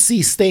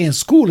 MC Stay in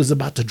School is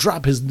about to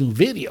drop his new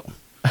video.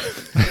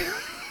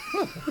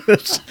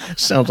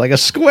 Sounds like a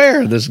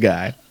square, this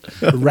guy.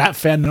 Rap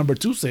fan number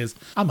 2 says,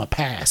 I'm a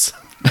pass.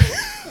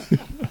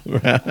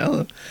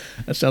 Well,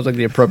 that sounds like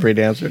the appropriate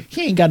answer.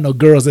 He ain't got no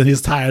girls in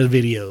his tired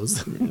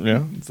videos.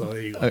 Yeah. So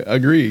there you go. I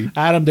agree.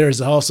 Adam,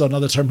 there's also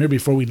another term here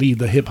before we leave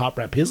the hip hop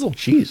rap hizzle.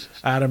 Jesus.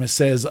 Adam, it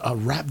says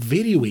rap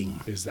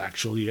videoing is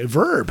actually a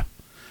verb.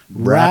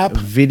 Rap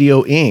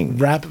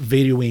videoing. Rap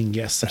videoing,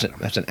 yes.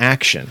 That's an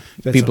action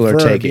That's people a are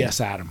verb, taking.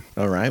 Yes, Adam.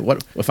 All right.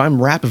 What if I'm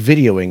rap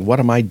videoing? What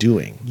am I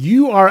doing?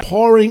 You are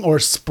pouring or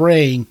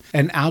spraying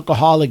an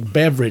alcoholic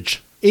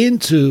beverage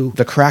into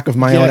The crack of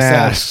my own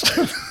Yes,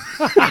 ass.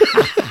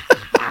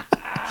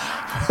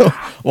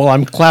 While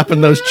I'm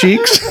clapping those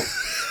cheeks.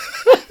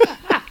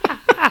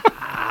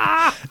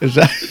 Is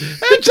that?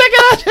 Check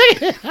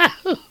it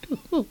out.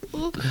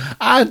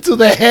 Onto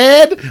the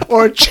head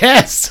or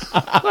chest.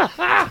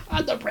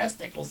 On the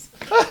breasticles.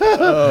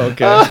 Oh,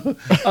 okay.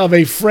 Of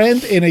a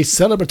friend in a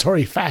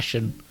celebratory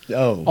fashion.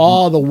 Oh.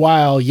 All the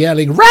while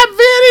yelling, rap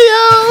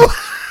video!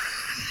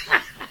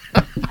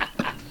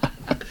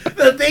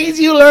 The things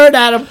you learn,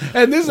 Adam.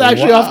 And this is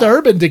actually off the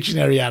Urban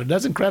Dictionary, Adam.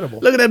 That's incredible.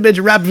 Look at that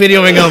bitch rap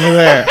videoing over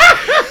there.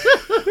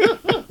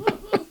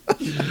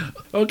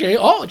 Okay.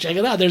 Oh, check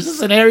it out. There's a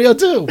scenario,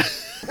 too.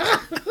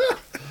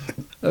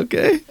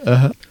 Okay.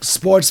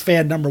 Sports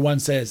fan number 1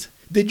 says,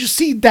 did you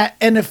see that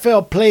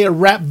NFL player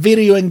rap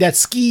videoing that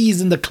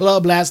skis in the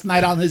club last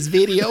night on his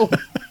video?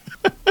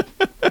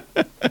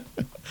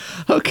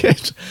 Okay.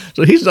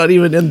 So he's not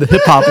even in the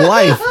hip hop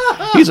life.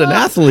 He's an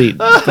athlete,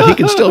 but he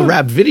can still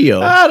rap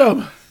video.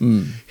 Adam,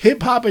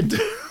 hip hop and...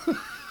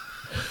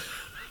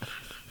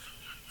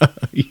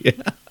 Yeah.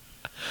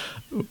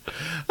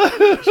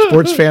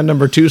 Sports fan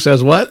number 2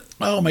 says what?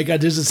 Oh my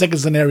God, there's a second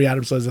scenario,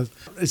 Adam. So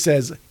it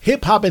says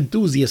hip hop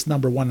enthusiast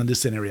number 1 on this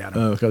scenario,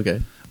 Adam. Oh,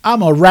 okay.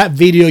 I'm a rap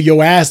video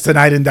your ass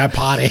tonight in that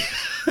party.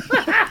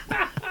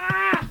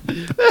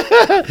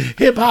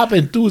 Hip hop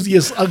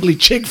enthusiast ugly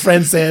chick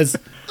friend says,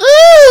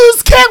 ooh,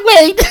 can't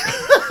wait.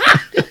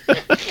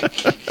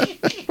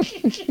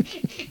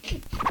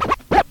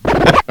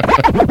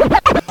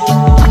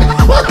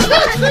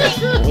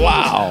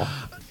 Wow.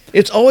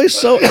 It's always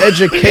so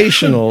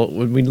educational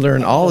when we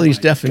learn all of these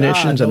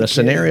definitions God, and no the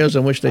scenarios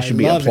in which they should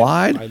be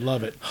applied. I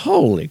love it.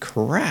 Holy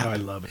crap. I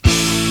love it.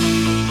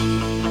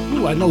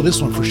 Ooh, I know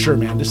this one for sure,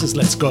 man. This is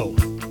Let's Go.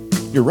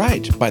 You're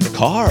right. By the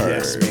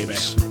Cars. Yes, baby.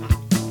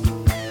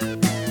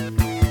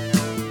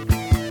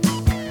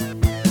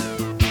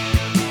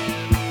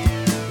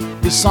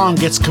 This song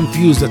gets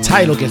confused. The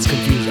title gets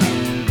confused.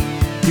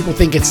 People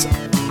think it's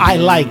I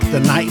Like the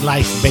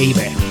Nightlife,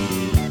 Baby.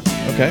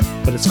 Okay.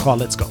 But it's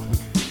called Let's Go.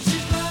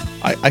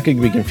 I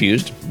could be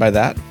confused by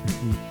that.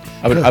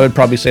 I would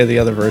probably say the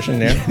other version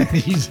there.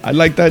 I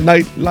like that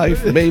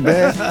nightlife,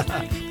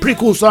 baby. Pretty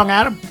cool song,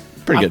 Adam.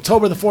 Pretty good.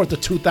 October the 4th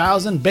of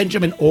 2000,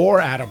 Benjamin Orr,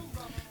 Adam,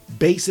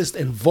 bassist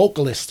and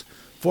vocalist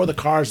for the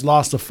Cars,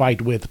 lost a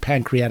fight with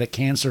pancreatic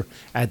cancer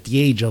at the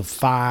age of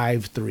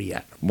 5'3",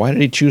 Adam. Why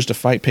did he choose to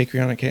fight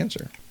pancreatic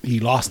cancer? He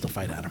lost the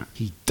fight, Adam.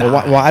 He died.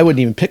 Well, I wouldn't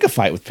even pick a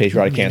fight with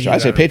pancreatic cancer. I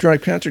say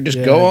pancreatic cancer, just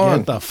Yeah, go on.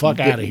 Get the fuck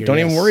out of here. Don't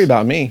even worry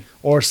about me.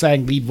 Or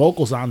sang lead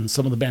vocals on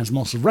some of the band's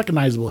most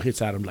recognizable hits,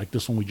 Adam, like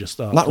this one we just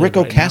Not played Rick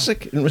right now.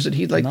 Ocasek? Was it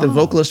he like the No.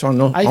 vocalist on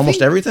I almost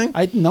think- everything?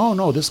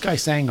 No. This guy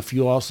sang a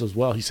few also as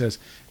well. He says,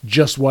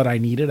 "Just What I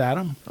Needed,"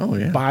 Adam. Oh,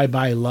 yeah. "Bye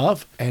Bye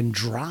Love," and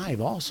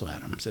 "Drive" also,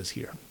 Adam, says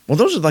here. Well,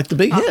 those are like the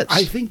big hits.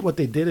 I think what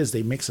they did is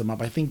they mix them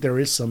up. I think there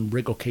is some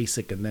Rick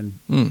Ocasek and then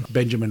Hmm.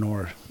 Benjamin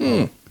Orr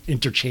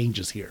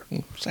interchanges here.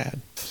 Sad.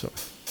 So,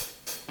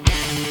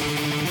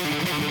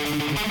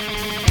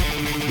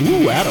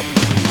 ooh, Adam.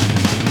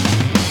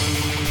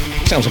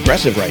 Sounds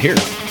aggressive right here.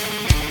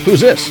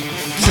 Who's this?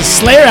 This is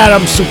Slayer,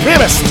 Adam,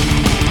 Supremacist.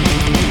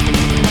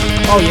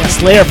 Oh yeah,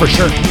 Slayer for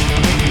sure.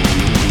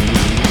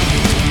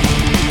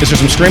 Is there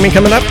some screaming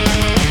coming up?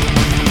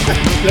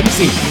 Let me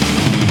see.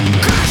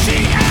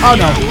 Oh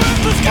no,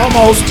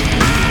 almost.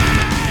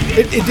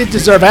 It did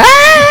deserve it.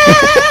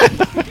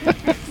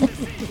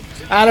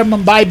 Adam,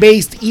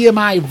 Mumbai-based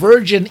EMI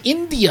Virgin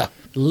India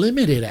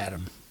Limited,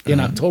 Adam, in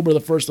October the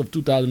 1st of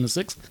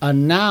 2006,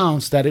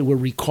 announced that it would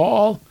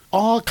recall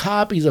all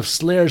copies of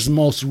Slayer's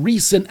most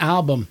recent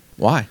album,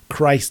 Why?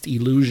 Christ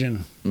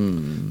Illusion,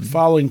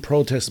 following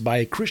protests by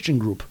a Christian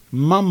group,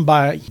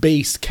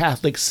 Mumbai-based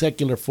Catholic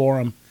Secular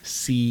Forum,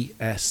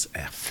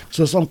 CSF.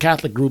 So some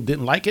Catholic group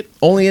didn't like it.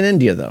 Only in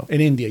India, though. In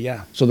India,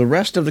 yeah. So the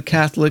rest of the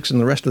Catholics and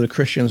the rest of the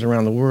Christians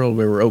around the world,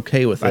 we were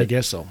okay with it. I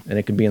guess so. And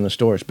it could be in the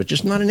stores, but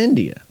just not in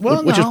India,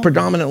 Well, which is no.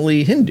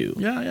 predominantly Hindu.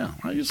 Yeah.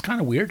 It's kind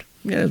of weird.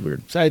 Yeah, it's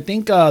weird. So I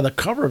think the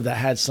cover of that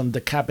had some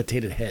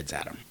decapitated heads,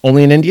 Adam.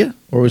 Only in India?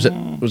 Or was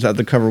that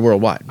the cover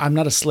worldwide? I'm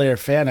not a Slayer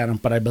fan, Adam,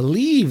 but I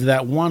believe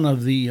that one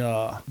of the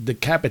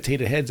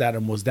decapitated heads,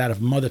 Adam, was that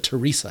of Mother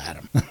Teresa,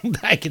 Adam.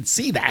 I can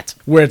see that,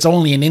 where it's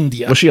only in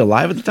India. Was she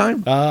alive at the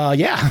time?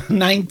 Yeah,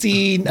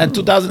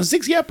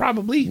 2006, yeah,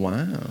 probably.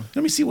 Wow.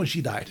 Let me see when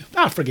she died.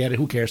 Forget it,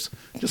 who cares?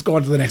 Just go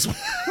on to the next one.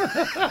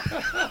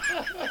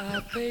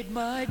 I paid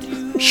my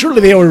dues Surely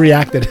they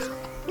overreacted.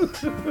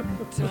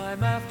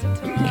 time after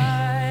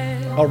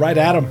time. All right,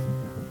 Adam.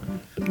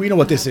 We know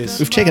what this is.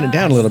 We've taken it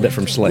down a little bit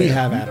from Slayer. We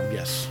have, Adam,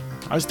 yes.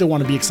 I still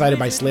want to be excited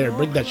by Slayer.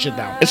 Bring that shit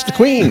down. It's the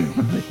Queen.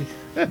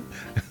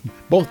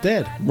 Both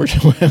dead. We're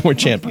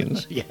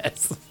champions.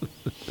 Yes.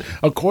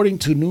 According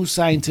to New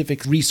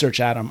Scientific Research,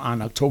 Adam,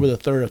 on October the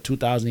 3rd of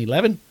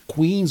 2011,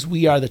 Queen's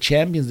We Are the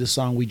Champions, this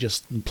song we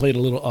just played a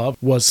little of,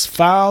 was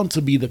found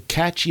to be the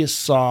catchiest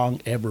song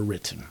ever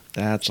written.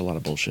 That's a lot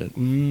of bullshit.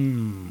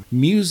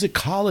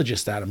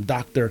 Musicologist, Adam,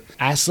 Dr.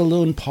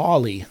 Asalun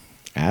Pauly,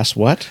 Ass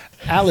what?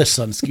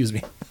 Allison, excuse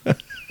me,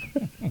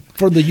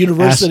 from the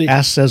University...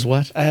 Ass says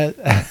what?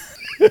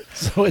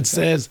 So it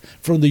says,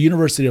 from the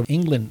University of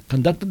England,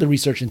 conducted the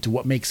research into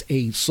what makes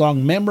a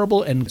song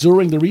memorable, and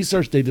during the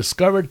research, they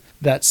discovered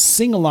that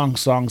sing-along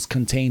songs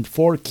contained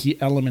 4 key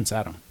elements,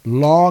 Adam.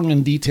 Long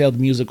and detailed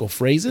musical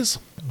phrases.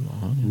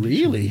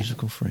 Really?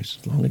 Musical phrases.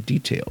 Long and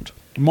detailed.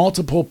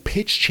 Multiple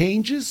pitch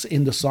changes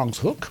in the song's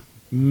hook.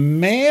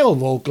 Male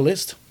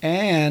vocalist,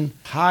 and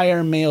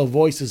higher male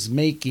voices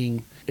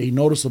making a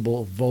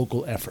noticeable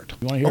vocal effort.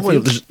 You want to hear Oh,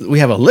 it? wait, we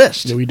have a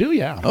list. Yeah, we do,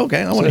 yeah.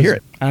 Okay, I wanna hear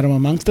it. Adam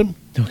amongst them.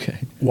 Okay.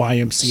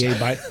 YMCA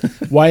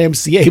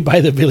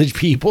by the Village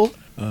People.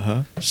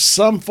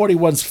 Sum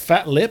 41's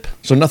Fat Lip.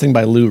 So nothing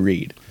by Lou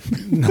Reed,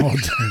 No,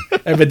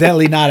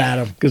 evidently not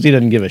Adam. because he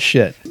doesn't give a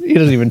shit. He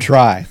doesn't even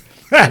try.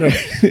 Adam.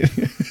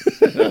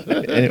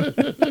 Anyway.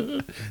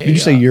 Did you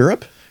say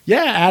Europe?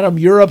 Yeah, Adam,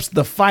 Europe's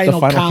the final,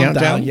 final countdown.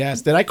 countdown?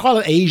 Yes. Did I call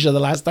it Asia the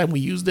last time we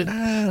used it?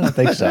 I don't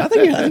think so. I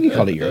think you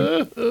called it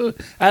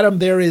Europe. Adam,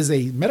 there is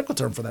a medical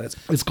term for that.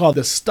 It's called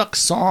the stuck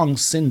song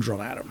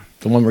syndrome, Adam.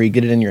 The one where you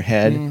get it in your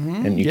head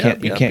and you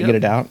Yep, can't yep. get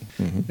it out.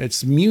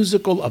 It's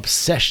musical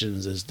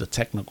obsessions is the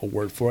technical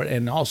word for it,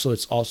 and also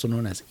it's also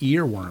known as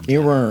earworm.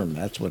 Earworm.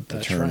 That's what the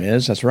That's term right.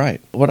 is. That's right.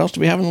 What else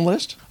do we have on the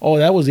list? Oh,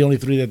 that was the only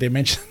 3 that they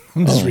mentioned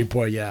on this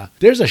report, yeah.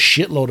 There's a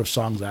shitload of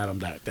songs, Adam,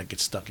 that get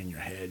stuck in your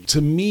head.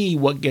 To me,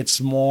 what gets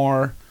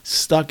more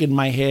stuck in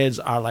my heads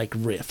are like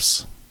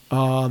riffs.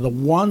 The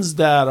ones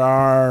that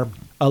are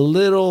a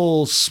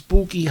little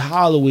spooky,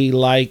 hollowy,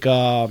 like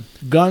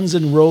Guns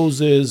N'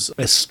 Roses'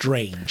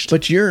 Estranged.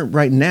 But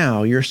right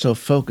now you're so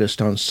focused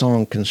on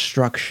song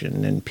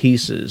construction and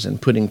pieces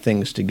and putting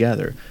things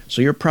together.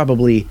 So you're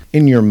probably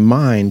in your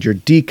mind, you're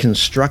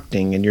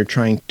deconstructing and you're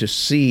trying to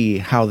see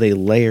how they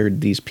layered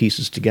these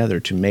pieces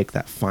together to make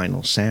that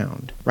final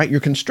sound. Right?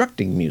 You're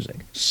constructing music.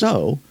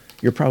 So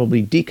you're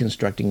probably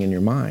deconstructing in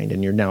your mind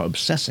and you're now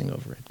obsessing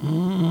over it.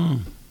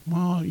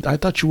 Well, I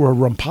thought you were a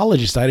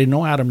rumpologist. I didn't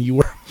know, Adam, you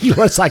were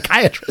a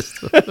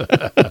psychiatrist.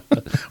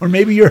 Or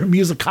maybe you're a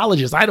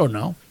musicologist. I don't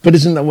know. But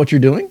isn't that what you're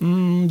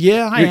doing?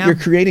 Yeah, I am. You're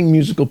creating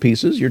musical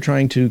pieces. You're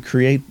trying to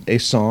create a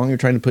song. You're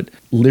trying to put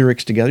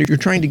lyrics together. You're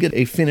trying to get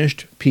a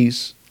finished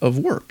piece of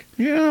work.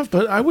 Yeah,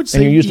 but I would say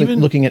And you're usually even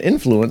looking at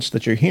influence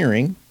that you're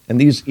hearing, and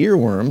these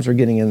earworms are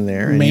getting in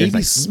there. And you're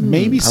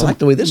maybe like, I like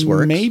the way this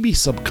works. Maybe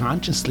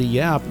subconsciously,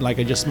 yeah. Like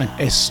I just meant,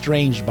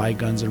 Estranged by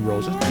Guns N'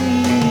 Roses.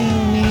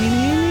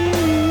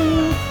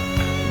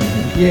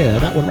 Yeah,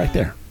 that one right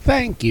there.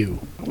 Thank you.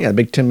 Yeah, a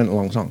big 10-minute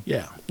long song.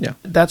 Yeah. Yeah.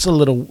 That's a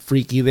little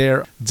freaky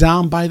there.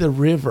 Down by the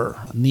River,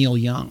 Neil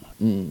Young.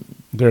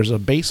 There's a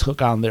bass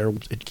hook on there.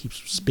 It keeps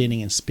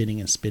spinning and spinning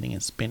and spinning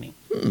and spinning.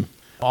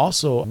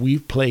 Also,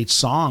 we've played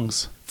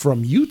songs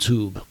from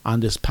YouTube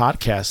on this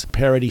podcast,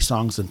 parody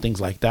songs and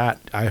things like that.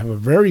 I have a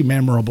very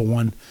memorable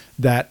one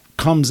that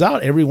comes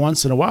out every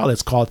once in a while.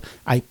 It's called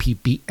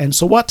IPP and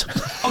So What?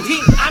 Oh, gee,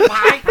 I'm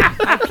high.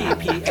 I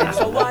pee and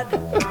so what?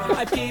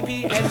 I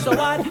pee and so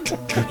what?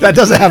 That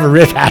doesn't have a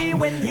riff. Adam.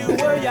 When you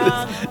were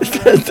young.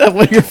 Is that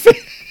one of your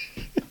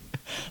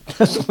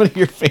That's one of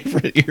your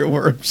favorite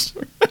earworms.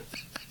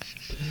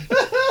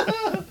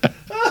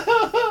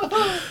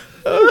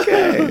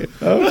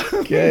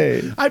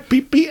 Okay.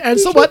 IPP and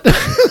So What?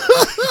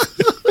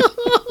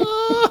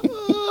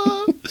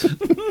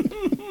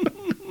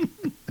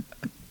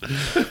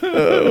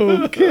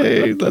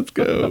 Okay, let's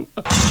go.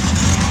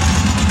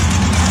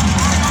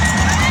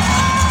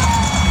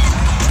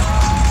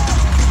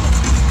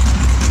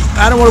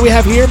 Adam, what do we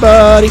have here,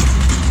 buddy?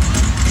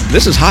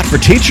 This is Hot for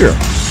Teacher,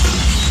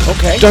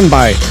 Okay. done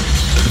by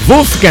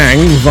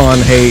Wolfgang Van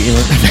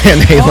Halen.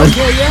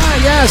 Okay,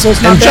 yeah. So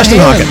it's not And Van Justin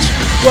Halen. Hawkins.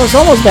 Well, it's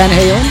almost Van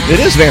Halen. It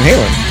is Van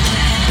Halen,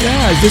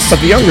 Yeah, is this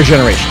but the younger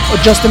generation.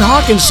 Justin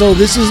Hawkins? So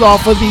this is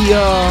off of the.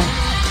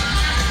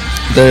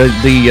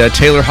 The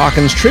Taylor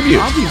Hawkins tribute.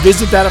 I'll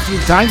revisit that a few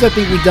times. I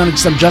think we've done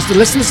some Justin.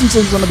 Let's listen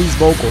to some of these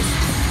vocals.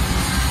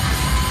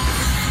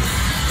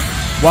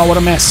 Wow, what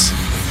a mess.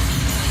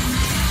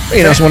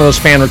 You know, it's one of those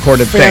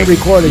fan-recorded things.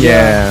 Fan-recorded,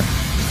 yeah.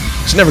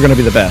 It's never going to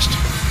be the best.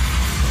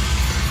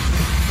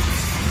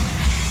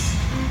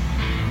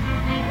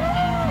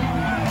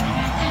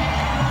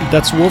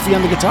 That's Wolfie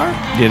on the guitar?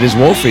 It is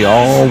Wolfie,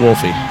 all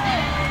Wolfie.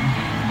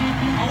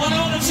 I want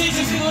all the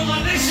teachers who look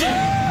like this shit.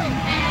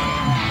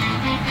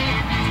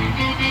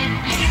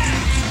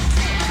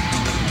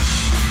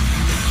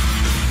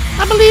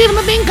 I believe in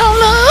a thing called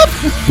love.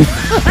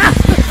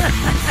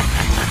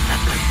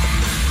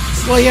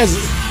 Well, he has.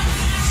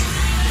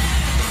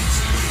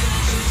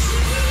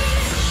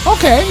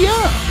 Okay,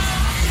 yeah.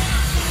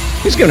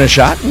 He's giving it a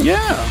shot.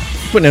 Yeah.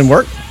 Putting in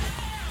work.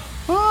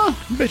 I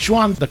bet you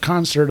on the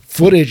concert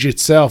footage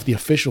itself, the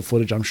official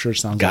footage, I'm sure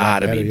sounds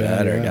Gotta a lot be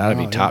better. Yeah. Gotta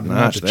be top we'll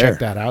have notch to there. Check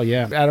that out.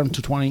 Yeah, Adam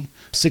 220,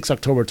 6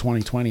 October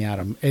 2020.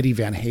 Adam Eddie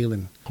Van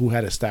Halen, who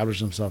had established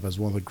himself as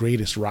one of the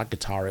greatest rock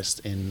guitarists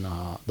in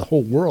the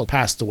whole world,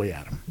 passed away.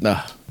 Adam,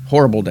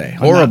 Horrible day.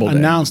 Horrible day.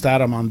 Announced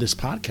Adam on this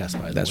podcast.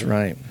 By the That's way.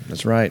 right.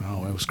 That's right.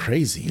 Oh, it was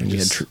crazy. And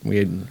we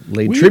had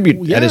laid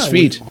tribute at his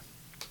feet.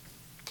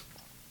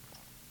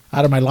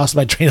 Adam, I lost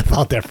my train of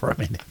thought there for a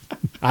minute.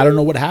 I don't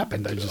know what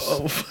happened. I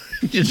just.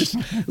 You just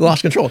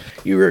lost control.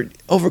 You were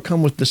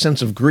overcome with the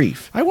sense of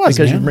grief. I was,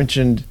 because man. you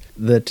mentioned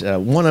that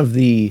one of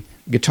the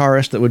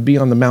guitarists that would be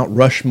on the Mount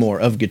Rushmore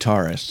of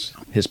guitarists,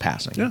 his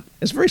passing. Yeah.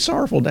 It's a very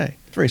sorrowful day.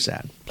 It's very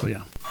sad. So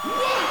yeah.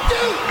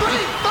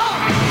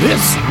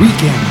 This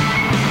weekend.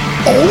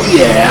 Oh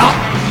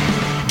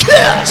yeah.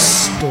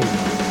 Kiss.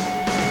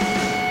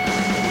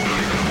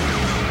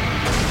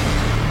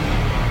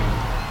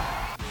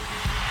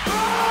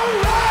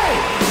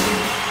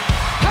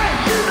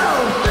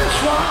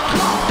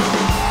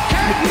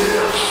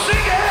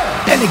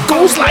 And it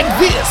goes like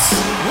this.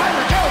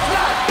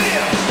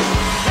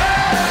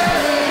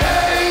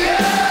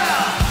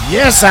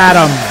 Yes,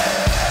 Adam.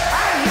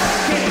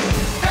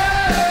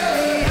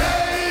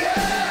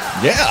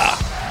 Yeah.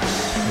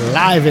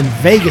 Live in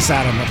Vegas,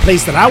 Adam, a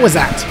place that I was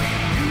at.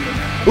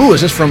 Ooh,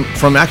 is this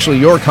from actually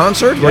your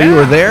concert where you Yeah,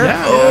 were there?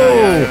 yeah,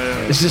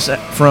 Oh, is this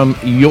from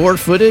your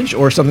footage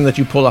or something that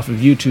you pulled off of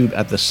YouTube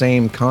at the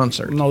same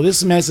concert? No,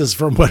 this mess is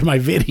from one of my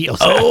videos.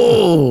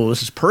 Oh,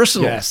 this is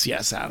personal.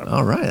 Yes, Adam.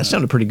 All right, that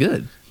sounded pretty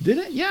good. Did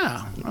it?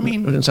 Yeah. I It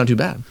mean, didn't sound too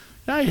bad.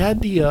 I had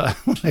the I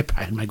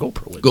had my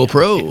GoPro with me.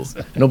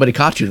 GoPro. Nobody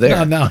caught you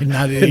there. No, they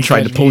didn't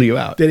Tried to catch pull me. you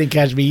out. They didn't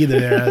catch me either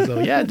there. So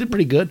yeah, it did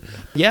pretty good.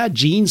 Yeah,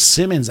 Gene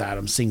Simmons,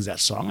 Adam, sings that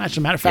song.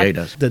 Actually, matter of fact, he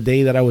does. the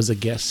day that I was a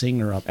guest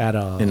singer up at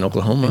In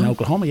Oklahoma? In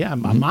Oklahoma, yeah.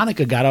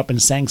 Monica got up and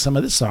sang some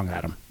of this song,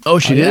 Adam. Oh,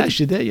 she did? Yeah,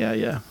 she did.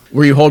 Yeah.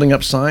 Were you holding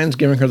up signs,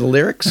 giving her the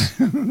lyrics?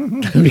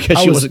 Because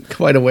she wasn't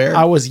quite aware?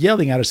 I was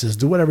yelling at her, says,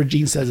 "Do whatever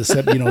Gene says,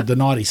 except the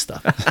naughty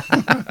stuff."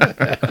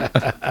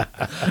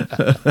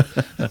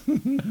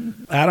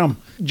 Adam,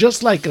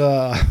 just like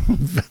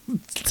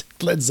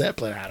Led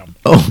Zeppelin, Adam.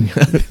 Oh,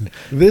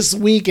 This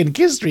week in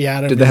history,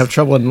 Adam. did they have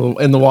trouble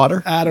in the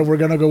water? Adam, we're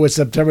going to go with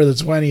September the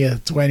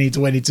 20th,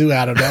 2022,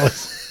 Adam. That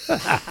was...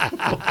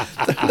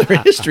 Their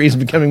history is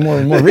becoming more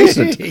and more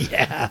recent.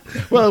 Yeah.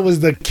 Well, it was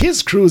the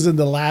Kiss cruise in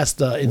the last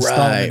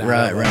installment.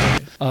 Right.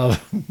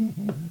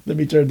 Let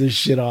me turn this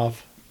shit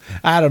off.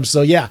 Adam,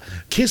 so yeah,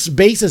 Kiss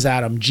bassist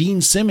Adam,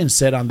 Gene Simmons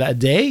said on that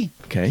day,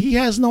 Okay. he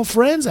has no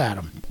friends,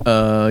 Adam.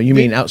 You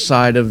mean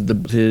outside of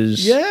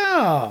his?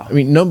 Yeah. I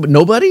mean,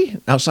 nobody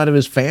outside of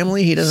his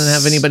family. He doesn't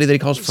have anybody that he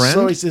calls friend.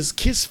 So he says,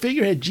 Kiss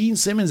figurehead Gene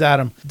Simmons,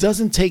 Adam,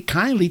 doesn't take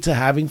kindly to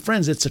having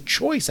friends. It's a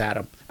choice,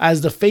 Adam.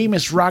 As the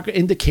famous rocker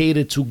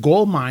indicated to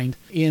Goldmine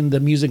in the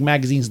Music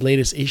Magazine's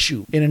latest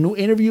issue. In a new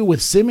interview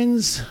with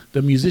Simmons,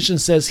 the musician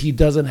says he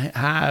doesn't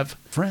have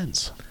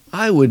friends.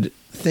 I would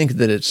think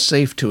that it's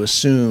safe to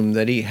assume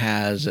that he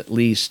has at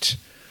least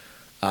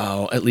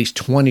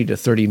 20 to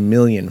 30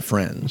 million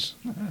friends.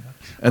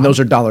 And those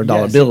are dollar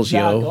Yes, bills,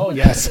 exactly. yo. Oh,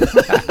 yes.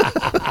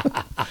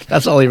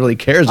 That's all he really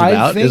cares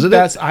about, isn't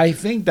it? I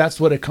think that's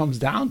what it comes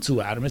down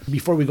to, Adam.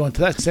 Before we go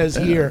into that, it says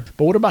here,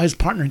 but what about his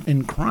partner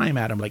in crime,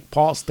 Adam, like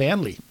Paul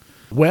Stanley?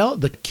 Well,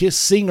 the Kiss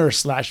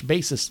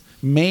singer/bassist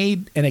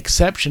made an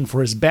exception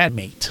for his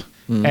bandmate,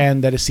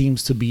 and that it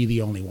seems to be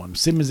the only one.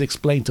 Simmons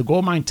explained to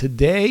Goldmine,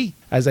 today,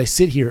 as I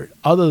sit here,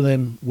 other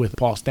than with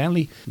Paul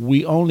Stanley,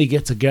 we only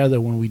get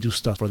together when we do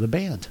stuff for the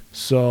band.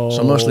 So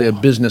mostly a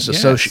business yes.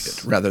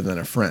 associate rather than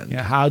a friend.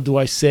 Yeah, how do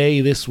I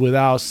say this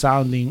without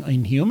sounding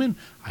inhuman?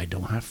 I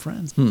don't have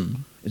friends.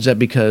 Is that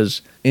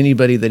because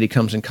anybody that he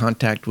comes in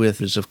contact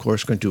with is, of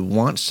course, going to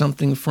want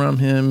something from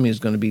him? He's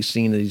going to be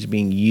seen that he's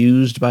being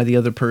used by the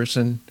other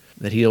person,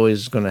 that he always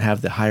is going to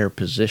have the higher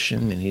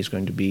position, and he's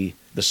going to be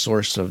the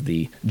source of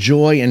the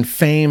joy and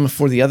fame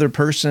for the other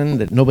person,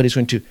 that nobody's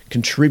going to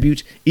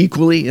contribute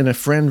equally in a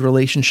friend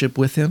relationship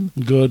with him?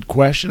 Good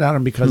question,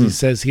 Adam, because he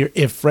says here,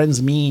 if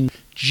friends mean,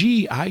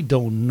 gee, I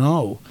don't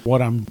know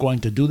what I'm going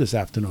to do this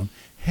afternoon.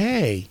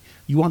 Hey,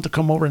 you want to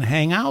come over and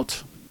hang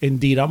out?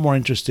 Indeed, I'm more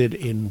interested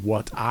in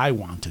what I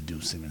want to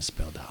do, Simmons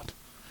spelled out,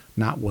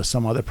 not what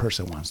some other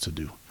person wants to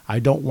do. I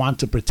don't want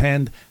to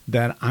pretend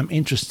that I'm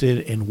interested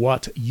in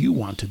what you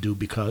want to do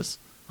because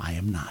I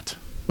am not.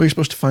 Well, you're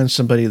supposed to find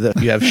somebody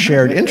that you have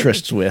shared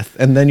interests with,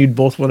 and then you'd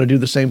both want to do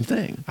the same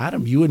thing.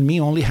 Adam, you and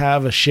me only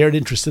have a shared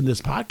interest in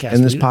this podcast.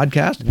 In this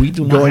podcast? We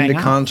do not Going hang to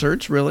out.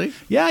 concerts, really?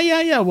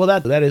 Yeah. Well,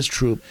 that is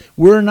true.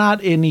 We're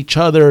not in each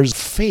other's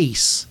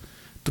face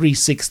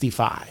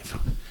 365.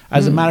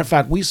 As a matter of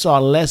fact, we saw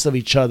less of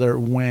each other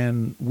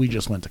when we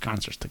just went to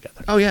concerts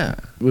together. Oh, yeah.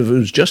 If it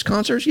was just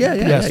concerts? Yeah.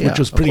 Yes, which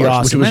was Of pretty course,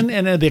 awesome. which was-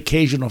 And the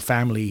occasional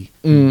family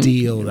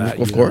deal that,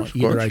 Of you course, know, of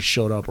either course. I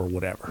showed up or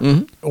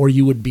whatever. Or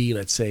you would be,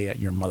 let's say, at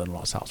your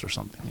mother-in-law's house or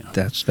something. You know.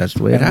 That's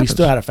the way it And we happens.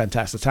 still had a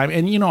fantastic time.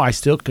 And, you know, I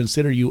still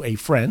consider you a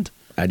friend.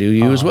 I do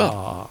you as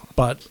well.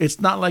 But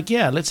it's not like,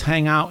 let's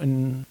hang out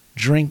and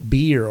drink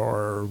beer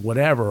or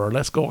whatever, or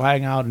let's go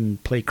hang out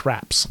and play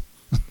craps.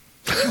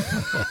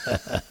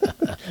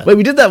 Wait,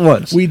 we did that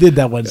once. We did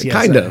that once, yes.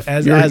 Kind of.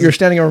 You're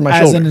standing over my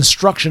as shoulder. an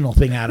instructional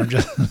thing, Adam.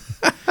 Just,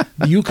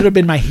 you could have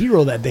been my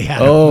hero that day,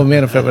 Adam. Oh,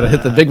 man, if I would have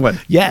hit the big one.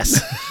 Yes.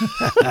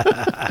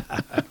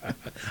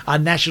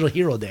 On National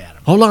Hero Day,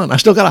 Adam. Hold on, I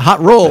still got a hot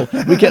roll.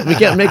 We can't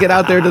make it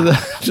out there to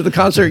the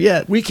concert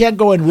yet. We can't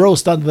go and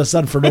roast under the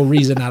sun for no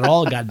reason at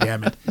all,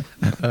 goddammit.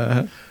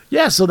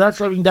 Yeah, so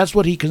that's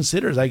what he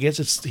considers. I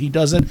guess he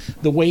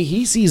doesn't, the way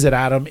he sees it,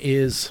 Adam,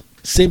 is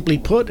simply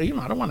put, I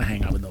don't want to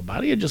hang out with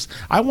nobody.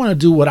 I want to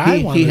do what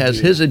I want to do. He has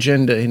his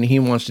agenda, and he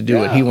wants to do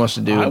what he wants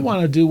to do. I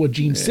want to do what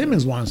Gene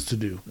Simmons wants to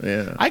do.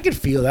 Yeah. I could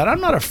feel that.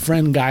 I'm not a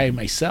friend guy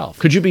myself.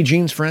 Could you be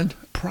Gene's friend?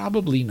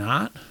 Probably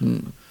not.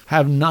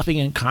 Have nothing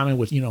in common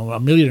with, a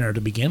millionaire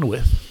to begin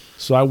with.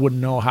 So I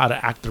wouldn't know how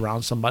to act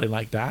around somebody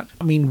like that.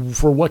 I mean,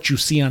 for what you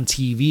see on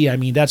TV, I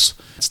mean, that's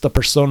the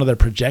persona they're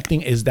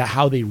projecting. Is that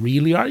how they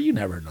really are? You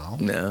never know.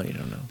 No, you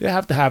don't know. They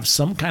have to have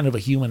some kind of a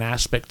human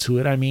aspect to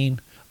it. I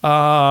mean,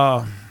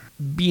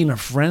 being a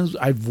friend,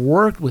 I've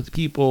worked with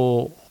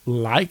people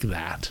like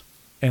that,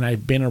 and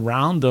I've been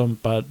around them,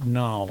 but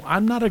no,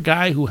 I'm not a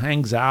guy who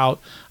hangs out.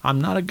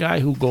 I'm not a guy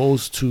who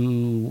goes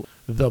to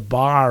the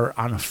bar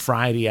on a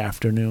Friday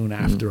afternoon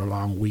after a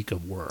long week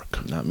of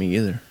work. Not me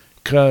either.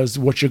 Because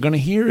what you're going to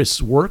hear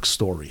is work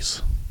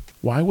stories.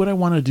 Why would I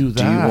want to do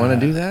that? Do you want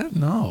to do that?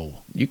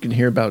 No. You can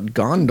hear about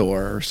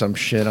Gondor or some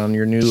shit on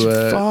your new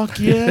Fuck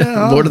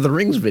yeah. Lord of the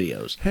Rings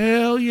videos.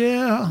 Hell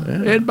yeah.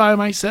 And by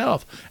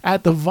myself.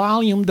 At the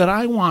volume that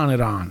I want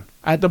it on.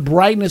 At the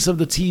brightness of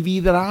the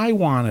TV that I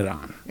want it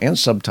on. And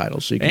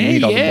subtitles so you can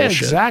read all the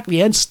bullshit.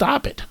 Exactly. And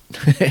stop it.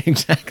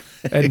 Exactly.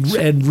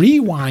 And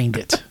rewind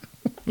it.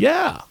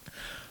 Yeah.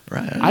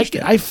 Right.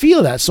 I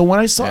feel that. So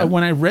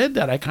when I read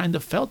that, I kind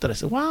of felt that. I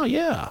said, wow,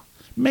 yeah.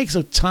 It makes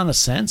a ton of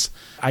sense.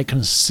 I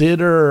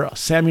consider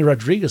Sammy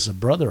Rodriguez a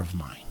brother of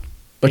mine.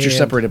 But you're And-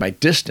 separated by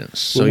distance,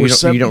 so Well, you we're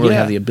don't really yeah.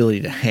 have the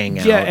ability to hang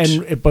out.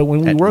 Yeah, but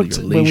when we at worked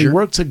your when we leisure.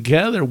 worked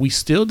together, we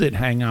still did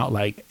hang out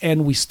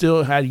and we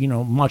still had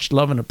much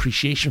love and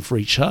appreciation for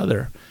each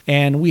other,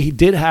 and we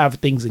did have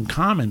things in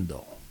common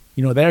though.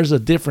 There's a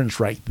difference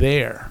right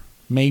there.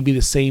 maybe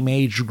the same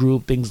age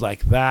group, things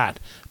like that.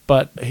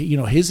 But, you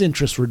know, his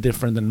interests were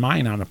different than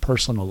mine on a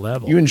personal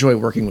level. You enjoy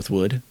working with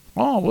wood?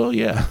 Oh, well,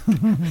 yeah.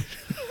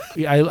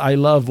 I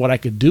love what I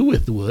could do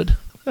with wood.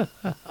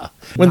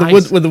 When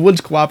the wood's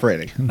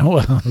cooperating.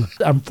 No,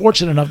 I'm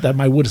fortunate enough that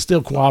my wood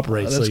still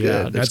cooperates. Oh, that's so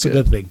yeah, good. that's That's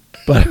a good thing.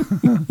 But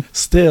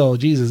still,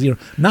 Jesus, you know,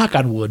 knock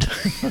on wood.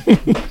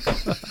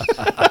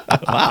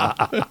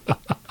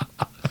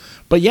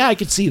 But yeah, I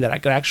could see that.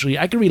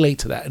 I could relate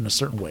to that in a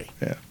certain way.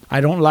 Yeah.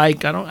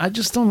 I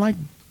just don't like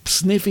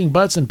sniffing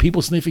butts and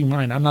people sniffing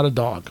mine. I'm not a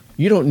dog.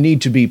 You don't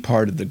need to be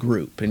part of the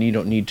group, and you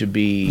don't need to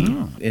be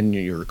in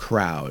your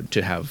crowd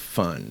to have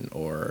fun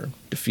or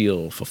to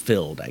feel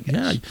fulfilled, I guess.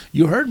 Yeah,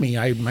 you heard me.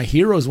 My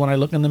hero is when I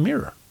look in the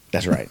mirror.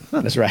 That's right.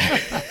 That's right.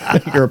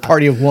 You're a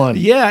party of one.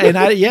 Yeah,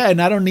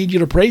 and I don't need you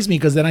to praise me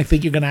because then I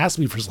think you're going to ask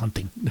me for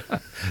something.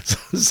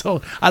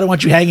 so I don't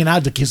want you hanging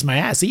out to kiss my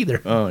ass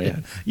either. Oh, yeah.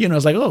 You know,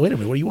 it's like, oh, wait a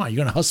minute, what do you want?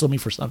 You're going to hustle me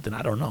for something?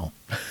 I don't know.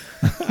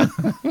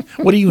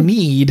 What do you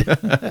need?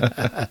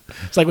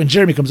 It's like when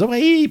Jeremy comes over,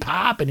 hey,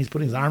 Pop, and he's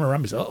putting his arm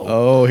around me. So,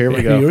 Oh, here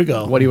we go. Here we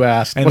go. What do you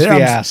ask? And What's there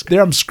the I'm, ask?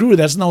 There I'm screwed.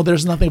 There's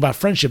nothing about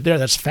friendship there.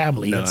 That's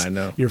family. No, I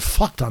know. You're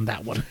fucked on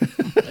that one.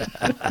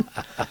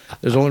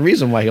 There's only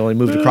reason why he only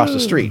moved across the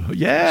street.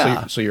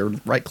 Yeah. So you're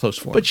right close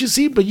for him. But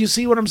you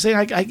see what I'm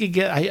saying?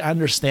 I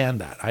understand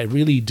that. I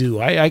really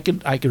do. I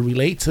could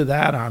relate to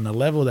that on a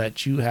level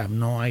that you have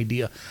no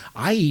idea.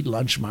 I eat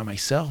lunch by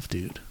myself,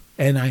 dude.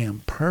 And I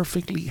am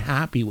perfectly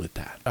happy with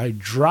that. I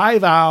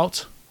drive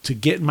out to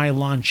get my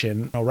lunch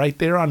right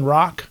there on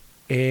Rock.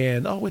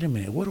 And, oh, wait a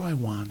minute. What do I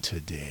want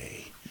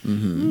today?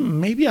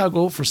 Maybe I'll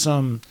go for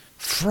some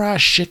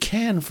fresh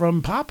chicken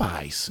from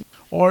Popeyes.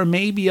 Or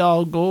maybe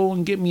I'll go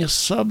and get me a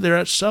sub there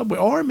at Subway.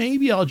 Or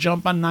maybe I'll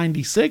jump on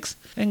 96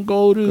 and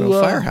go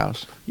to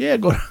Firehouse. Yeah,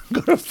 go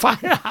to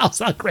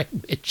Firehouse on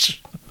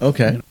Greenwich.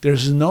 Okay.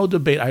 There's no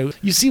debate.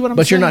 You see what I'm saying?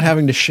 But you're not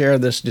having to share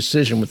this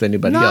decision with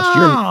anybody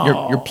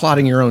else. You're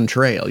plotting your own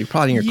trail. You're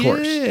plotting your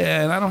course.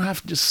 Yeah, and I don't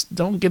have to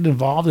don't get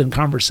involved in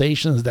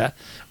conversations that,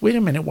 wait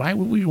a minute, why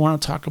would we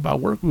want to talk about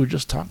work? We were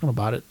just talking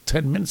about it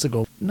 10 minutes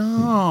ago.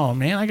 No,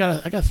 man, I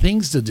got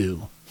things to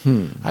do.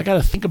 I got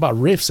to think about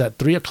riffs at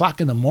 3 o'clock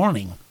in the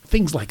morning.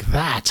 Things like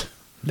that.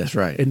 That's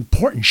right.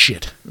 Important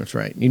shit. That's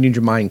right. You need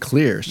your mind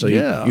clear so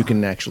you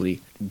can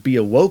actually be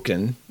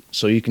awoken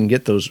so you can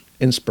get those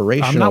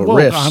inspirational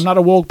riffs. I'm not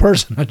a woke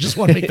person. I just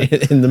want to make them.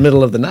 in the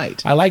middle of the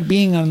night. I like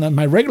being on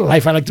my regular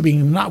life. I like to be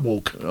not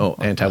woke. Oh,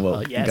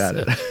 anti-woke. Yes. Got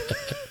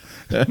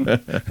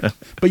it.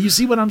 But you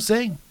see what I'm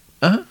saying?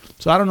 Uh-huh.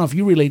 So I don't know if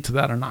you relate to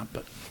that or not,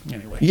 but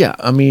anyway. Yeah,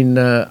 I mean,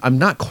 I'm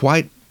not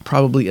quite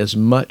probably as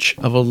much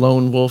of a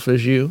lone wolf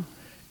as you,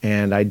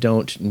 and I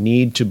don't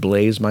need to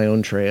blaze my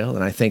own trail.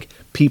 And I think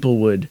people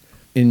would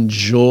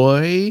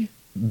enjoy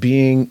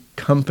being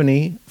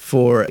company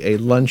for a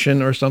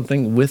luncheon or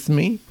something with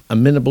me.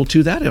 Amenable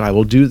to that, and I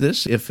will do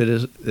this if it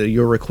is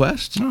your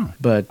request.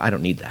 But I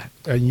don't need that.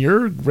 And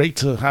you're great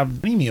to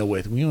have any meal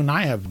with. You and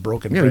I have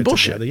broken Yeah, bread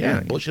bullshit. together.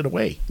 Yeah, bullshit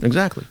away.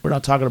 Exactly. We're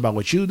not talking about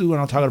what you do. We're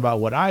not talking about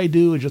what I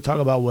do. We're just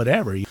talking about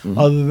whatever.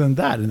 Other than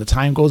that, and the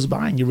time goes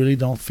by and you really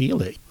don't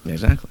feel it.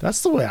 Exactly.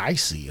 That's the way I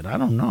see it. I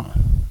don't know.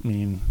 I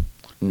mean,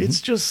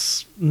 it's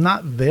just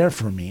not there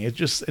for me. It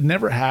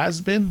never has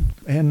been.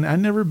 And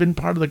I've never been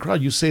part of the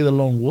crowd. You say the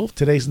lone wolf.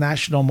 Today's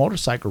National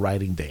Motorcycle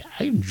Riding Day.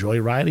 I enjoy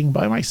riding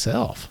by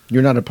myself.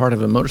 You're not a part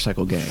of a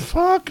motorcycle gang.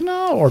 Fuck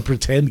no. Or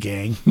pretend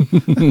gang.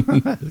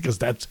 Because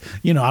that's,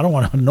 I don't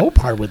want no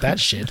part with that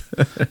shit.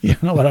 You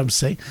know what I'm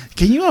saying?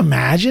 Can you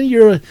imagine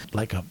you're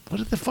like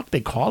what the fuck they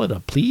call it? A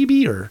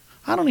plebe? Or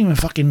I don't even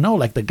fucking know.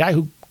 Like the guy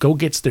who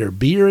gets their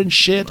beer and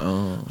shit.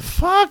 Oh.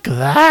 Fuck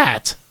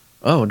that.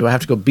 Oh, do I have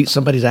to go beat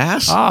somebody's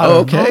ass?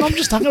 Okay. No, I'm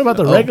just talking about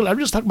the regular. I'm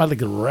just talking about like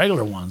the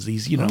regular ones.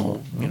 These,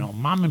 mom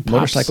and pops.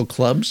 Motorcycle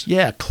clubs?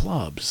 Yeah,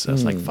 clubs. I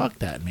was like, fuck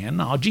that, man.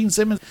 No, Gene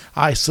Simmons,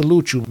 I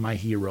salute you, my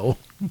hero.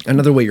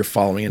 Another way you're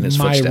following in his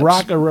footsteps. My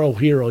rock and roll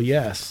hero,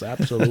 yes,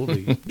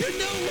 absolutely.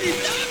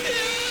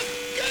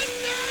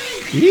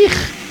 Eek.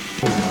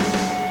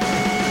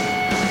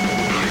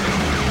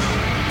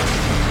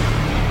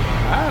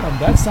 Adam,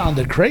 that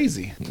sounded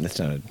crazy. That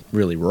sounded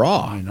really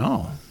raw. I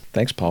know.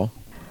 Thanks, Paul.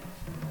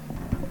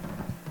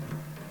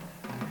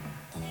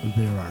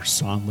 There are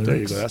song lyrics. There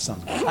you go. That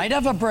sounds good. I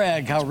never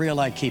brag how real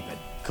I keep it,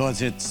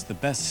 cause it's the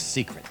best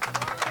secret.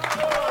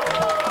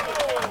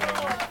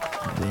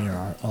 There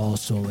are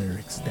also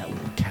lyrics that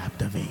will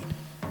captivate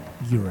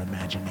your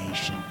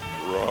imagination.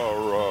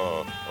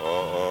 Ra-ra,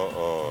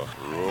 Roma,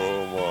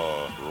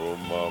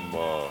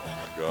 Romama,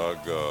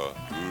 Gaga,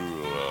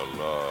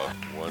 ooh-la-la,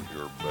 want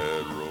your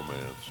bad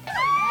romance.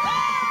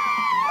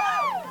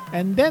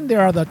 And then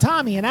there are the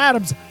Tommy and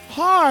Adams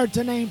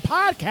hard-to-name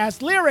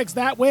podcast lyrics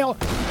that will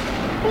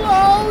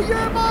blow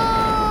your mind.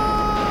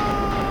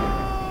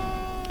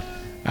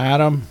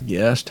 Adam.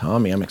 Yes,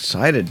 Tommy, I'm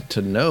excited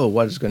to know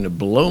what is going to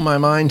blow my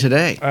mind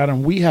today.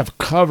 Adam, we have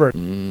covered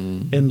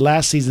in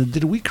last season.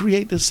 Did we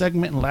create this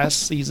segment in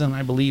last season?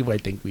 I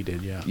think we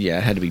did, yeah. Yeah,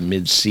 it had to be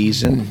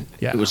mid-season.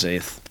 Yeah. It was a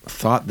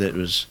thought that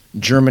was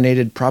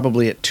germinated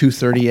probably at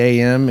 2:30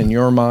 a.m. in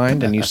your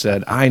mind, and you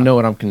said, I know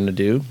what I'm going to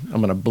do. I'm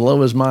going to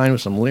blow his mind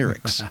with some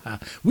lyrics.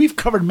 We've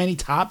covered many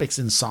topics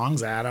in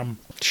songs, Adam.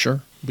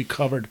 Sure. We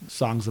covered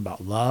songs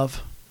about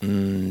love,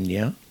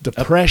 Yeah.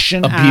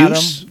 depression,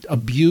 Abuse. Adam.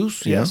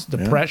 Abuse, Yeah, yes. yeah.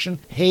 Depression,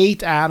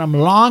 hate, Adam.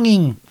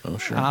 Longing. Oh,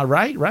 sure.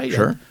 Right.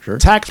 Sure, sure.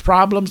 Tax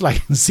problems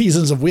like in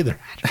Seasons of Wither.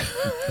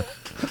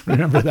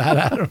 Remember that,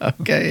 Adam?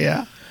 Okay,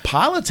 yeah.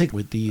 Politics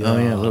with the Oh,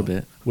 yeah, a little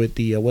bit. with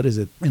the what is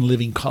it in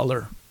Living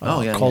Color?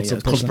 Oh, yeah, Cults yeah,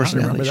 of Cults of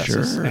Personality. Remember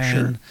Personality. that?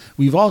 Sure, And sure.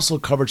 we've also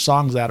covered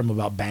songs, Adam,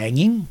 about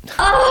banging,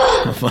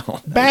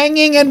 Well,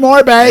 banging, and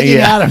more banging,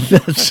 yeah, Adam.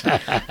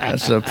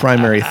 that's a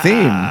primary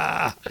theme.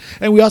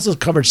 And we also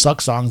covered suck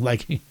songs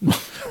like the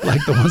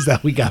ones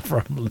that we got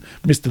from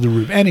Mr. The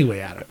Roof. Anyway,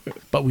 Adam,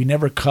 but we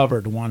never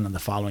covered one on the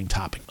following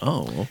topic.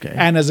 Oh, okay.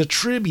 And as a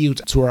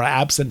tribute to our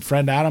absent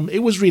friend Adam, it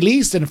was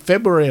released in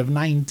February of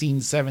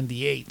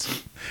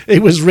 1978.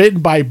 It was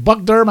written by Buck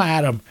Derma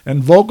Adam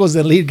and vocals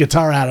and lead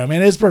guitar Adam,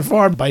 and it's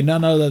performed by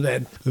none other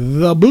than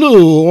the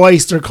Blue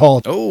Oyster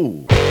Cult.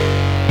 Oh.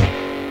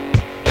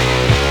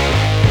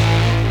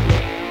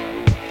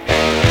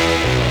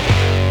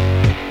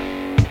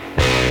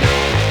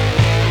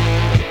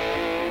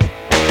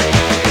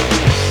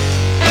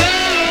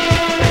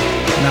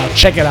 Now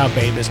check it out,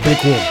 babe. It's pretty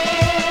cool.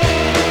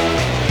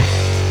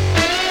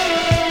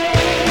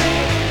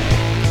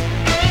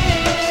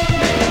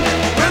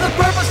 With a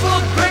purposeful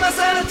grimace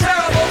and a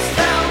terrible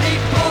sound, he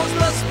pulls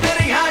the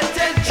spinning high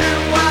tension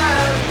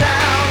wires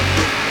down.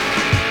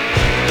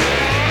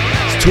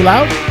 It's too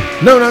loud?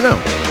 No.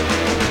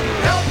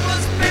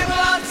 Helpless people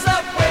on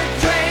subway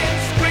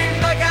trains scream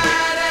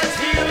bug-eyed as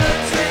he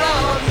looks in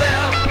on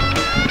them.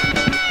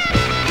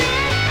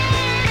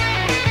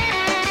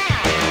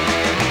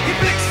 He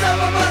picks up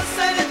a bus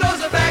and he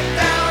throws it back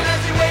down as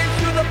he waves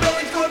through the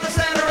buildings toward the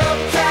center of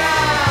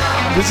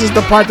town. This is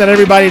the part that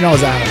everybody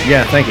knows, Adam.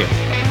 Yeah, thank you.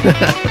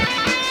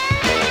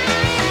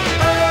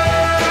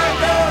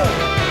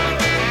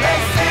 They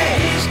say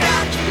he's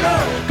got to go,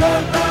 go,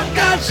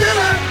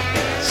 Godzilla.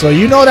 So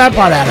you know that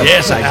part, Adam.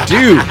 Yes, I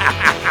do.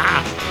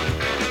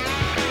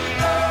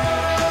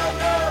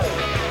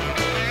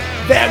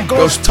 There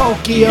goes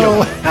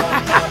Tokyo.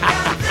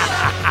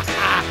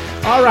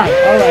 All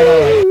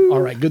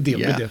right. Good deal.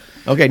 Good deal.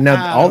 Okay,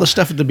 now all the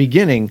stuff at the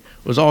beginning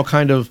was all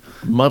kind of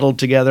muddled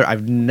together.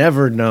 I've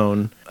never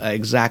known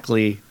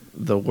exactly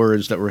the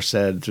words that were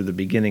said through the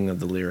beginning of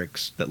the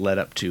lyrics that led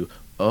up to,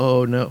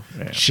 oh no.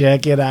 Yeah.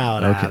 Check it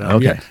out, Okay, Adam.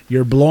 okay.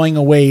 Your blowing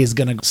away is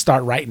going to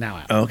start right now,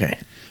 Adam. Okay.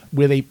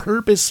 With a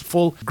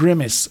purposeful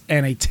grimace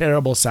and a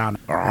terrible sound.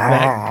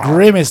 That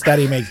grimace that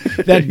he makes.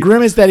 That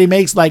grimace that he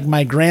makes like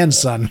my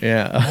grandson.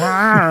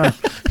 Yeah.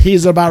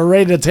 He's about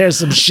ready to tear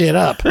some shit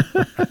up.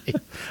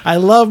 I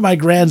love my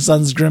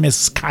grandson's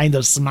grimace kind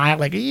of smile,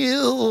 like,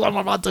 ew, I'm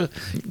about to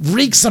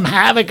wreak some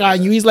havoc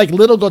on you. He's like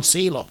little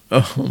Godzilla,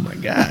 Oh my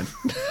God.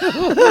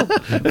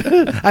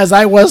 as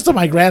I was to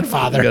my I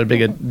grandfather. got a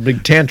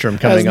big tantrum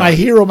As coming my on.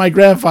 hero, my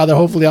grandfather,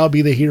 hopefully I'll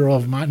be the hero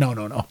of my... No.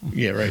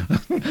 Yeah,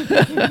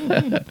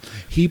 right.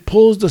 He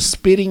pulls the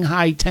spitting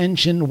high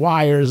tension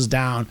wires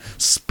down,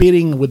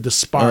 spitting with the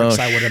sparks,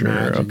 Oh, I would sure,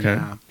 imagine. okay.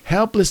 Yeah.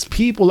 Helpless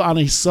people on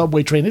a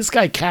subway train. This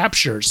guy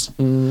captures.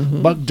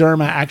 Buck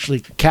Derma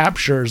actually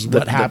captures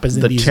what happens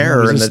in the these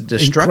terror movies. and the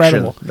It's destruction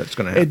incredible. that's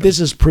gonna happen. This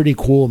is pretty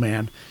cool,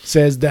 man.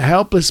 Says the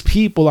helpless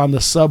people on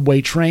the subway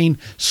train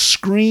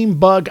scream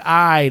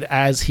bug-eyed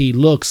as he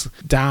looks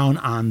down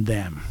on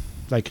them.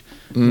 Like,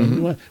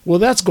 well,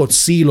 that's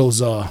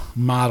Godzilla's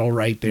model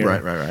right there.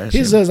 Right, I see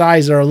His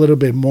eyes are a little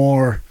bit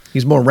more...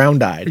 He's more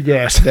round-eyed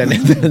Yes. than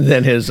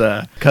his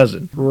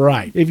cousin.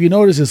 Right. If you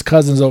notice his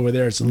cousin's over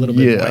there, it's a little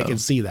bit more. I Yeah. can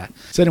see that.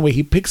 So anyway,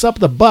 he picks up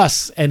the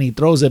bus and he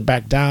throws it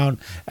back down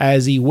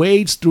as he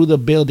wades through the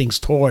buildings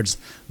towards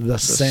the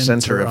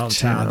center of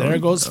town. There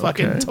goes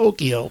fucking Okay.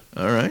 Tokyo.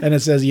 All right. And it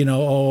says,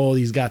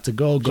 he's got to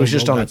go. So he's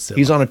just Godzilla.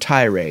 he's on a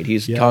tirade.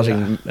 He's Yeah,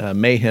 causing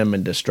mayhem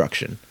and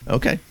destruction.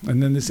 Okay.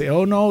 And then they say,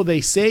 oh no,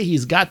 they say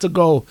he's got to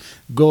go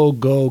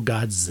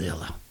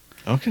Godzilla.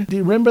 Okay. Do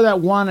you remember that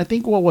one? I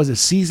think, what was it,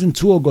 season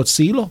 2 of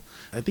Godzilla?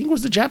 I think it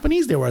was the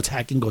Japanese they were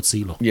attacking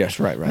Godzilla. Yes,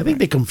 right. I think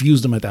they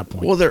confused him at that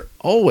point. Well, they're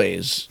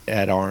always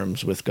at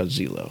arms with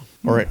Godzilla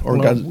or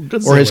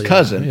Godzilla, his yeah,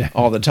 cousin yeah.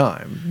 all the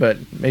time, but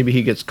maybe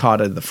he gets caught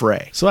in the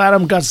fray. So,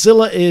 Adam,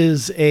 Godzilla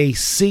is a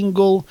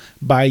single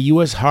by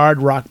U.S.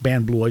 hard rock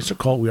band Blue Oyster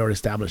Cult. We already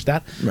established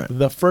that. Right.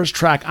 The first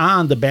track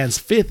on the band's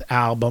 5th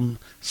album,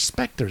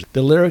 Spectres.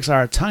 The lyrics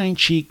are a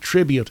tongue-in-cheek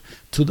tribute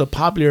to the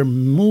popular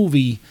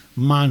movie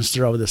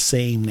monster of the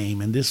same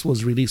name. And this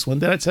was released, when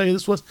did I tell you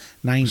this was?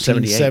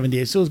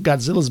 1978. So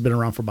Godzilla's been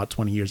around for about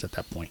 20 years at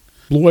that point.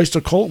 Blue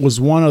Oyster Cult was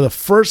one of the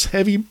first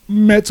heavy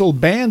metal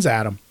bands,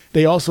 Adam.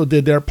 They also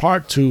did their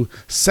part to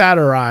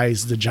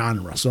satirize the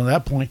genre. So at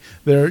that point,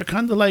 they're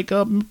kind of like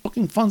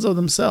poking fun of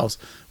themselves.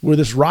 We're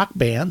this rock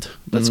band.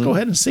 Let's go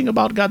ahead and sing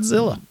about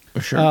Godzilla.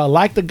 Sure.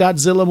 Like the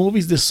Godzilla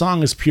movies, this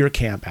song is pure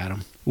camp,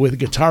 Adam, with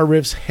guitar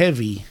riffs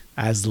heavy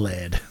as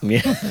lead.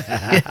 Yeah.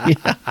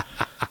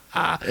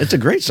 It's a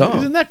great song.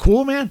 Isn't that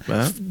cool, man?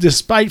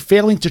 Despite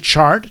failing to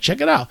chart,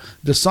 check it out.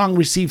 The song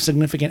received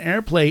significant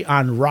airplay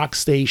on rock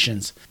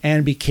stations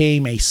and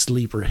became a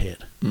sleeper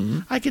hit.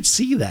 I could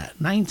see that.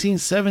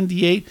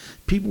 1978,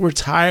 people were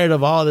tired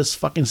of all this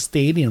fucking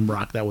stadium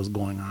rock that was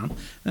going on.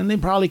 And they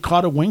probably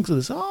caught a wink to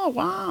this. Oh,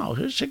 wow.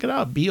 Here's, check it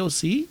out.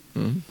 BOC.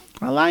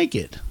 I like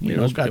it. You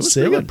know, it was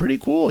Godzilla, pretty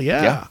cool.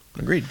 Yeah.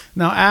 Agreed.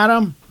 Now,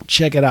 Adam,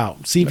 check it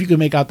out. See if you can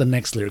make out the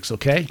next lyrics,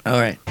 okay? All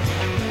right.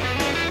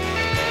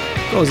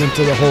 Goes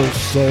into the whole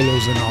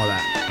solos and all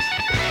that.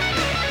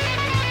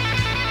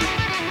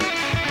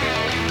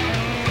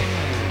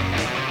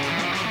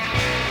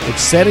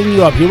 It's setting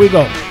you up. Here we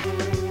go.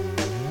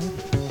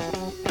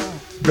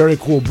 Very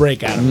cool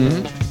break,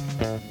 Adam.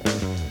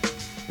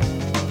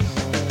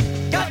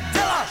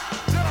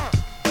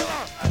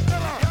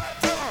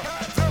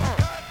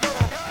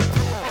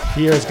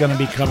 Here it's going to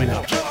be coming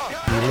up. You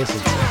listen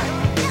to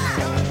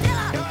it.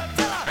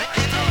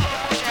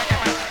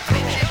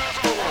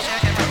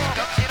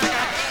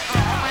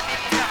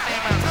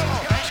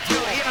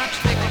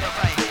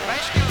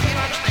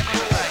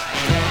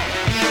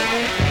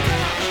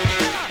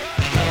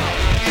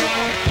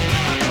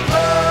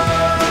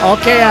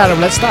 Okay,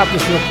 Adam, let's stop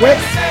this real quick.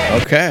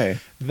 Okay.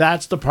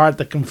 That's the part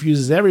that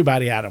confuses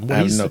everybody, Adam. I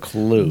have no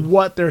clue.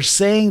 What they're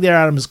saying there,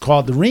 Adam, is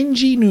called the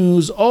Rinji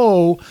News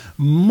O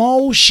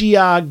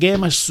Moshia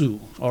Gemasu.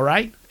 All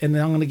right? And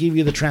then I'm going to give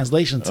you the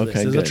translation to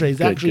Okay, this. good,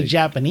 It's actually good.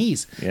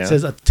 Japanese. Yeah. It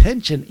says,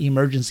 attention,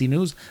 emergency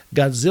news.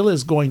 Godzilla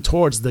is going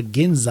towards the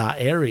Ginza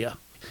area.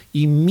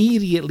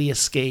 Immediately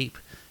escape.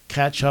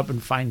 Catch up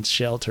and find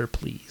shelter,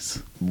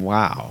 please.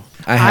 Wow.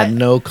 I had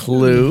no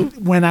clue.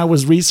 When I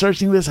was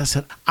researching this, I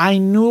said, I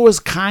knew it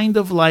was kind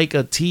of like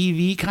a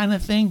TV kind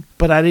of thing,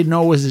 but I didn't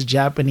know it was a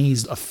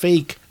Japanese, a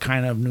fake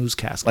kind of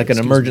newscast. Like an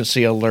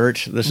emergency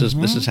alert. This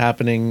is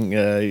happening.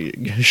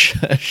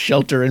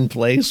 Shelter in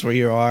place where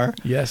you are.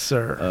 Yes,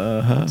 sir.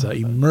 It's an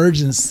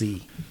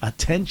emergency.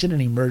 Attention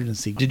and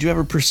emergency. Did you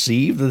ever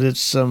perceive that it's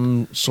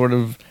some sort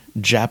of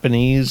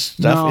Japanese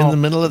stuff in the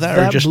middle of that?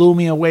 That or just blew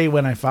me away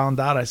when I found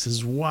out. I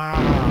says, wow.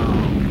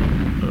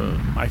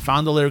 I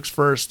found the lyrics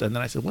first, and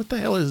then I said, what the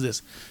hell is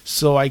this?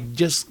 So I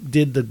just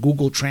did the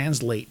Google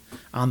Translate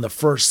on the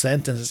first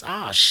sentence.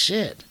 Ah,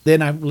 shit.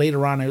 Then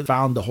later on, I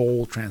found the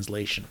whole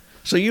translation.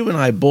 So you and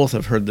I both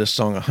have heard this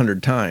song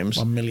 100 times.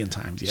 1,000,000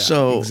 times, yeah.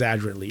 So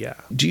exaggerately, yeah.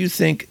 Do you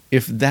think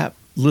if that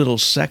little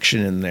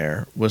section in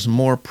there was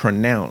more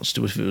pronounced,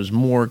 if it was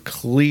more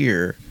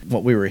clear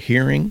what we were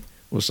hearing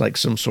was like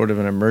some sort of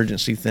an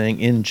emergency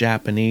thing in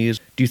Japanese,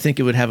 do you think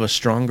it would have a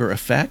stronger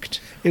effect?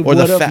 Or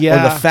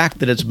the fact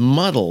that it's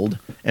muddled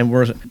and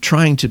we're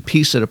trying to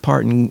piece it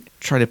apart and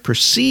try to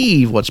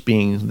perceive what's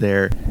being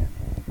there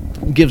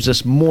gives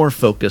us more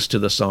focus to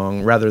the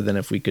song rather than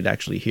if we could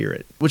actually hear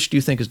it? Which do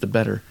you think is the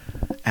better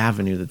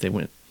avenue that they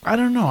went? I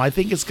don't know. I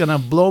think it's going to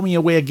blow me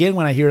away again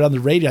when I hear it on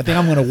the radio. I think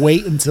I'm going to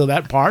wait until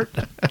that part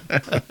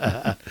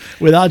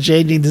without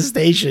changing the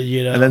station,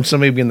 you know. And then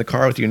somebody be in the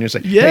car with you and you're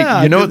like, Yeah,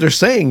 hey, you know what they're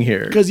saying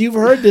here? Because you've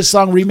heard this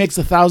song remixed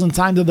 1,000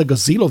 times in the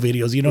Godzilla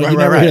videos, you know. Right, you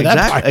never hear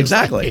that part.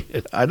 Exactly.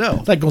 I know.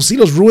 It's like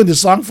Godzilla's ruined the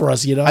song for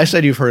us, you know. I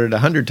said you've heard it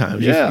 100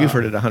 times. Yeah. You've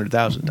heard it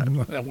 100,000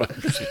 times.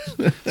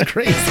 It's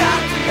crazy.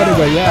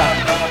 Anyway,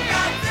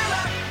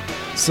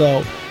 yeah.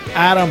 So,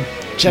 Adam,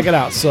 check it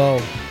out. So,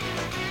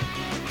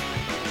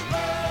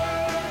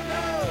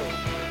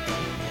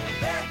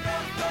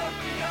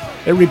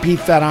 it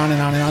repeats that on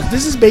and on and on.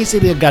 This is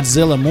basically a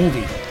Godzilla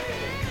movie.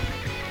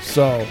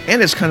 So,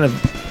 And it's kind of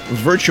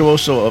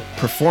virtuoso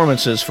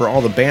performances for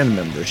all the band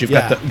members. You've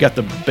got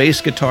the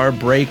bass guitar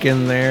break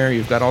in there.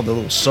 You've got all the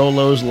little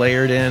solos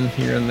layered in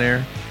here and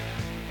there.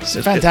 It's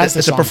a fantastic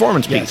It's a song.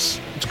 performance Yes.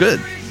 piece. It's good.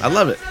 I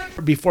love it.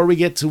 Before we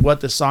get to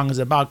what the song is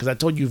about, because I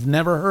told you you've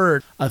never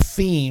heard a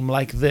theme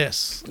like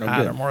this, Oh,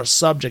 Adam, good. or a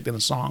subject in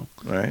a song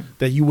All right.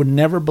 that you would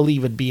never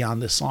believe it'd be on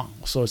this song.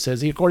 So it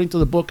says, according to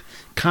the book,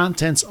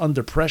 Contents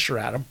Under Pressure,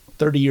 Adam,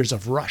 30 Years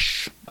of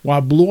Rush.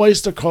 While Blue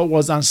Oyster Cult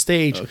was on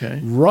stage, Okay.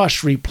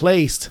 Rush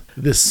replaced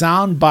the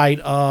sound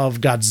bite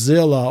of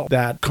Godzilla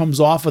that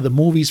comes off of the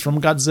movies from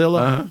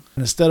Godzilla. And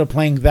instead of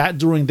playing that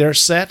during their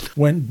set,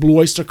 when Blue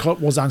Oyster Cult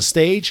was on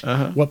stage,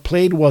 what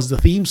played was the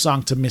theme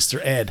song to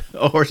Mr. Ed.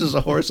 A horse is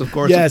a horse, of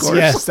course, Yes, of course.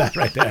 yes, that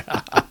right there.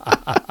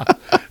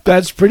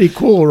 That's pretty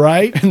cool,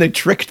 right? And they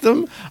tricked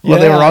them while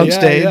they were on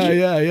stage.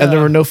 Yeah. And there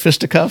were no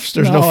fisticuffs.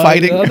 There's no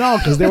fighting. No,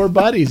 because they were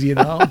buddies, you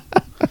know.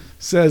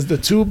 Says the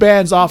two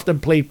bands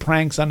often play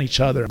pranks on each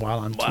other while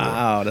on tour.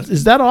 Wow.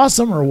 Is that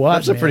awesome or what?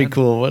 That's a pretty man?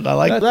 cool one. I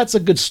like That's a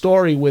good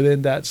story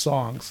within that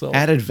song. So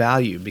added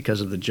value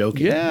because of the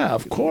joking. yeah,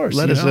 of course.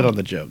 Let you us know. in on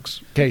the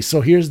jokes. Okay, so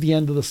here's the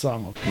end of the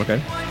song.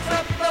 Okay.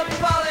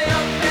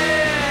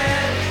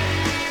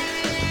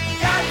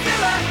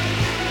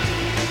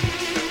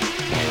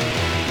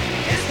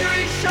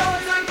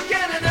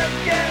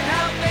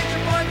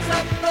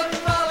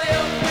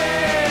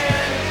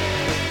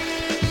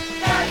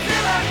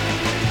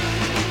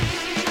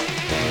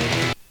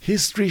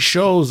 History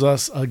shows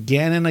us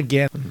again and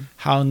again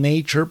how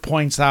nature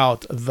points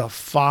out the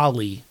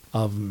folly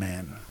of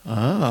men.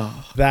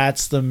 Oh,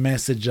 That's the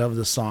message of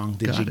the song.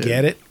 Did you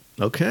get it?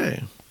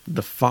 okay.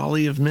 The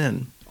folly of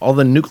men. All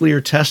the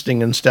nuclear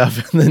testing and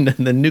stuff, and then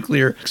the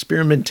nuclear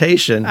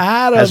experimentation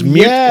Adam, has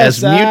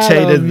yes,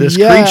 mutated Adam, this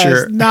yes.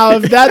 creature. Now,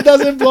 if that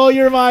doesn't blow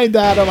your mind,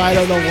 Adam, I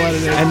don't know what it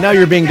is. And now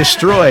you're being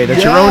destroyed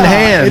at your own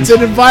hands. It's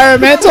an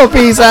environmental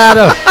piece,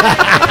 Adam.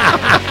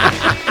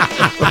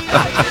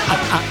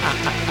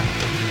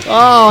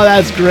 Oh,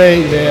 that's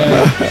great,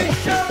 man.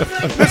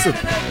 Listen,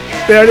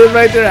 there it is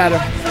right there,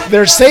 Adam.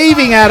 They're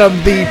saving, Adam,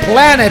 the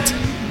planet.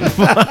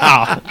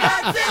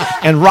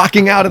 And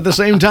rocking out at the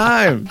same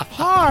time.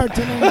 Hard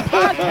to name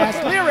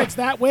podcast lyrics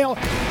that will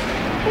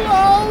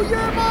blow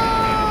your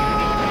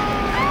mind.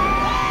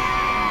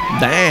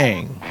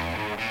 Dang.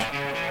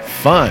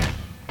 Fun.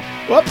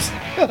 Whoops.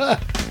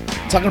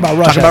 Talking about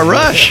Rush. Talk about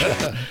Rush.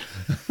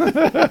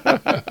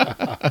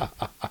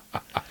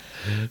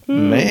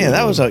 Man,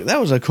 that was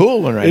a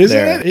cool one right Isn't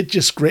there. it? It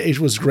just great. It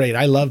was great.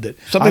 I loved it.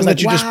 Something I was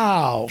that like, you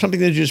wow. something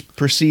that you just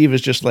perceive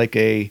as just like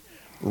a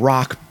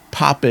rock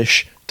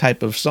popish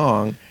type of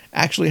song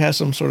actually has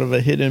some sort of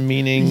a hidden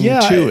meaning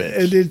to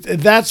it.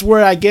 That's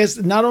where I guess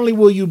not only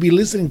will you be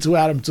listening to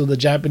Adam to the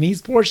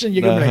Japanese portion,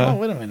 you're gonna be like, oh,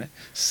 wait a minute,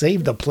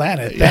 save the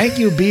planet. Thank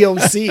you,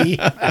 BOC.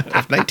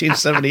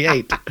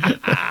 1978,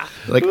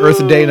 like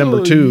Earth Day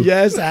 #2.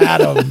 Yes,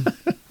 Adam.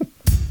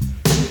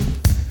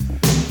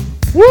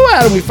 Woo,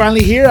 Adam, we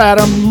finally hear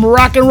Adam.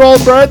 Rock and roll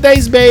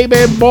birthdays,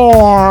 baby.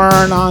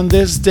 Born on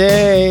this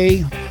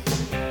day.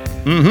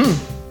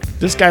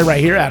 This guy right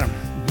here, Adam.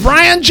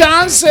 Brian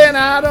Johnson,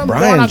 Adam.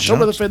 Brian Born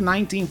October the Johnson.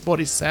 5th,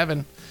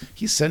 1947.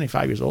 He's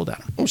 75 years old,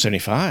 Adam. Oh,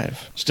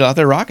 75. Still out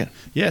there rocking.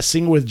 Yeah,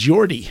 singer with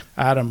Geordie,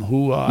 Adam,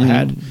 who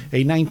had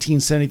a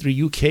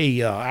 1973 UK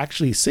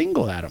actually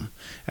single, Adam.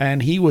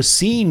 And he was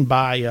seen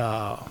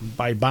by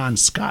Bon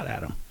Scott,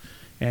 Adam.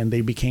 And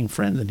they became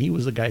friends, and he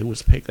was the guy who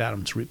was picked,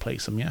 Adam, to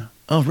replace him, yeah.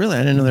 Oh, really?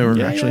 I didn't know they were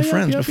Yeah, actually yeah,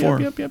 friends yep, before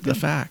yep, the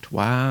fact.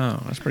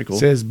 Wow, that's pretty cool.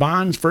 Says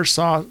Bond first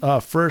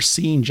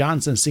seen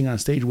Johnson sing on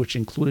stage, which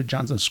included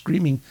Johnson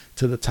screaming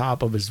to the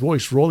top of his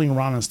voice, rolling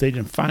around on stage,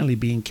 and finally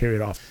being carried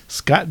off.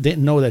 Scott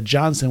didn't know that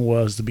Johnson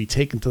was to be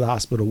taken to the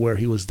hospital where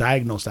he was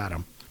diagnosed,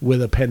 Adam,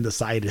 with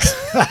appendicitis.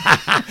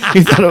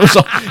 He thought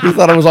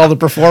it was all the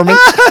performance.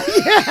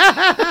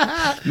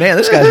 Man,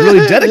 this guy's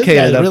really dedicated.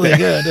 This guy's up really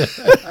there. good.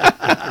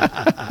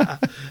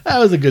 That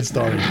was a good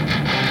story.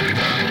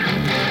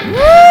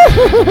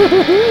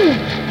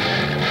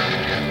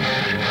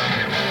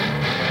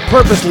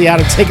 Purposely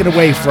out of taken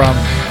away from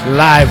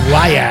Live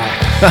Wire.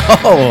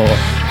 Oh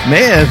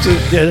man,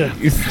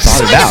 you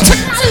thought it out.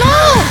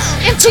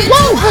 Into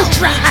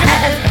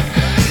overdrive.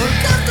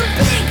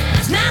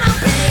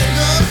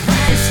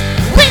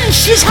 When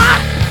she's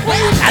hot,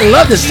 I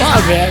love this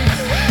song, man.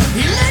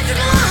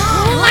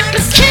 like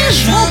a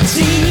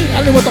casualty. I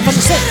don't know what the fuck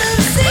to say.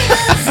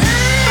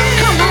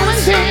 Come on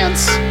and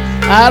dance.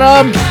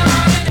 Adam.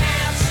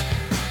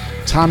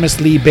 Thomas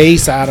Lee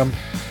Bass, Adam.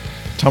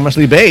 Thomas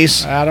Lee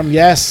Bass, Adam,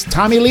 yes.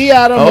 Tommy Lee,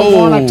 Adam. Oh.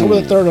 Born October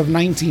the 3rd of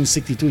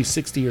 1962. He's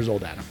 60 years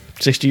old, Adam.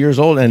 60 years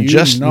old, and You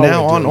just know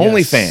now it, on dude.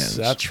 Yes, OnlyFans.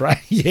 that's right.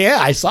 Yeah,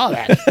 I saw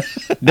that.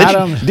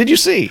 Did you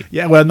see?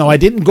 Yeah, well, no, I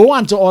didn't go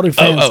on to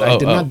OnlyFans. I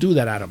did oh. not do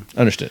that, Adam.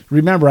 Understood.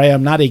 Remember, I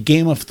am not a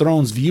Game of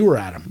Thrones viewer,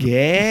 Adam.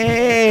 Game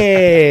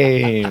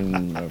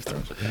of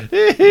Thrones.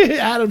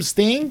 Adam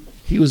Sting,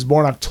 he was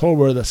born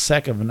October the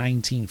 2nd of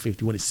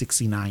 1951. He's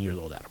 69 years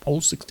old, Adam. Oh,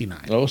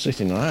 69. Oh,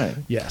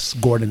 69. Yes,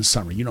 Gordon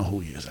Summer. You know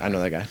who he is. I know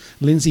that guy.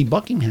 Lindsey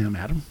Buckingham,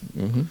 Adam.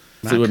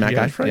 Fleetwood Mac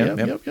guy. That's right.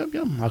 Yep,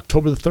 Yep.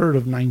 October the 3rd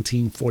of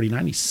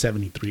 1949. He's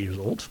 73 years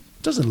old.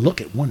 Doesn't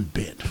look it one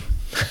bit.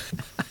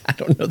 I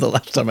don't know the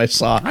last time I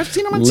saw. I've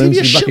seen him on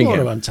Lindsey TV a shitload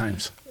Buckingham. of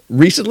times.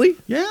 Recently?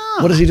 Yeah.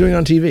 What is he doing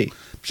on TV?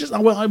 Just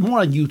well, more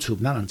on YouTube,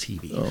 not on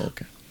TV. Oh,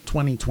 okay.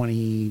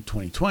 2020,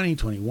 2020,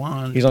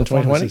 21. He's on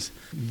 2020? Performances.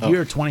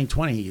 Year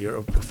 2020, year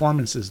of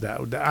performances.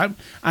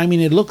 I mean,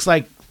 it looks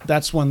like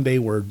that's when they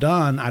were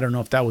done. I don't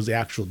know if that was the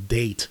actual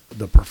date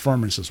the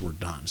performances were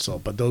done. So,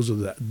 but those are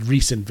the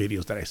recent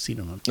videos that I've seen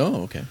of him.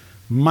 Oh, okay.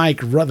 Mike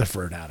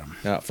Rutherford, Adam.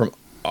 From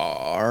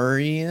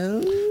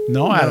Arian?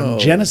 No, Adam.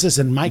 Genesis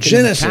and Mike.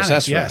 Genesis, and the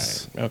that's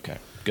Mechanics, yes. right. Okay,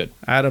 good.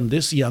 Adam,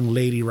 this young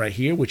lady right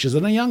here, which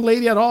isn't a young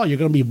lady at all. You're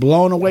going to be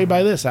blown away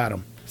by this,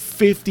 Adam.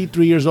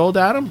 53 years old,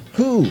 Adam.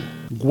 Who?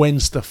 Gwen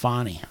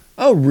Stefani.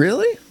 Oh,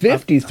 really?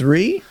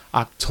 53?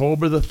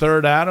 October the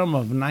 3rd, Adam,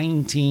 of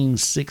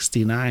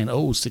 1969.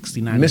 Oh,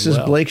 69 as Mrs.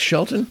 well. Blake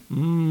Shelton?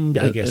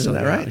 I guess Isn't so.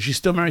 that right? Is she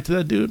still married to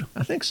that dude?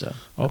 I think so.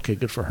 Okay,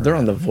 good for her. They're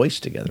on The Voice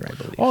together, I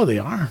believe. Oh, they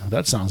are?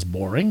 That sounds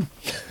boring.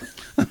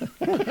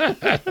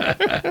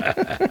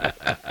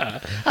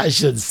 I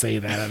shouldn't say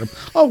that, Adam.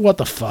 Oh, what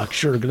the fuck?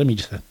 Sure, let me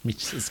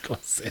just go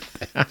say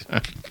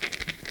that.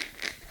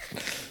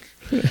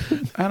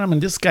 Adam,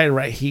 and this guy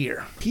right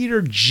here,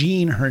 Peter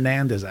Gene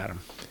Hernandez,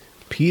 Adam.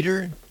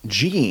 Peter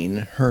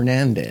Gene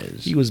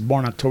Hernandez. He was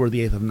born October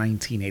the 8th of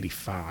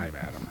 1985,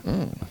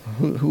 Adam.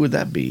 Who would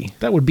that be?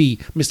 That would be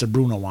Mr.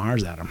 Bruno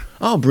Mars, Adam.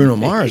 Oh, Bruno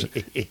Mars.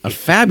 A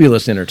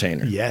fabulous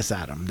entertainer. Yes,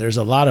 Adam. There's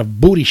a lot of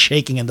booty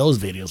shaking in those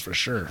videos for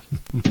sure.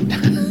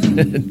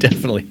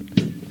 Definitely.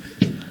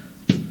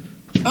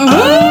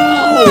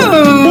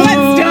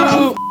 Butt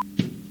stuff.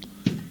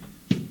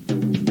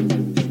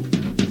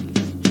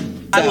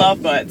 I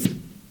love butts.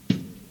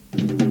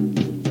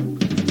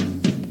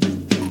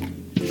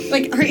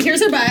 Like,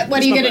 here's her butt.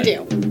 What are you going to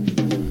do?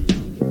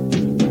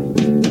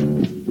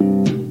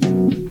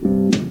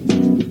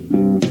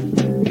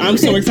 I'm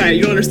so excited.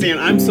 You don't understand.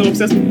 I'm so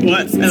obsessed with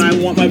butts, and I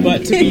want my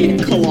butt to be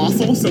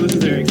colossal, so this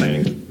is very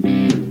exciting.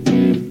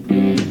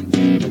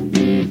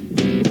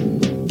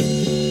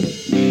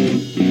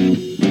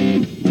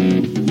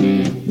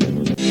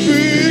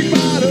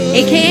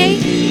 AKA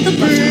the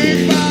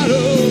Big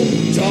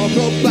bottle, talk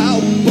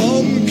about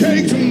bum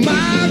cakes.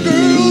 My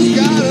girl's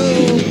got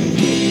 'em.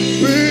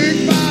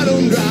 Big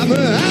bottom, drive me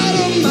out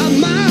of my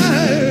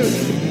mind.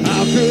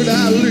 How could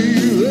I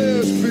leave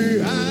this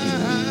behind?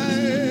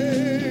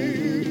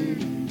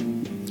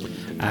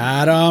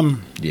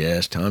 Adam.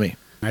 Yes, Tommy.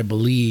 I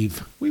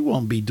believe we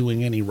won't be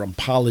doing any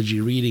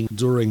rumpology reading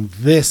during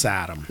this,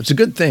 Adam. It's a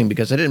good thing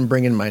because I didn't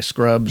bring in my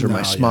scrubs or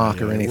my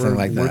smock or anything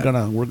like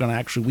that. We're gonna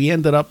actually. We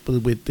ended up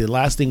with the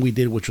last thing we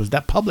did, which was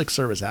that public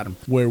service, Adam,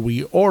 where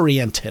we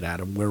oriented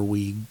Adam, where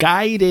we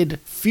guided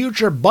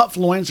future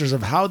buttfluencers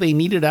of how they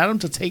needed Adam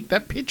to take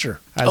that picture.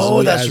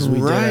 That's did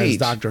right. as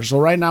doctors. So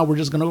right now we're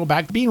just gonna go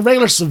back to being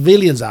regular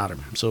civilians,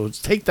 Adam. So let's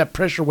take that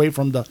pressure away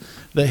from the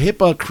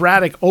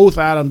Hippocratic oath,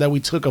 Adam, that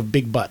we took of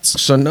big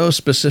butts. So no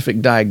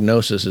specific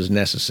diagnosis is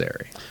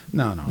necessary.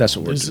 No. That's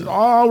what we're doing.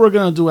 All we're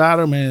going to do,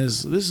 Adam,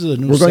 is this is a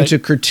new. We're going to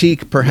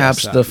critique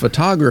perhaps Yes, the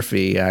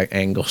photography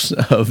angles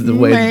of the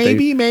way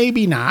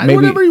maybe not.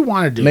 Whatever you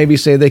want to do. Maybe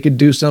say they could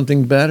do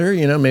something better.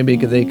 You know, maybe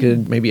they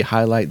could maybe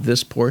highlight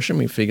this portion.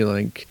 We figure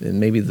like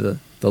maybe the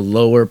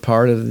lower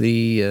part of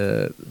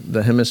the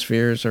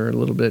hemispheres are a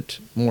little bit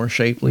more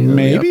shapely. Than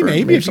the upper.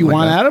 Maybe if you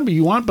want, like Adam,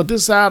 but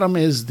this Adam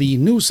is the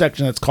new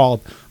section that's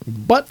called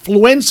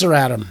Buttfluencer,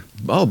 Adam.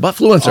 Oh,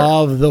 Buttfluencer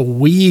of the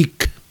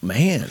week.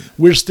 Man,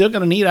 we're still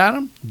going to need,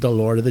 Adam, the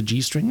Lord of the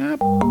G-String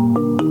app.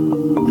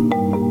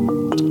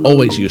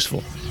 Always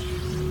useful.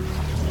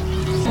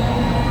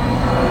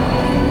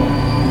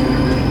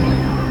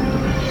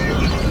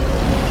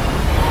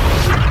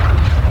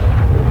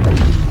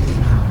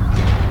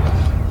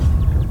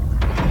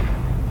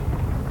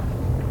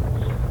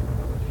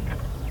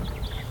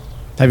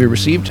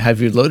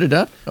 Have you loaded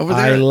up over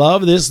there? I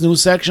love this new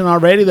section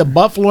already. The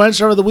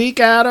Buttfluencer of the week,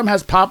 Adam,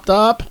 has popped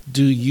up.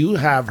 Do you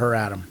have her,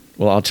 Adam?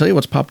 Well, I'll tell you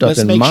what's popped up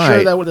Let's in make my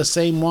sure that we're the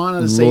same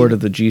one. Lord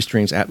of the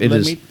G-Strings app. It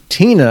is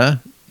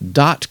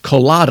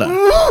Tina.colada.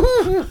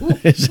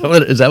 Is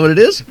that what it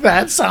is?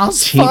 That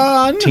sounds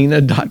fun.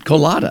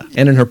 Tina.colada.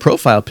 And in her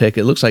profile pic,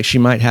 it looks like she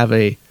might have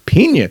a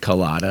pina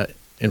colada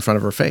in front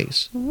of her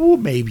face. Ooh,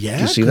 maybe, yeah.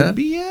 Do you see that?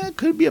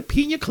 Could be a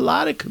pina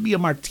colada. It could be a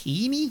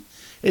martini.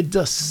 It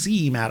does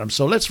seem, Adam.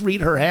 So let's read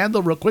her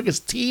handle real quick. It's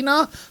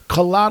Tina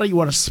Colada. You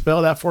want to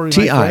spell that for me?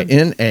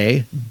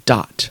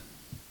 TINA.COLADA.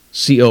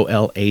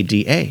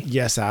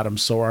 Yes, Adam.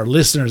 So our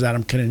listeners,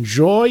 Adam, can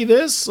enjoy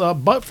this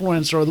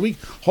Buttfluencer of the week.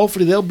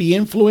 Hopefully they'll be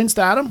influenced,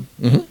 Adam.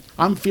 Mm-hmm.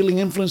 I'm feeling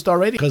influenced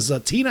already because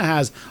Tina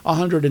has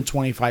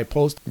 125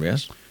 posts.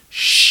 Yes.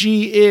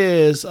 She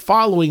is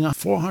following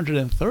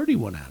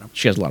 431, Adam.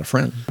 She has a lot of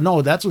friends.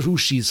 No, that's who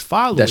she's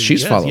following. That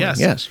she's following,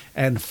 yes.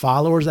 And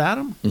followers,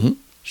 Adam? Mm-hmm.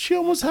 She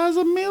almost has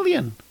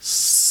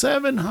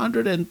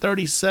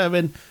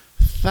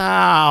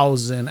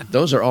 1,737,000.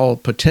 Those are all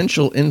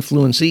potential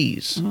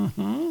influencees,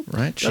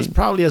 right? That's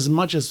probably as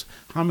much as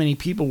how many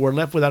people were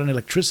left without an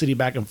electricity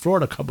back in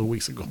Florida a couple of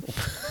weeks ago.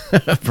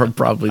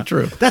 Probably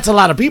true. That's a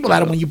lot of people,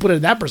 Adam, when you put it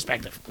in that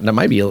perspective. That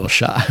might be a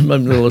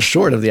little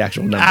short of the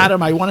actual number.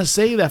 Adam, I want to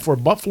say that for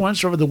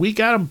Buttfluencer of the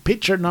week, Adam,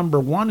 picture number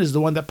 1 is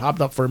the one that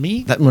popped up for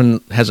me. That one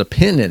has a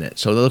pin in it,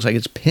 so it looks like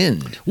it's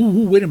pinned.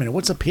 Ooh, wait a minute.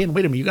 What's a pin?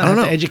 Wait a minute. You're going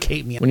to have to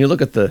educate me. When you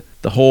look at the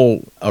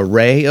whole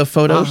array of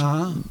photos,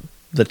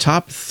 the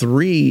top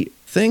 3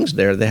 things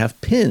there, they have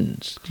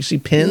pins. Do you see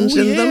pins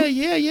in them?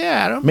 Yeah,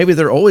 Adam. Maybe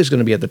they're always going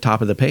to be at the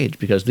top of the page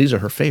because these are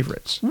her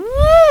favorites. Ooh,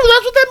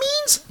 that's what that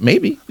means?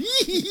 Maybe.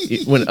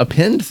 When a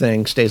pinned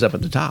thing stays up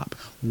at the top.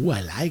 Ooh,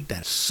 I like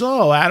that.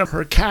 So, Adam,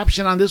 her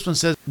caption on this one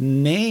says,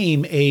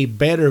 name a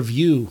better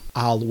view.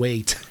 I'll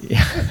wait.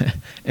 Yeah.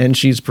 And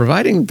she's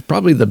providing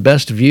probably the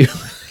best view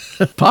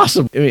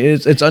possible. I mean,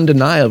 it's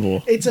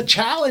undeniable. It's a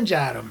challenge,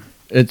 Adam.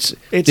 It's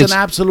an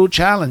absolute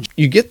challenge.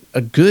 You get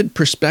a good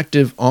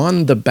perspective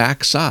on the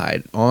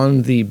backside,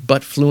 on the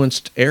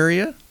butt-fluenced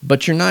area,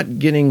 but you're not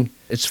getting,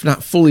 it's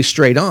not fully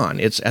straight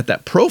on. It's at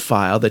that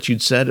profile that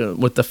you'd said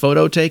with the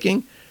photo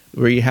taking,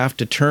 where you have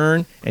to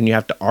turn and you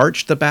have to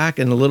arch the back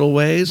in a little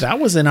ways. That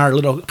was in our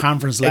little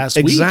conference last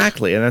week.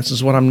 Exactly, and this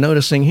is what I'm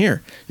noticing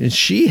here. And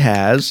she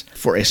has,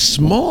 for a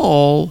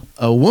small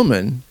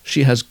woman,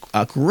 she has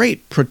a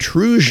great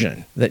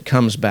protrusion that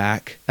comes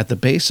back at the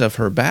base of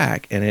her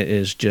back, and it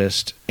is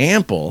just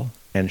ample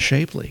and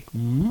shapely.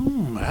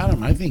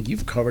 Adam, I think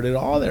you've covered it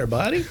all there,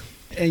 buddy.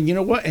 And you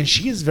know what? And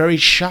she is very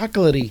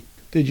chocolatey.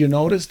 Did you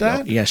notice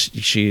that? Yes,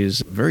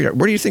 she's very dark.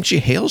 Where do you think she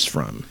hails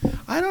from?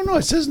 I don't know.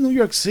 It says New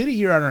York City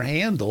here on her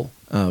handle.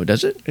 Oh,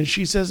 does it? And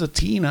she says a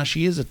Tina.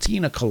 She is a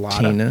Tina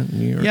Colada. Tina,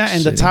 New York Yeah,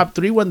 and City. the top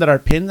 3 one that are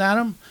pinned at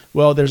them.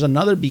 Well, there's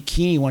another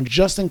bikini one,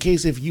 just in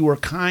case if you were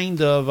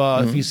kind of,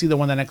 if you see the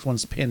one, the next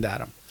one's pinned at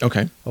them.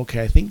 Okay.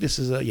 Okay, I think this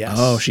is a yes.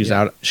 Oh, she's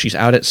out. She's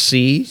out at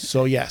sea.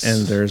 So yes.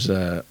 And there's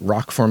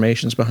rock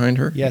formations behind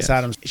her. Yes,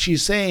 Adam.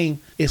 She's saying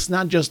it's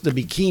not just the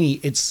bikini;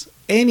 it's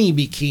any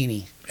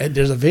bikini. And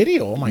there's a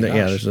video. Oh my gosh!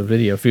 Yeah, there's a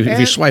video. If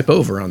you swipe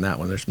over on that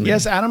one, there's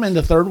yes, Adam. And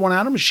the third one,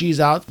 Adam, she's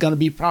out going to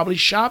be probably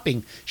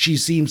shopping. She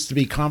seems to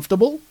be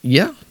comfortable.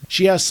 Yeah.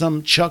 She has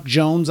some Chuck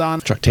Jones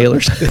on. Chuck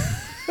Taylors.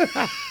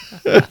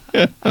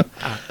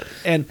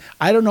 And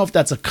I don't know if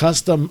that's a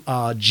custom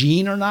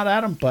jean or not,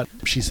 Adam, but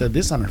she said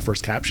this on her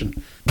first caption.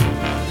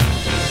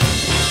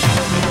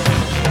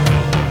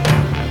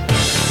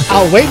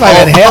 I'll wait by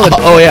Van Halen.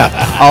 Oh, yeah.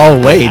 I'll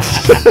wait.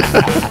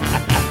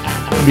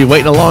 I'll be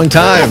waiting a long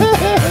time.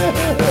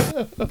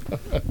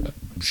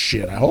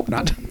 Shit, I hope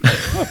not.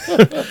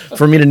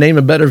 For me to name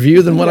a better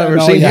view than what I've ever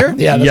seen here?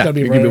 Yeah, that's gonna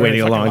be you're very, going to be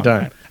very waiting a long fucking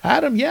time.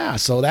 Adam, yeah,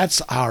 so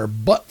that's our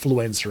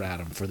buttfluencer,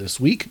 Adam, for this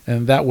week.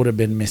 And that would have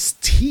been Miss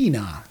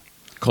Tina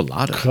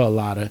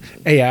Colada.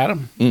 Hey,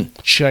 Adam,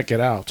 check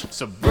it out.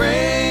 So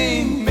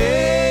bring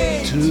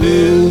me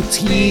to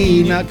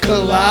Tina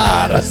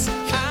Colada.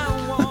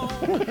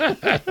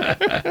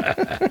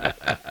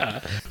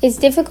 It's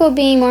difficult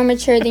being more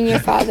mature than your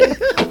father.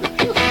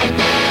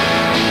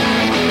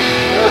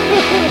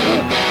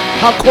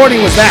 How corny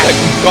was that?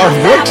 Garth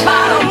Brooks.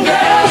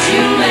 girls,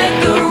 you make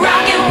the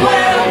rockin'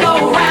 world go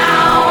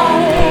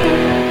round.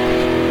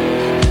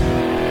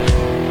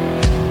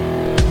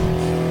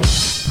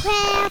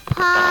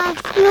 Grandpa,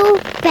 you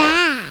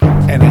back.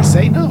 And I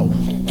say no.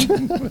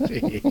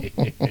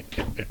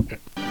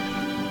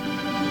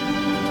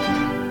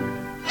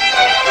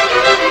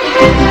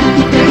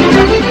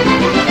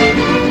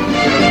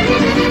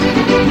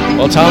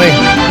 Well, Tommy,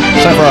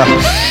 it's time for our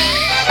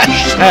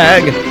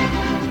hashtag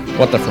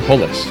What the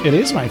Frijoles. It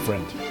is, my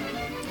friend.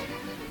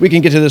 We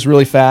can get to this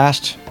really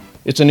fast.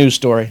 It's a news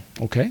story.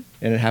 Okay.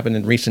 And it happened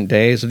in recent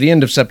days, at the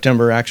end of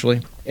September,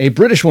 actually. A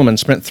British woman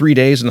spent 3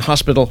 days in the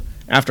hospital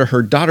after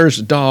her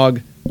daughter's dog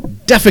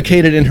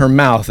defecated in her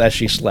mouth as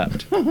she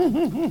slept.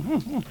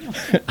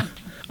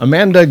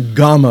 Amanda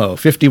Gamo,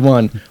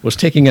 51, was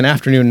taking an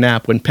afternoon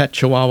nap when pet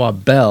Chihuahua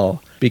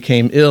Belle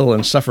became ill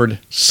and suffered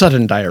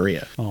sudden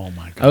diarrhea. Oh,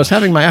 my God. I was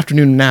having my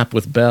afternoon nap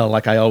with Belle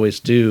like I always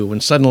do when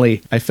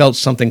suddenly I felt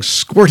something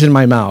squirt in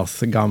my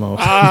mouth, Gamo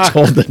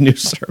told the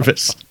news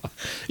service.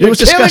 It was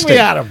killing me, disgusting,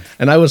 Adam.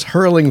 and I was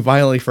hurling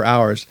violently for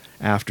hours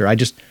after. I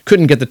just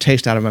couldn't get the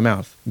taste out of my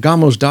mouth.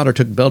 Gamo's daughter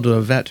took Belle to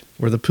a vet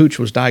where the pooch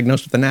was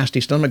diagnosed with a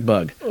nasty stomach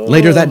bug.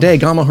 Later that day,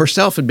 Gamo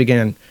herself had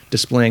began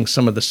displaying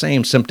some of the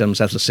same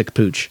symptoms as the sick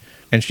pooch,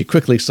 and she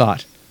quickly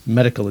sought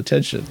medical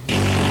attention.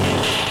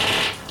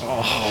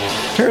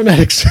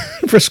 Paramedics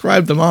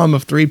prescribed the mom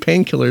of 3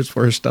 painkillers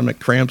for her stomach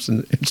cramps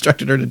and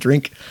instructed her to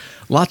drink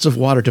lots of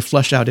water to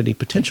flush out any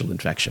potential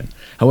infection.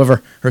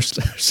 However, her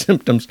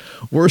symptoms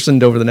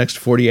worsened over the next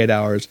 48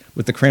 hours,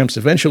 with the cramps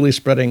eventually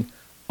spreading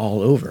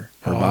all over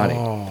her body.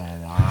 Oh,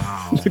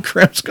 wow. The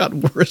cramps got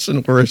worse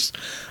and worse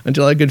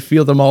until I could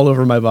feel them all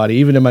over my body,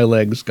 even in my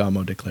legs,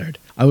 Gamo declared.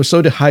 I was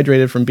so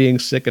dehydrated from being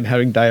sick and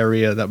having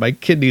diarrhea that my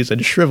kidneys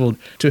had shriveled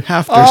to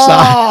half their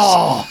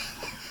size.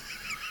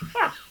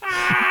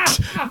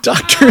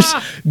 Doctors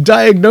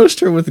diagnosed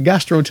her with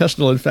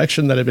gastrointestinal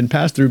infection that had been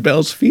passed through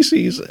Belle's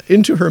feces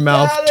into her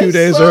mouth 2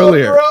 days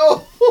earlier.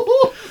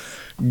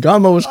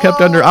 Gamo was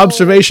kept under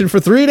observation for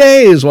 3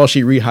 days while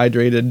she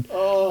rehydrated,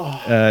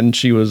 and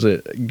she was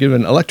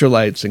given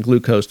electrolytes and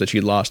glucose that she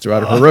lost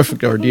throughout a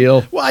horrific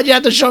ordeal. Why'd you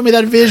have to show me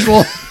that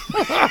visual?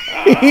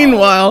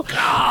 Meanwhile,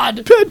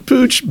 pet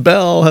pooch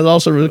Belle has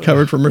also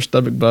recovered from her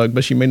stomach bug,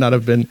 but she may not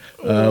have been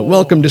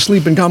welcome to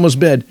sleep in Gamo's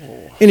bed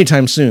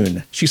anytime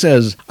soon. She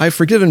says, I've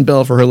forgiven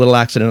Belle for her little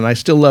accident, and I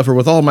still love her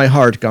with all my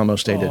heart, Gamo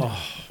stated.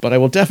 But I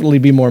will definitely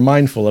be more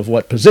mindful of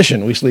what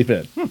position we sleep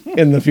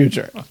in the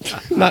future.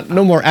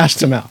 No more ass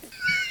to mouth.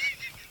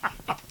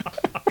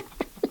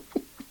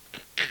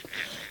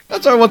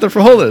 That's our What the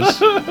Frijoles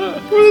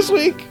for this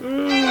week.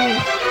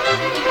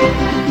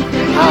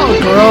 How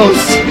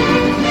gross.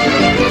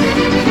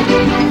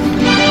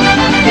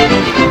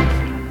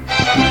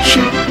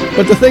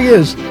 But the thing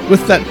is,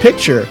 with that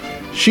picture,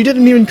 she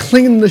didn't even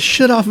clean the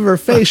shit off of her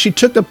face. She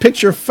took the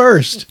picture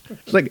first.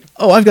 It's like,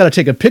 oh, I've got to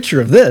take a picture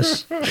of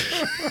this.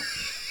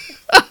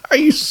 Are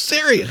you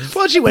serious?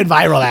 Well, she went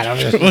viral,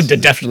 Adam. Well,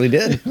 it definitely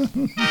did.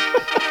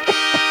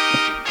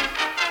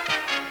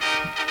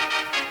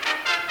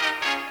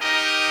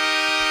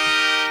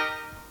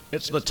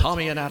 It's the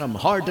Tommy and Adam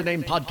Hard to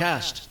Name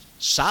podcast,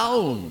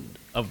 Sound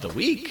of the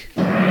Week.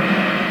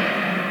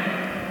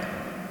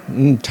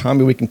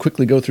 Tommy, we can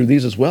quickly go through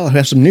these as well. I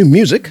have some new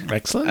music.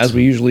 Excellent. As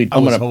we usually do. I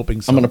was hoping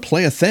so. I'm going to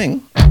play a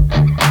thing.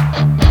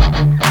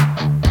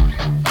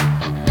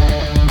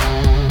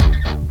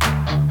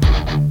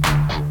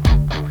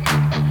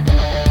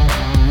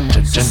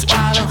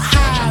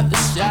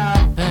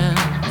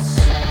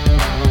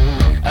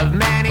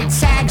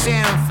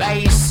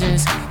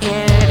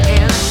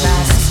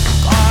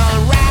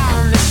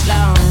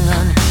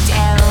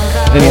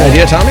 Any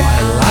idea, Tommy?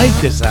 I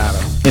like this,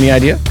 Adam. Any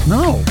idea?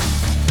 No.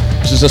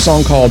 This is a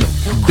song called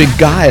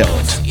Beguiled.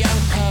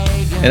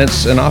 And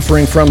it's an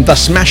offering from The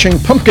Smashing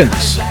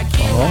Pumpkins.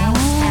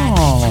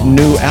 Oh.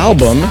 New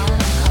album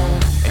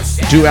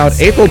due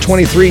out April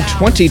 23,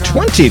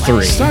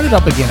 2023. Start it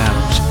up again,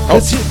 Adam.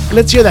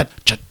 Let's hear that.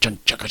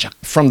 Chuk-chuk-chuk-chuk.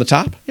 From the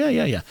top?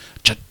 Yeah.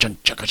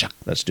 Chuk-chuk-chuk-chuk.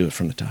 Let's do it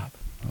from the top.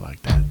 I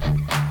like that.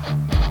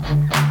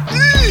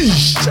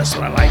 That's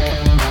what I like.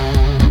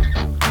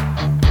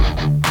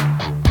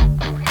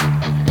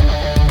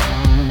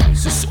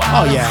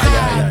 Oh, yeah.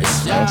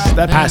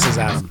 That passes,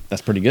 Adam.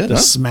 That's pretty good, The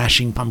huh?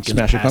 Smashing Pumpkins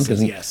Smashing passes,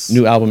 Pumpkins. yes.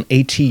 New album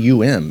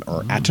ATUM,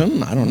 or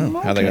Atom. I don't know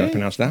how they're going to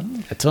pronounce that.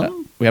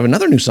 Atom? We have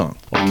another new song.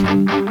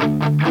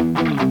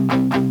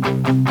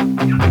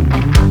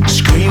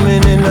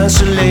 Screaming in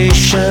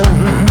isolation,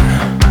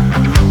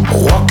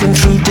 walking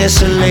through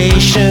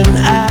desolation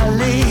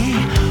alley,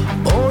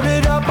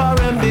 boarded up our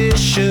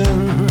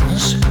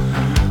ambitions,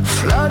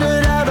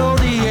 flooded out all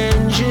the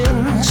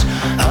engines.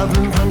 I've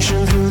been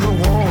punching through the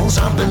walls,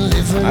 I've been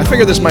living. I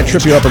figured this might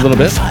trip you up a little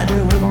bit.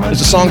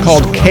 It's a song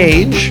called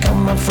Cage,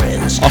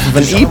 off of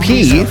an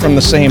EP from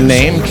the same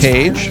name,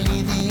 Cage.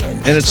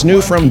 And it's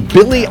new from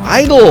Billy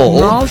Idol.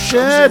 No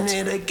shit.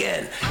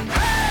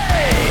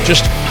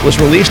 Just was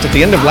released at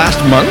the end of last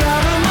month.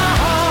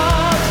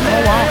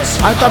 Oh,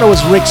 wow. I thought it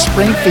was Rick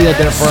Springfield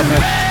there for a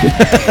minute.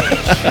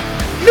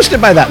 Missed it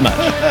by that much.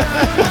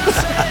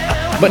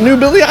 But new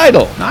Billy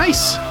Idol.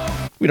 Nice.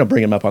 We don't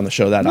bring him up on the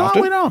show that often.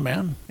 No, we don't,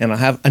 man. And I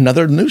have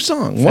another new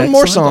song. One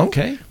more song.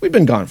 Okay. We've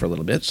been gone for a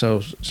little bit,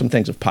 so some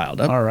things have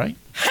piled up. All right.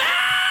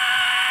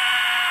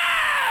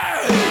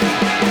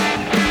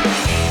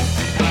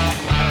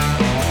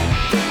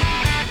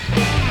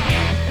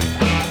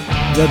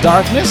 The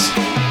Darkness?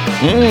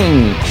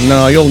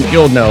 No,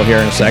 you'll know here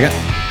in a second.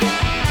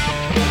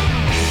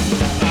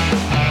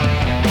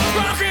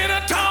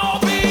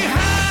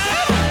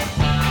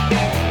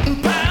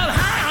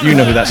 You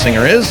know who that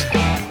singer is.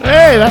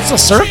 Hey, that's a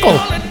Circle.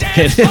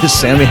 It is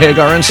Sammy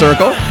Hagar and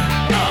Circle.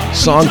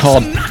 Song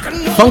called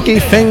Funky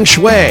Feng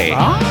Shui.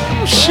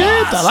 Oh,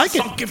 shit. I like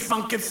it.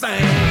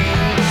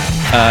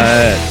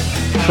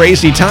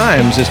 Crazy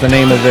Times is the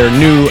name of their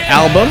new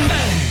album,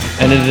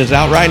 and it is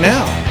out right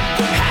now.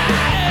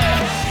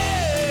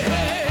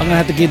 I'm going to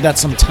have to give that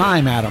some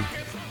time, Adam.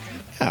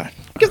 Yeah,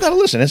 give that a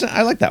listen.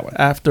 I like that one.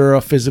 After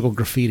a physical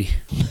graffiti.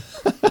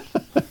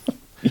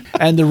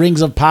 And the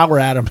Rings of Power,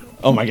 Adam.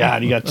 Oh my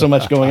God, you got so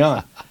much going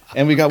on.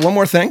 And we got one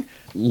more thing.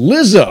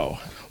 Lizzo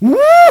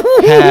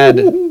had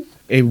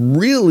a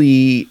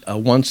really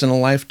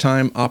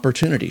once-in-a-lifetime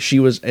opportunity. She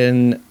was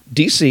in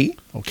D.C.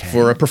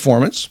 for a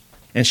performance,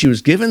 and she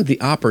was given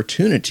the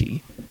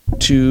opportunity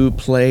to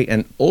play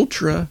an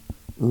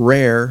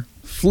ultra-rare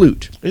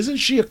flute. Isn't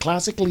she a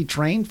classically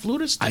trained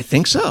flutist? I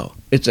think so.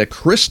 It's a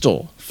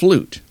crystal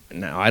flute.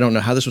 Now, I don't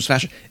know how this was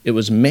fashioned. It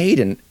was made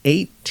in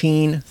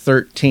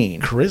 1813.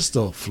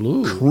 Crystal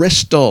flute?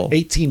 Crystal.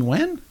 18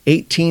 when?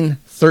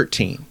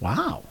 1813.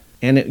 Wow.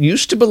 And it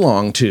used to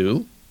belong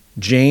to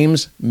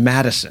James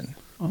Madison,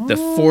 the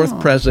fourth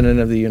president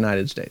of the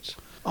United States.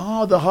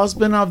 Oh, the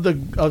husband of the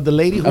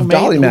lady who of made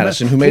Dolly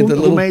Madison, who made the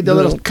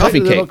little coffee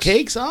cakes. Little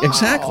cakes? Oh.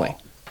 Exactly.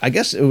 I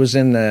guess it was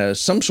in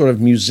some sort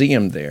of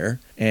museum there,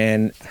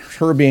 and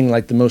her being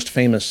like the most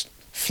famous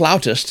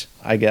flautist,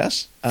 I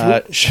guess.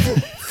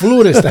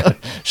 Flutist.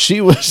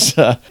 She was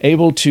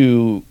able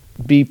to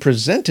be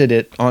presented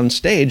it on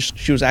stage.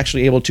 She was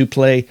actually able to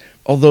play,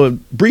 although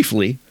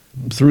briefly,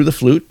 through the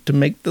flute to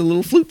make the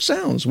little flute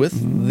sounds with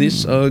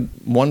this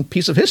one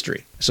piece of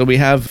history. So we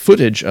have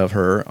footage of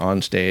her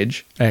on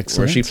stage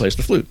where she plays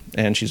the flute,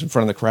 and she's in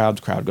front of the crowd.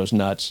 The crowd goes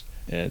nuts.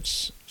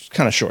 It's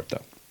kind of short,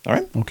 though. All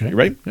right? Okay. You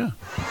ready? Yeah.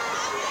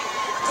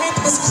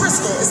 It's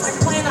crystal. It's like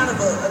playing out of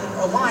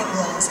a wine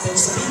glass, bitch.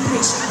 So be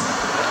patient.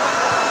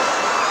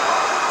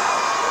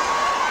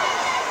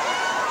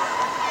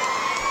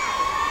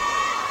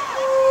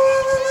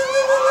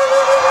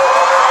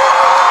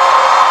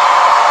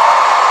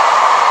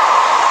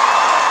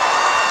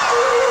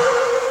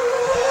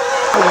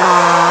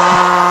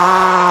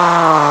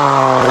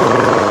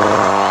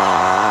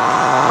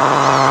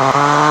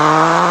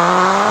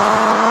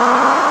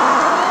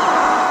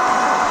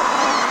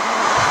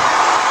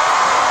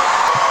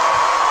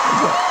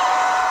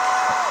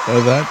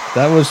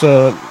 That was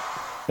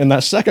in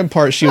that second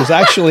part, she was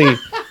actually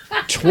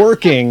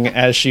twerking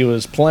as she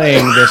was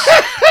playing this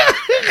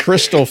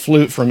crystal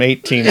flute from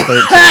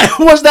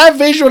 1813. Was that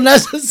visual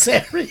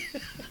necessary?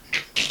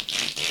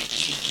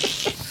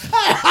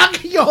 How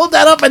can you hold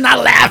that up and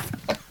not laugh?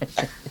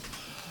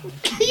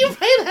 Can you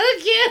play that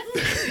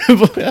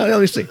again?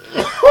 Let me see.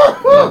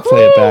 I'll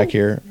play it back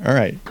here. All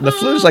right. The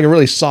flute is like a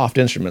really soft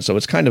instrument, so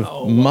it's kind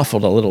of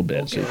muffled a little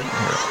bit. So you can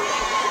hear it.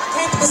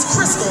 It's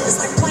crystal. It's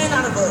like playing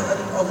out of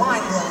a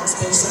wine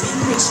glass, bitch. So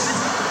be patient.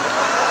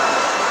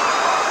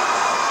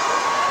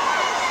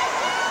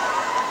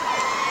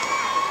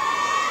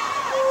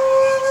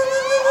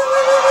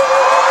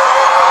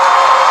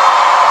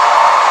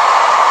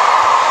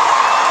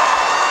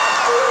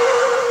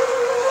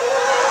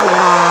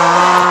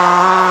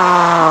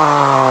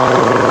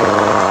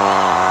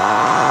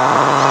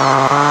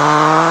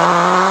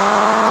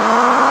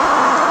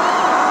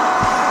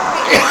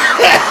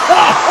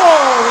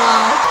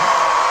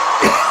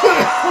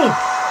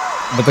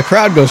 But the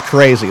crowd goes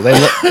crazy.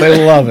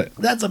 They love it.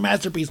 That's a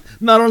masterpiece.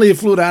 Not only the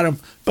flute, Adam,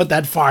 but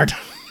that fart.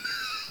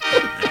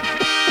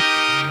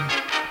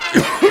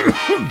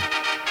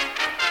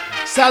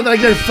 Sounded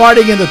like they're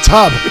farting in the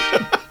tub.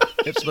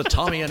 It's the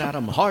Tommy and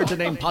Adam Hard to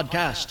Name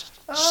podcast.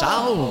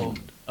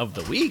 Sound of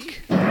the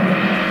week.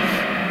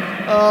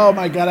 Oh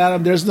my God,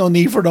 Adam! There's no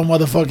need for no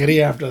motherfucking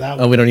here after that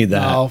one. Oh, we don't need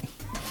that. No.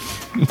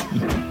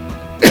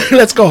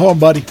 Let's go home,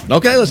 buddy.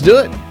 Okay, let's do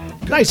it.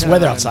 Nice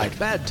weather outside.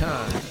 Bad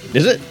time.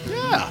 Is it?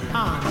 Yeah.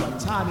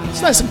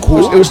 It's nice and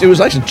cool. It was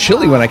nice and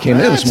chilly when I came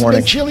in this morning.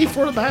 It's been chilly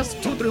for the past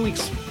 2-3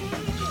 weeks.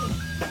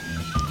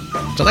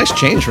 It's a nice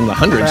change from the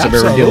hundreds that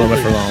we were dealing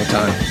with for a long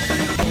time.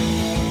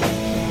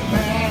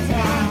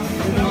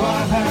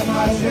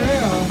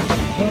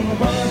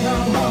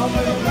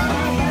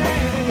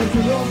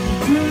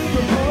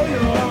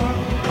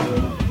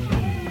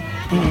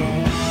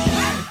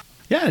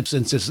 Yeah,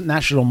 since it's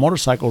National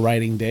Motorcycle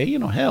Riding Day,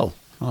 hell,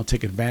 I'll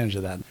take advantage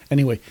of that.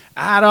 Anyway,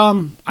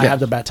 Adam, I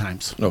have the bad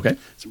times. Okay.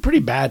 Some pretty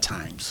bad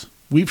times.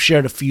 We've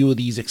shared a few of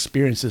these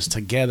experiences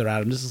together,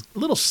 Adam. This is a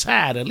little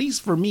sad, at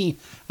least for me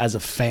as a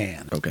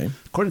fan. Okay.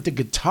 According to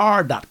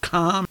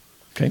Guitar.com,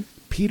 okay,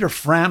 Peter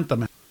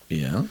Frampton,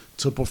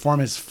 to perform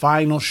his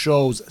final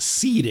shows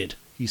seated,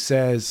 he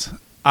says,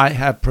 I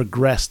have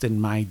progressed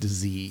in my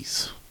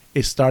disease.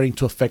 It's starting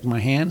to affect my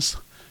hands,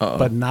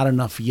 but not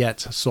enough yet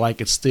so I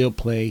could still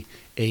play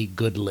a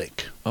good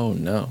lick. Oh,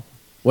 no.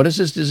 What is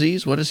his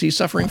disease? What is he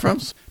suffering from?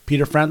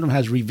 Peter Frampton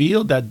has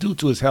revealed that due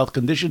to his health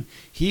condition,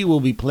 he will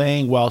be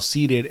playing while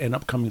seated in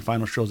upcoming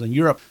final shows in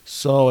Europe.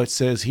 So it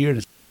says here,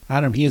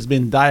 Adam, he has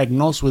been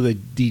diagnosed with a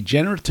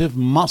degenerative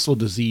muscle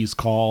disease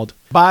called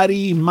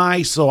body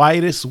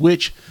myositis,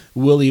 which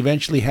will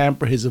eventually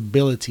hamper his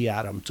ability,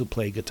 Adam, to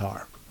play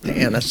guitar.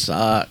 Damn, that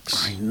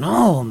sucks. I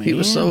know, man. He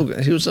was so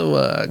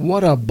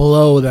what a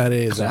blow that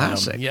is,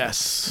 classic. Adam.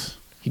 Yes.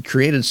 He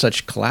created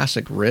such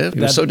classic riff. He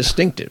was so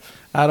distinctive.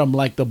 Adam,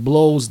 like the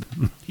blows,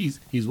 he's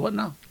what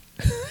now?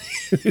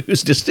 He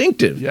was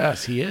distinctive.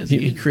 Yes, he is.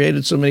 He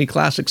created so many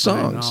classic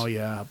songs. Oh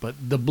yeah, but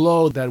the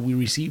blow that we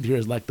received here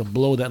is like the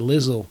blow that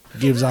Lizzo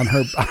gives on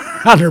her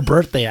on her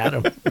birthday,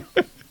 Adam.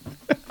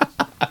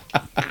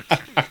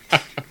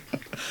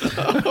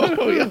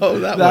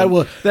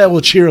 That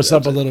will cheer us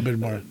up a little bit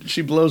more.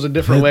 She blows a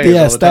different way.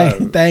 Yes,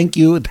 thank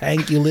you,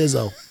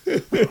 Lizzo.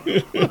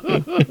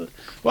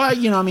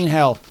 Well,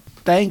 hell,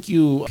 thank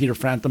you, Peter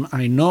Frampton.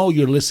 I know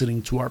you're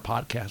listening to our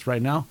podcast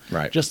right now.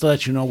 Right. Just to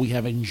let you know, we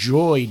have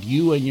enjoyed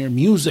you and your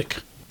music.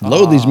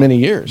 These many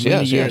years.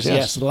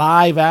 Yes.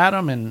 Live,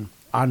 Adam, and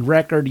on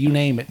record, you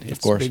name it.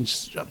 Of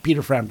course. Been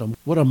Peter Frampton.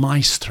 What a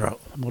maestro.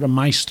 What a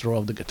maestro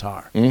of the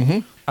guitar. Mm-hmm.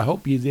 I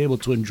hope he's able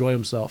to enjoy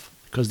himself.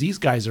 Because these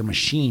guys are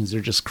machines.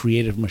 They're just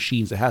creative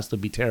machines. It has to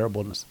be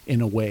terrible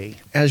in a way.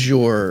 As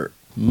your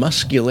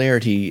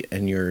muscularity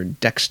and your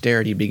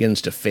dexterity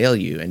begins to fail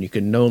you and you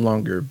can no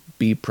longer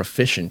be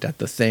proficient at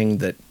the thing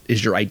that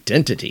is your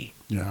identity.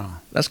 Yeah.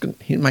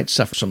 He might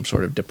suffer some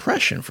sort of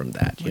depression from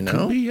that, you know?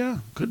 Could be, yeah.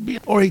 Could be.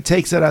 Or he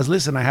takes it as,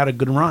 listen, I had a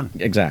good run.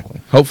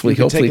 Exactly. Hopefully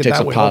he takes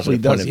a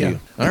positive point of view.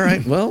 All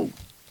right. Well,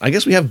 I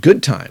guess we have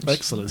good times.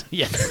 Excellent.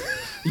 Yeah.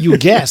 You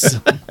guess.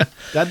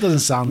 That doesn't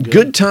sound good.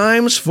 Good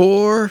times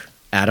for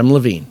Adam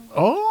Levine.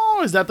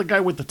 Oh, is that the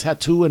guy with the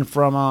tattoo and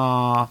from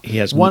he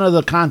has one of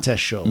the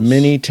contest shows?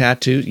 Many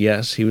tattoos.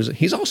 Yes,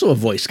 he's also a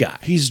voice guy.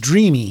 He's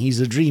dreamy. He's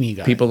a dreamy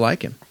guy. People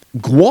like him.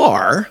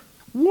 Gwar.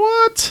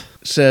 What?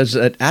 Says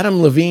that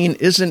Adam Levine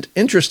isn't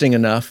interesting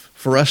enough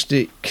for us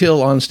to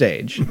kill on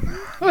stage.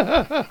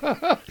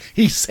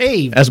 He's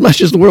saved. As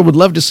much as the world would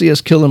love to see us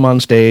kill him on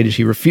stage,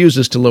 he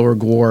refuses to lower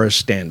Gwar's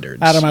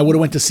standards. Adam, I would have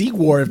went to see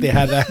Gwar if they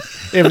had that.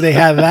 If they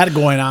had that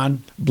going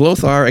on.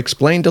 Blothar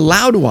explained to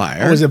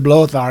Loudwire. Oh, was it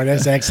Blothar?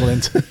 That's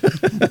excellent.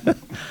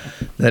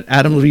 That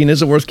Adam Levine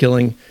isn't worth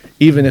killing,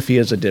 even if he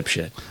is a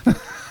dipshit.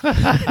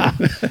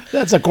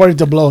 That's according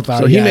to Blothar.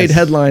 So he made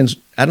headlines.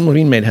 Adam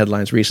Levine made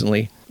headlines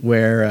recently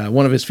where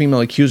one of his female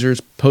accusers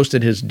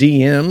posted his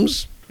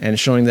DMs and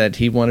showing that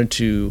he wanted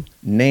to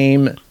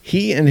name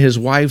he and his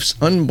wife's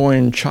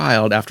unborn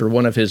child after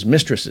one of his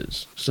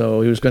mistresses.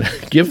 So he was going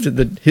to give to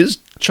his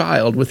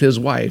child with his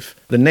wife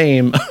the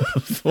name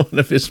of one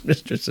of his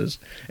mistresses,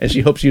 and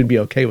she hopes you'd be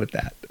okay with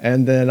that.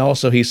 And then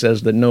also he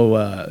says that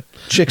no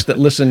chicks that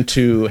listen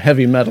to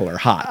heavy metal are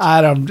hot.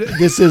 Adam,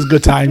 this is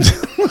good times.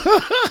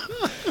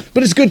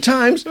 But it's good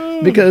times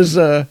because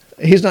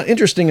he's not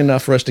interesting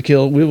enough for us to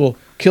kill. We will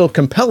kill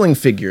compelling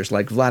figures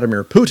like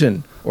Vladimir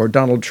Putin or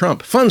Donald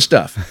Trump. Fun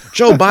stuff.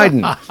 Joe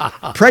Biden.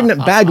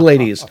 Pregnant bag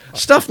ladies.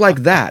 Stuff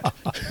like that.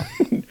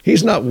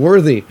 He's not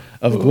worthy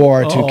of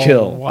Gwar to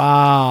kill.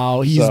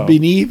 Wow. He's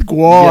beneath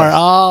Gwar. Yes.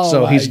 Oh,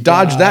 so he's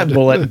dodged that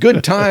bullet.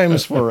 Good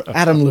times for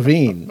Adam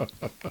Levine.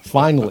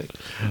 Finally.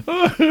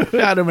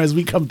 Adam, as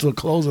we come to a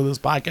close of this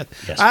podcast.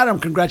 Yes. Adam,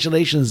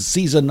 congratulations.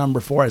 Season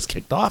number 4 has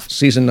kicked off.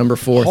 Season number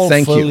 4.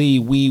 Thank you. Hopefully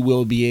we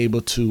will be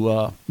able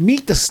to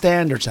meet the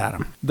standards,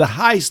 Adam. The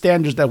high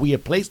standards that we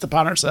have placed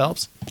upon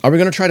ourselves. Are we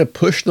going to try to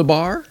push the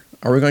bar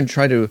Are we going to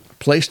try to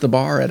place the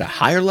bar at a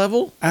higher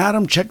level?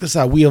 Adam, check this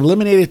out. We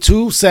eliminated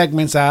 2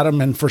 segments,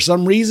 Adam, and for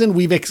some reason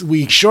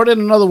we shorted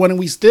another one, and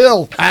we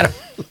still, Adam,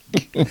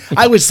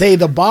 I would say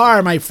the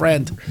bar, my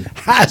friend,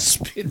 has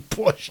been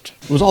pushed.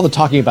 It was all the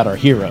talking about our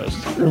heroes.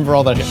 Remember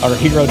all that our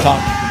hero talk?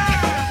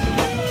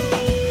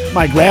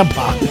 My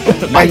grandpa.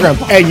 My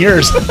grandpa. And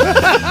yours.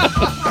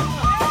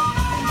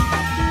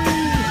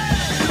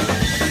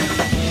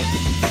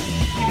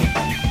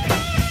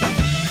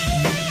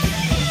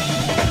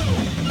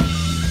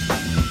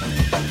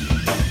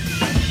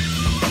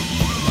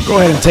 Go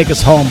ahead and take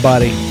us home,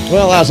 buddy.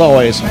 Well, as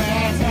always,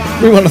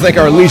 we want to thank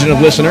our legion of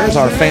listeners,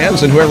 our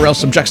fans, and whoever else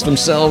subjects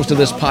themselves to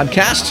this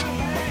podcast.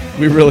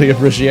 We really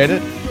appreciate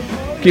it.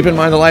 Keep in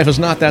mind that life is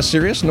not that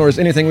serious, nor is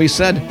anything we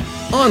said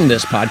on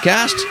this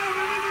podcast.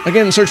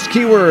 Again, search the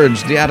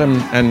keywords, the Adam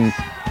and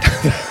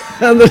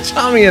the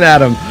Tommy and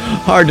Adam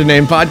Hard to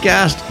Name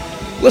podcast.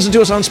 Listen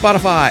to us on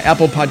Spotify,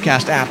 Apple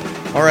Podcast app,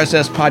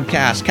 RSS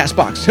Podcast,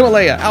 CastBox,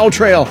 Himalaya, Owl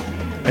Trail,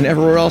 and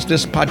everywhere else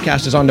this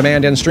podcast is on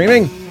demand and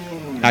streaming.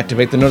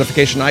 Activate the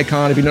notification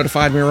icon to be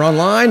notified when we're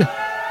online.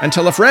 And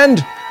tell a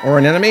friend or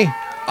an enemy.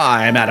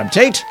 I'm Adam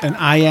Tate. And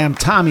I am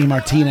Tommy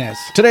Martinez.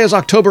 Today is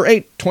October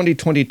 8,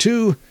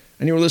 2022,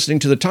 and you're listening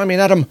to the Tommy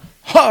and Adam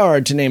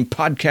Hard to Name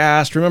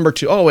podcast. Remember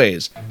to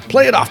always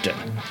play it often,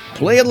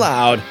 play it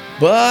loud,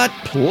 but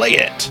play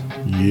it.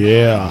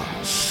 Yeah.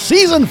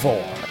 Season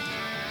 4.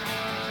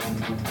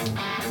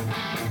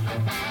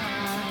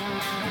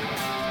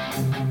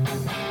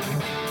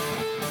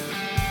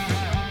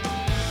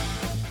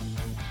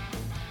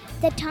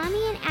 The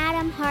Tommy and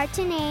Adam Hard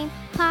to Name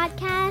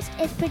podcast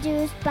is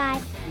produced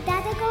by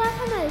Datacola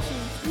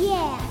Promotions.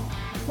 Yeah,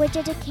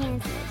 Wichita,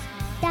 Kansas.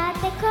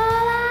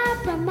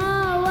 Datacola Promotions.